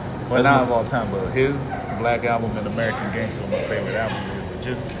 Well, not of all time, but his Black Album and American Gangster was my favorite album. But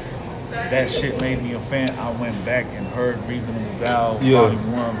just that shit made me a fan. I went back and heard Reasonable Doubt,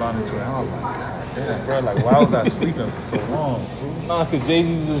 Volume 1, Volume 2. And I was like, God damn, bro, like why was I sleeping for so long? Nah, cause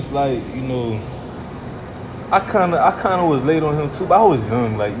Jay-Z just like, I kinda was late on him too, but I was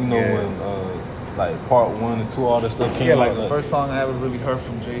young, like, when like part 1 and 2, all that stuff came out. Yeah, like the first song I ever really heard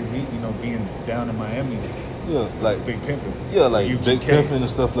from Jay-Z, being down in Miami. Yeah, like Big Pimpin'. Yeah, like UGK. Big Pimpin' and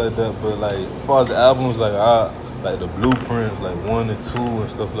stuff like that. But like as far as the albums, like the Blueprints, like 1 and 2 and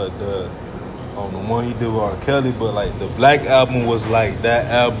stuff like that. The one he did with R. Kelly, but like the Black Album was like that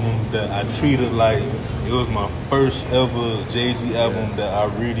album that I treated like it was my first ever Jay-Z album that I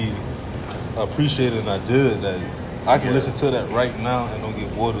really appreciated and I did. Like I can listen to that right now and don't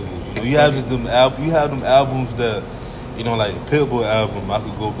get bored of it. You know, you have just them albums that, you know, like Pitbull album I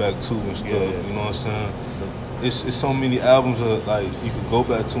could go back to and stuff. Yeah. You know what I'm saying? It's so many albums that like you could go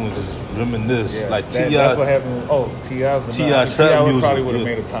back to and just reminisce. Yeah, Like T.I. That's what happened. T.I.'s T.I. T.I. trap music, probably would have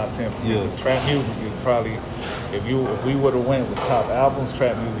yeah. made a top 10 for me. Yeah. 'Cause trap music is probably, if we would have went with top albums,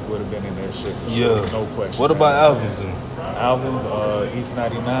 trap music would have been in that shit for sure. Yeah. No question. What about albums then? Albums? East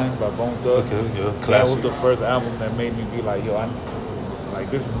 99 by Bone Thugs. Okay, yeah, That was classic. the first album that made me be like, yo,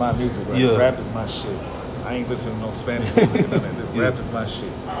 like this is my music, right? Yeah. Rap is my shit. I ain't listening to no Spanish music. None of that. Yeah. Rap is my shit.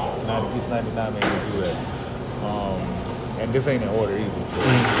 East 99 made me do that. And this ain't in order either.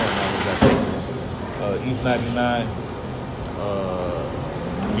 East 99,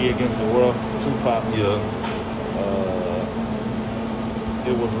 Me Against the World, Tupac. Yeah.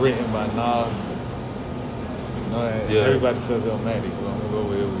 It was written by Nas. You know, Yeah. Everybody says Illmatic, but I'm gonna go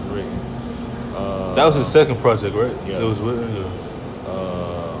with it was written. That was his second project, right? Yeah. It was with yeah.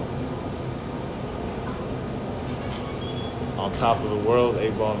 On Top of the World,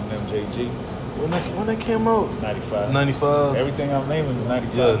 8-Ball and MJG, When that came out? 95. 95. Everything I'm naming is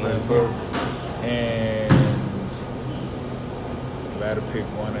 95. Yeah, 95. And if I had to pick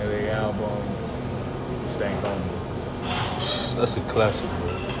one of their albums, Stank On Me. That's a classic, bro.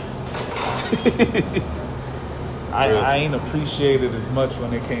 I ain't appreciated as much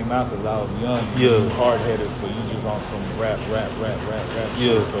when it came out because I was young, Yeah. hard-headed, so you just on some rap Yeah.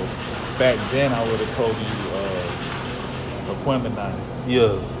 shit. So back then I would have told you Aquemini.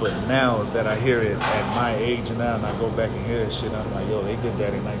 Yeah. But now that I hear it at my age now and I go back and hear that shit, I'm like, yo, they did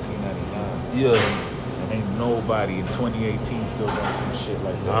that in 1999. Yeah. And ain't nobody in 2018 still doing some shit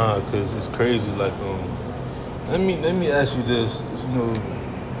like that. Nah, cause it's crazy. Like, let me ask you this. You know,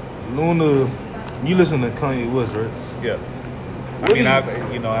 Luna, you listen to Kanye West, right? Yeah. What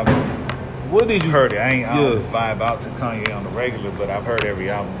What did you heard it? I Yeah. don't vibe out to Kanye on the regular, but I've heard every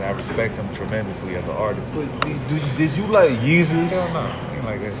album. I respect him tremendously as an artist. But did you like Yeezus? Hell no, I ain't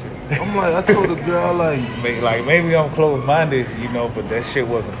like that shit. I'm like, I told a girl like Maybe I'm closed-minded, but that shit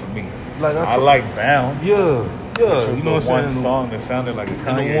wasn't for me. Like, I like Bound. yeah, Which was you know what I'm one saying? song that sounded like a And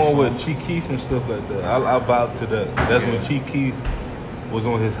Kanye the one song. with Chief Keef and stuff like that. I vibe to that. That's when Chief Keef was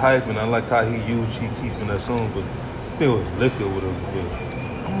on his hype, and I like how he used Chief Keef in that song. But I think it was Liquor with him.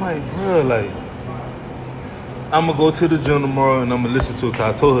 But I'm like, bro, like, I'm gonna go to the gym tomorrow and I'm gonna listen to it.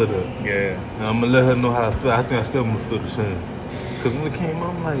 Cause I told her that, Yeah. and I'm gonna let her know how I feel. I think I still gonna feel the same. Cause when it came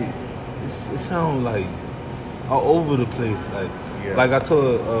out, I'm like, it sounds like all over the place. Like I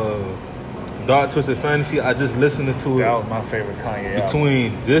told Dark Twisted Fantasy. I just listened to it. That was my favorite Kanye album.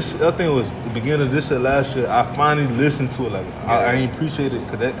 Between this, I think it was the beginning of this year, last year, I finally listened to it. Like, I ain't appreciate it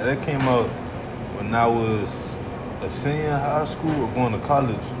because that came out when I was a senior in high school or going to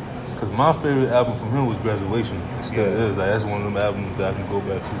college. Because my favorite album from him was Graduation. It still is. Like, that's one of them albums that I can go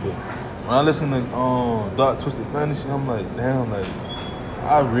back to. But when I listen to Dark Twisted Fantasy, I'm like, damn, like,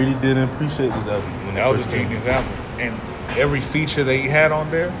 I really didn't appreciate this album. When That it was a first came genius out. album. And every feature that he had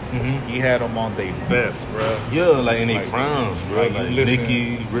on there, he had them on their best, bro. Yeah, like in their primes, bro. like, Like, you listen-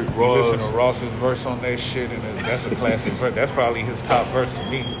 Nicki, Rick You Ross. listen to Ross's verse on that shit, and that's a classic verse. That's probably his top verse to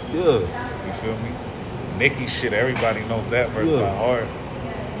me. Yeah. You feel me? Nicki shit, everybody knows that verse Yeah. by heart.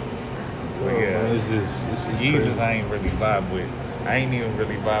 But Man, yeah, it's just it's Jesus, crazy. I ain't really vibe with. I ain't even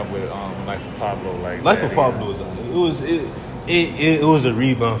really vibe with Life of Pablo like Life that of Pablo it was a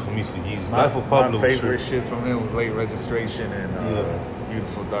rebound for me for years. Life of Pablo My was favorite shit. shit from him was Late Registration and Yeah.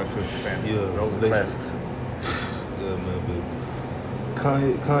 Beautiful Dark Twisted Fantasy. Yeah, Those are Late- classics. Yeah, man, but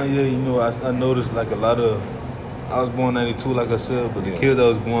Kanye, you know, I noticed like a lot of. I was born 92, like I said, but the kids that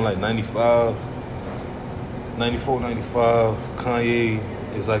was born like 95, 94, 95, Kanye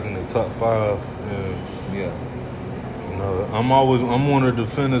is like in the top 5. And, Yeah. you know, I'm one of the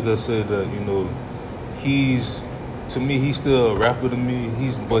defenders that said that, you know, he's still a rapper to me.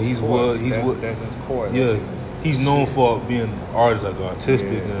 That's his core. Yeah. He's known for being an artist, like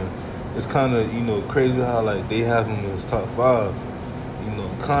artistic, Yeah. and it's kind of, you know, crazy how like they have him in his top 5. You know,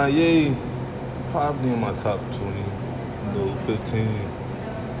 Kanye probably in my top 20, 15,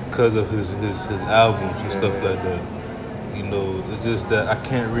 because of his albums and stuff like that. You know, it's just that I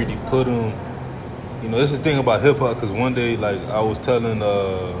can't really put him. You know, this is the thing about hip hop, because one day, like, I was telling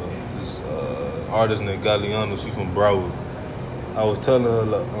this artist named Galliano, she's from Broward. I was telling her,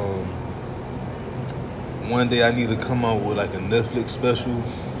 like, one day I need to come out with like a Netflix special,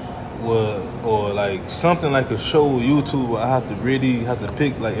 or like something like a show or YouTube where I have to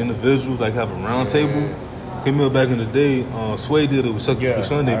pick like individuals, like have a round table. Came here back in the day, Sway did it with Sucker for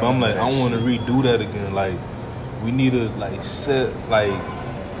Sunday, but I'm like, I want to redo that again. Like, we need to like set like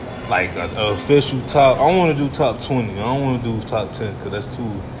like a official top. I want to do top 20. I don't want to do top 10 because that's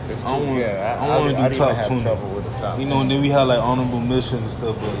too. It's I too, want I to do top have 20. trouble with the top You 10. know, and then we have like honorable mentions and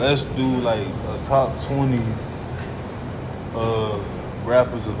stuff. But let's do like a top 20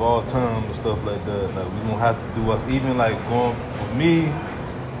 rappers of all time and stuff like that. Like we gonna have to do even like going for me.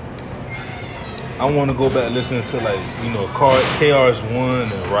 I want to go back listening to like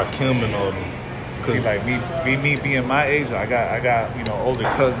KRS-One and Rakim and all them. See, like me being my age, I got older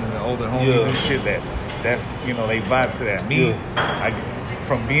cousins and older homies and shit that's they vibe to that. Me,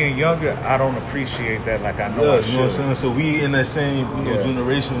 from being younger, I don't appreciate that like I know I should. You know what I'm saying? So we in that same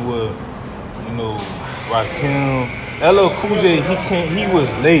generation where Rakim, LL Cool J, he was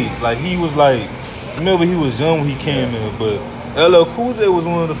late. Like he was like, remember he was young when he came in, but LL Cool J was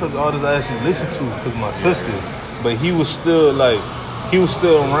one of the first artists I actually listened to because my sister. But he was still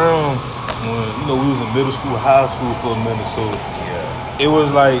around when we was in middle school, high school for a minute. So it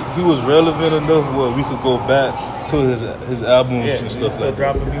was like he was relevant enough where we could go back to his albums and stuff like that.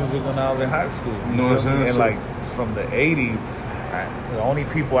 Dropping music when I was in high school. You know what I'm saying? And like from the 80s, the only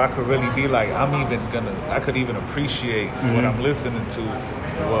people I could really be like, I could even appreciate what I'm listening to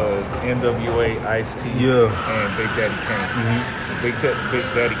was NWA, Ice-T, and Big Daddy Kane. Big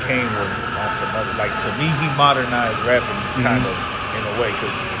Daddy Kane was on some other, like to me, he modernized rapping kind of in a way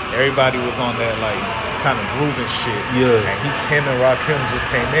because everybody was on that like kind of grooving shit. Yeah. And him and Rakim just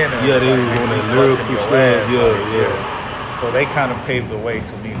came in and they was on that lyrical stuff. So they kind of paved the way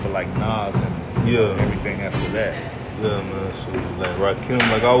to me for like Nas and everything after that. Yeah, man. So like Rakim,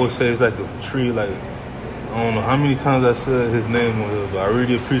 like I always say, it's like a tree. Like I don't know how many times I said his name on here, but I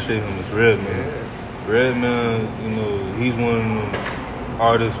really appreciate him. It's Redman. Redman, he's one of them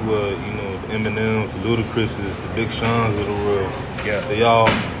artists where the Eminems, the Ludacris's, the Big Sean's of the world. Yeah, they all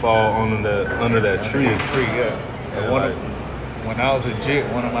fall under that tree. And when I was a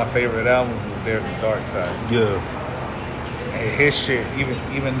jit, one of my favorite albums was There's a Dark Side. Yeah. And his shit,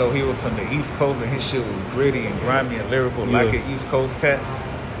 even though he was from the East Coast and his shit was gritty and grimy and lyrical like an East Coast cat,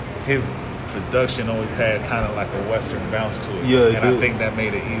 his production always had kind of like a Western bounce to it. Yeah, and I think that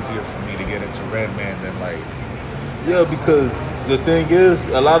made it easier for me to get into Redman than like... Yeah, because the thing is,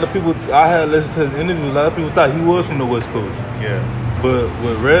 a lot of people, I had listened to his interview, a lot of people thought he was from the West Coast. Yeah. But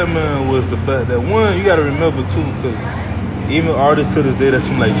with Redman was the fact that, one, you got to remember too, because even artists to this day that's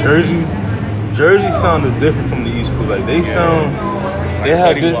from like Jersey sound is different from the East Coast. Like they sound, they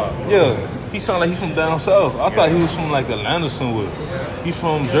have this, he sound like he's from down south. I thought he was from like Atlanta somewhere. He's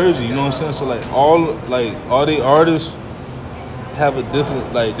from Jersey, you know what I'm saying? So like all they artists have a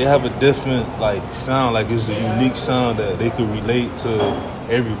different like sound. Like it's a unique sound that they could relate to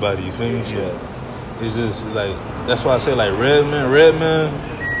everybody. You feel me? So it's just like that's why I say like Redman.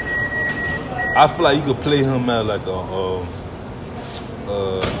 I feel like you could play him at like a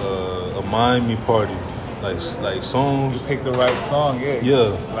Miami party, like songs. You picked the right song,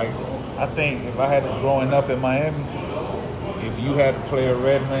 Yeah. Like I think if I had growing up in Miami, if you had to play a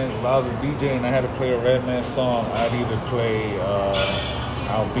Redman, if I was a DJ and I had to play a Redman song, I'd either play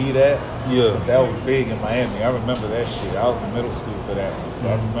I'll Be That. Yeah. That was big in Miami. I remember that shit. I was in middle school for that one. So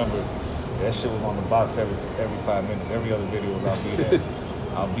I remember that shit was on the box every 5 minutes. Every other video was I'll Be That.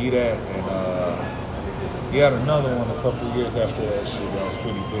 I'll Be That. And he had another one a couple years after that shit that was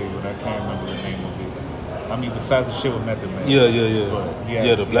pretty big, but I can't remember the name of it. I mean, besides the shit with Method Man.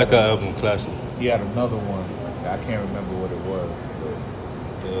 Yeah. The Black Eye album classic. He had another one. I can't remember what it was.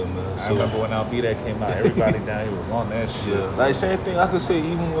 Yeah, man. I remember when I'll Be That came out, everybody down here was on that shit. Yeah, like same thing I could say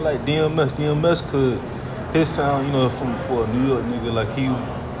even with like DMS could, his sound, for a New York nigga, like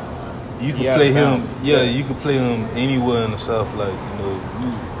you could play him, you could play him anywhere in the South, like,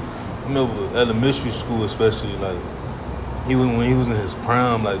 I remember elementary school especially, like, when he was in his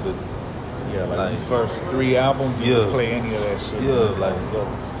prime, like the... Yeah, like the first 3 albums, you could play any of that shit. Yeah, like,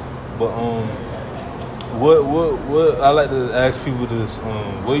 but, what I like to ask people this,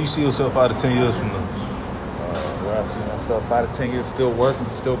 where you see yourself out of 10 years from now? Where I see myself out of 10 years, still working,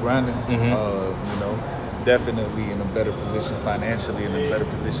 still grinding, definitely in a better position financially, in a better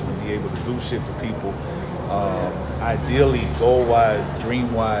position to be able to do shit for people. Ideally, goal-wise,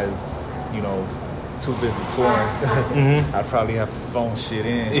 dream-wise, too busy touring. I'd probably have to phone shit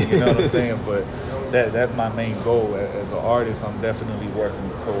in, you know what I'm saying? But that's my main goal. As an artist, I'm definitely working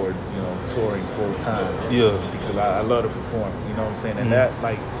towards, touring full time. Yeah. Because I love to perform, you know what I'm saying? And that,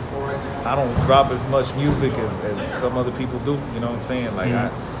 like, I don't drop as much music as some other people do, you know what I'm saying? Like,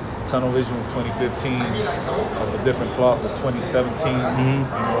 Tunnel Vision was 2015, Of a Different Cloth was 2017, you know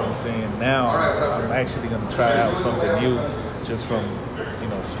what I'm saying? Now, I'm actually going to try out something new just from,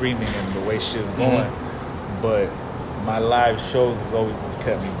 streaming and the way shit's going. But my live shows has always what's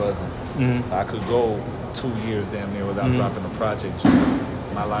kept me buzzing. I could go 2 years damn near without dropping a project. Just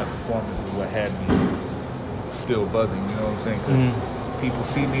my live performance is what had me still buzzing. You know what I'm saying? Because people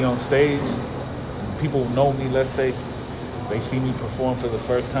see me on stage, people know me. Let's say they see me perform for the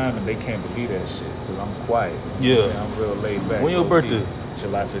first time and they can't believe that shit because I'm quiet. You know what I'm real laid back. When your birthday?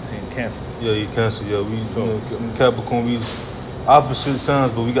 July 15th, Cancer. Yeah, you Cancer. Yeah, we Capricorn. We opposite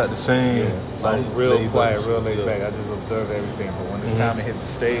signs, but we got the same. So I'm real quiet, real laid back. I just observe everything. But when it's time to hit the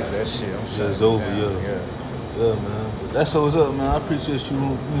stage, that shit, I'm shut it's over. down. Yeah, man. But that's what's up, man. I appreciate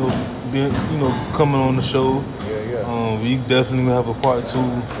you, being, coming on the show. Yeah. We definitely gonna have a part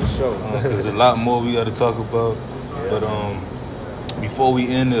 2. For sure. There's a lot more we got to talk about. But before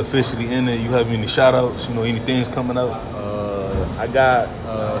we officially end it, you have any shout outs? Any things coming out? I got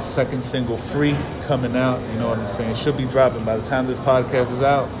second single Free coming out. You know what I'm saying? Should be dropping by the time this podcast is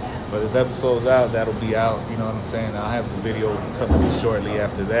out. But this episode's out, that'll be out. You know what I'm saying? I'll have the video coming shortly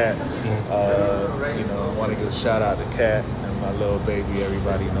after that. I want to give a shout out to Kat and my little baby.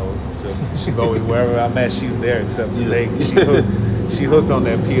 Everybody knows. You feel me? She's always wherever I'm at. She's there except today. She hooked on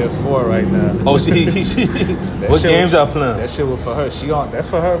that PS4 right now. Oh, what games y'all playing? That shit was for her. That's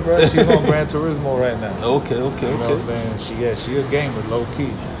for her, bro. She's on Gran Turismo right now. Okay. You know what I'm saying? She a gamer, low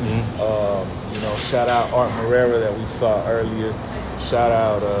key. Shout out Art Morera that we saw earlier. Shout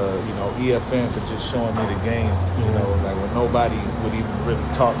out, EFN for just showing me the game. Like when nobody would even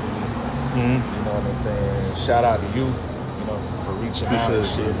really talk to me. You know what I'm saying? Shout out to you, for reaching out and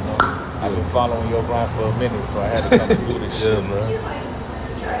shit. I've been following your grind for a minute, so I had to come and do this shit, man.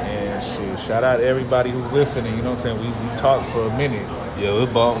 And shit, shout out to everybody who's listening. You know what I'm saying? We talked for a minute. Yeah,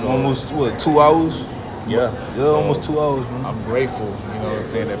 it's about almost 2 hours. Yeah, almost 2 hours, man. I'm grateful, you know what I'm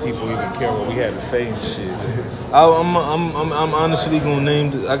saying, that people even care what we had to say and shit. I'm honestly gonna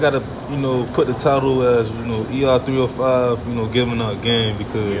name. I gotta, put the title as ER305. Giving out game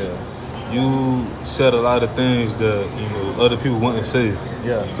because you said a lot of things that other people wouldn't say.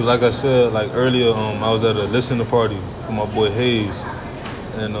 Yeah. Because like I said, like earlier, I was at a listening party for my boy Hayes,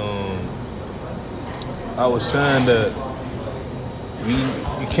 and I was saying that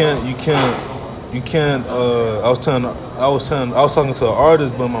you can't. I was talking to an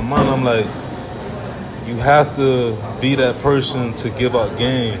artist, but in my mind, I'm like, you have to be that person to give out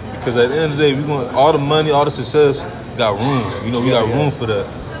game because at the end of the day, all the money, all the success got room. We got room for that,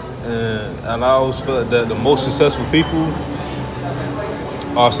 and I always felt that the most successful people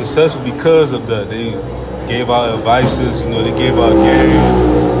are successful because of that. They gave out advices, they gave out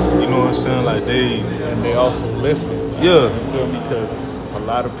game. You know what I'm saying? Like and they also listen. Yeah. You feel me? Because a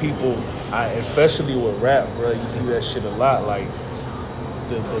lot of people. Especially with rap, bro, you see that shit a lot. Like,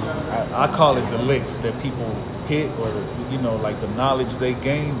 I call it the licks that people hit, or like the knowledge they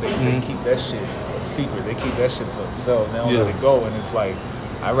gain. They keep that shit a secret. They keep that shit to themselves. They don't let it go. And it's like,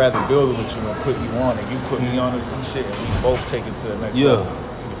 I'd rather build with you and put you on, and you put me on to some shit, and we both take it to the next level.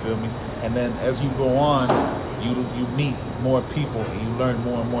 You feel me? And then as you go on, you meet more people and you learn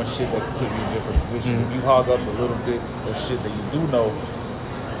more and more shit that can put you in different positions. If you hog up a little bit of shit that you do know,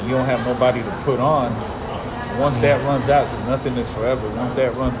 you don't have nobody to put on. Once that runs out, because nothing is forever. Once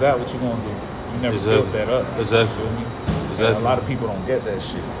that runs out, what you gonna do? You never built that up. Exactly. You feel me? Exactly. And a lot of people don't get that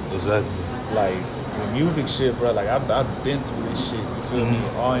shit. Exactly. Like the music shit, bro. Like I've been through this shit. You feel me?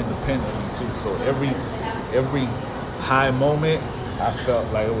 All independently too. So every high moment, I felt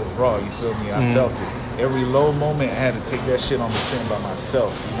like it was raw. You feel me? I felt it. Every low moment, I had to take that shit on the chin by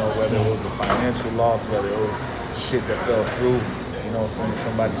myself. Whether it was a financial loss, whether it was shit that fell through.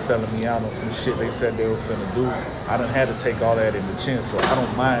 Somebody selling me out on some shit they said they was finna do. I done had to take all that in the chin, so I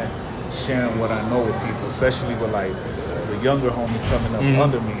don't mind sharing what I know with people, especially with like the younger homies coming up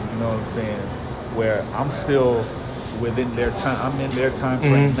under me. You know what I'm saying? Where I'm still within their time. I'm in their time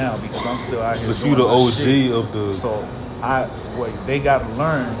frame now because I'm still out here. But you the OG shit. Of the. So what they gotta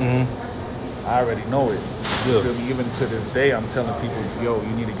learn. I already know it. You feel me? Even to this day, I'm telling people, yo,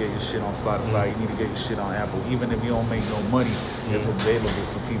 you need to get your shit on Spotify. You need to get your shit on Apple. Even if you don't make no money, it's available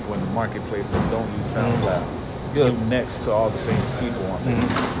for people in the marketplace that don't use SoundCloud. You next to all the famous people on there.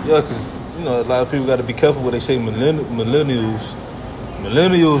 Yeah, because, a lot of people got to be careful what they say millennials.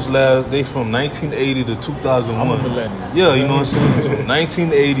 Millennials, they from 1980 to 2001. I'm a millennial. Yeah, you know what I'm saying? From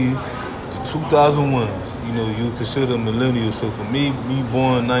 1980 to 2001. You consider millennials. So for me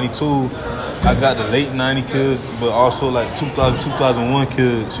born 92, I got the late 90 kids, but also like 2000, 2001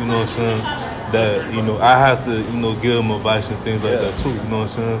 kids, you know what I'm saying? That, I have to, give them advice and things like that too, you know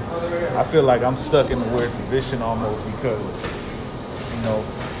what I'm saying? I feel like I'm stuck in a weird position almost because,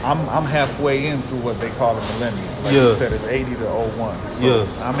 I'm halfway in through what they call a millennium. Like Yeah. you said, it's 80 to 01. So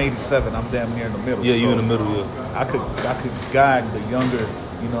Yeah. I'm 87. I'm damn near in the middle. Yeah, you So in the middle, yeah. I could guide the younger,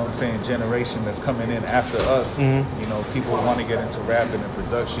 you know what I'm saying, generation that's coming in after us. Mhm. You know, people want to get into rapping and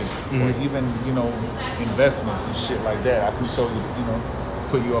production, or even, you know, investments and shit like that. I can show you, you know,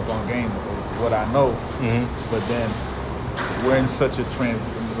 put you up on game of what I know. Mhm. But then we're in such a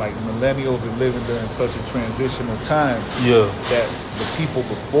like millennials are living during such a transitional time Yeah. that the people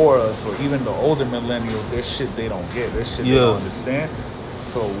before us, or even the older millennials, there's shit they don't get, there's shit they Yeah. don't understand.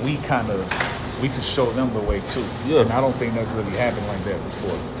 So we could show them the way too. Yeah. And I don't think that's really happened like that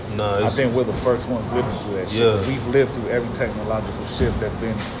before. Nah, I it's, think we're the first ones living through that shit. Yeah. We've lived through every technological shift that's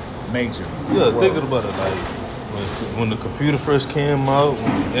been major. in yeah, the world. thinking about it, like when the computer first came out,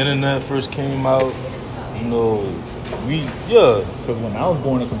 when the internet first came out, you know, Because when I was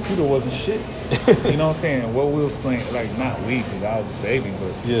born, a computer wasn't shit. You know what I'm saying? What we was playing, like, not we, because I was a baby,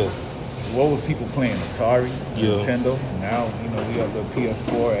 but yeah, what was people playing? Atari, Yeah. Nintendo. Now, you know, we got the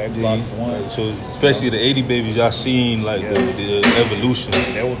PS4, Xbox One. Like, so especially the 80 babies, y'all seen like Yeah. the evolution.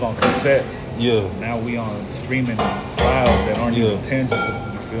 That was on cassettes. Yeah, Now we on streaming files that aren't Yeah. even tangible.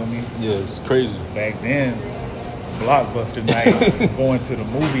 You feel me? yeah, it's crazy. Back then, Blockbuster night, going to the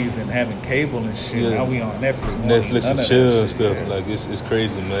movies and having cable and shit. Yeah. Now we on Netflix. Netflix None and of chill that and shit, stuff. yeah. Like it's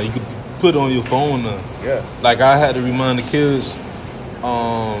crazy, man. You could put it on your phone now. Yeah. Like I had to remind the kids,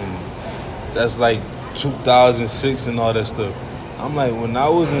 that's like 2006 and all that stuff. I'm like, when I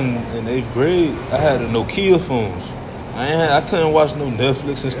was in 8th grade, I had the Nokia phones. I couldn't watch no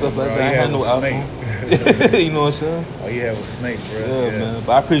Netflix and stuff like Bro, that. I you had had no a Snake. iPhone. You know what I'm saying? Oh, you had with Snake, bro. Yeah, man.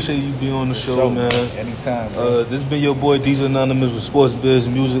 But I appreciate you being on the show, man. Anytime, bro. This has been your boy DJ Anonymous with Sports Biz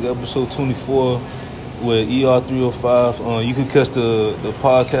Music, episode 24 with ER305. You can catch the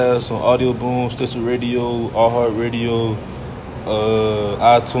podcast on Audio Boom, Stitcher Radio, iHeartRadio,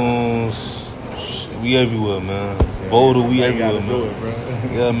 iTunes. We everywhere, man. Voda, we Now you everywhere, gotta do man. it,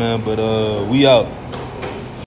 bro. Yeah, man. But we out.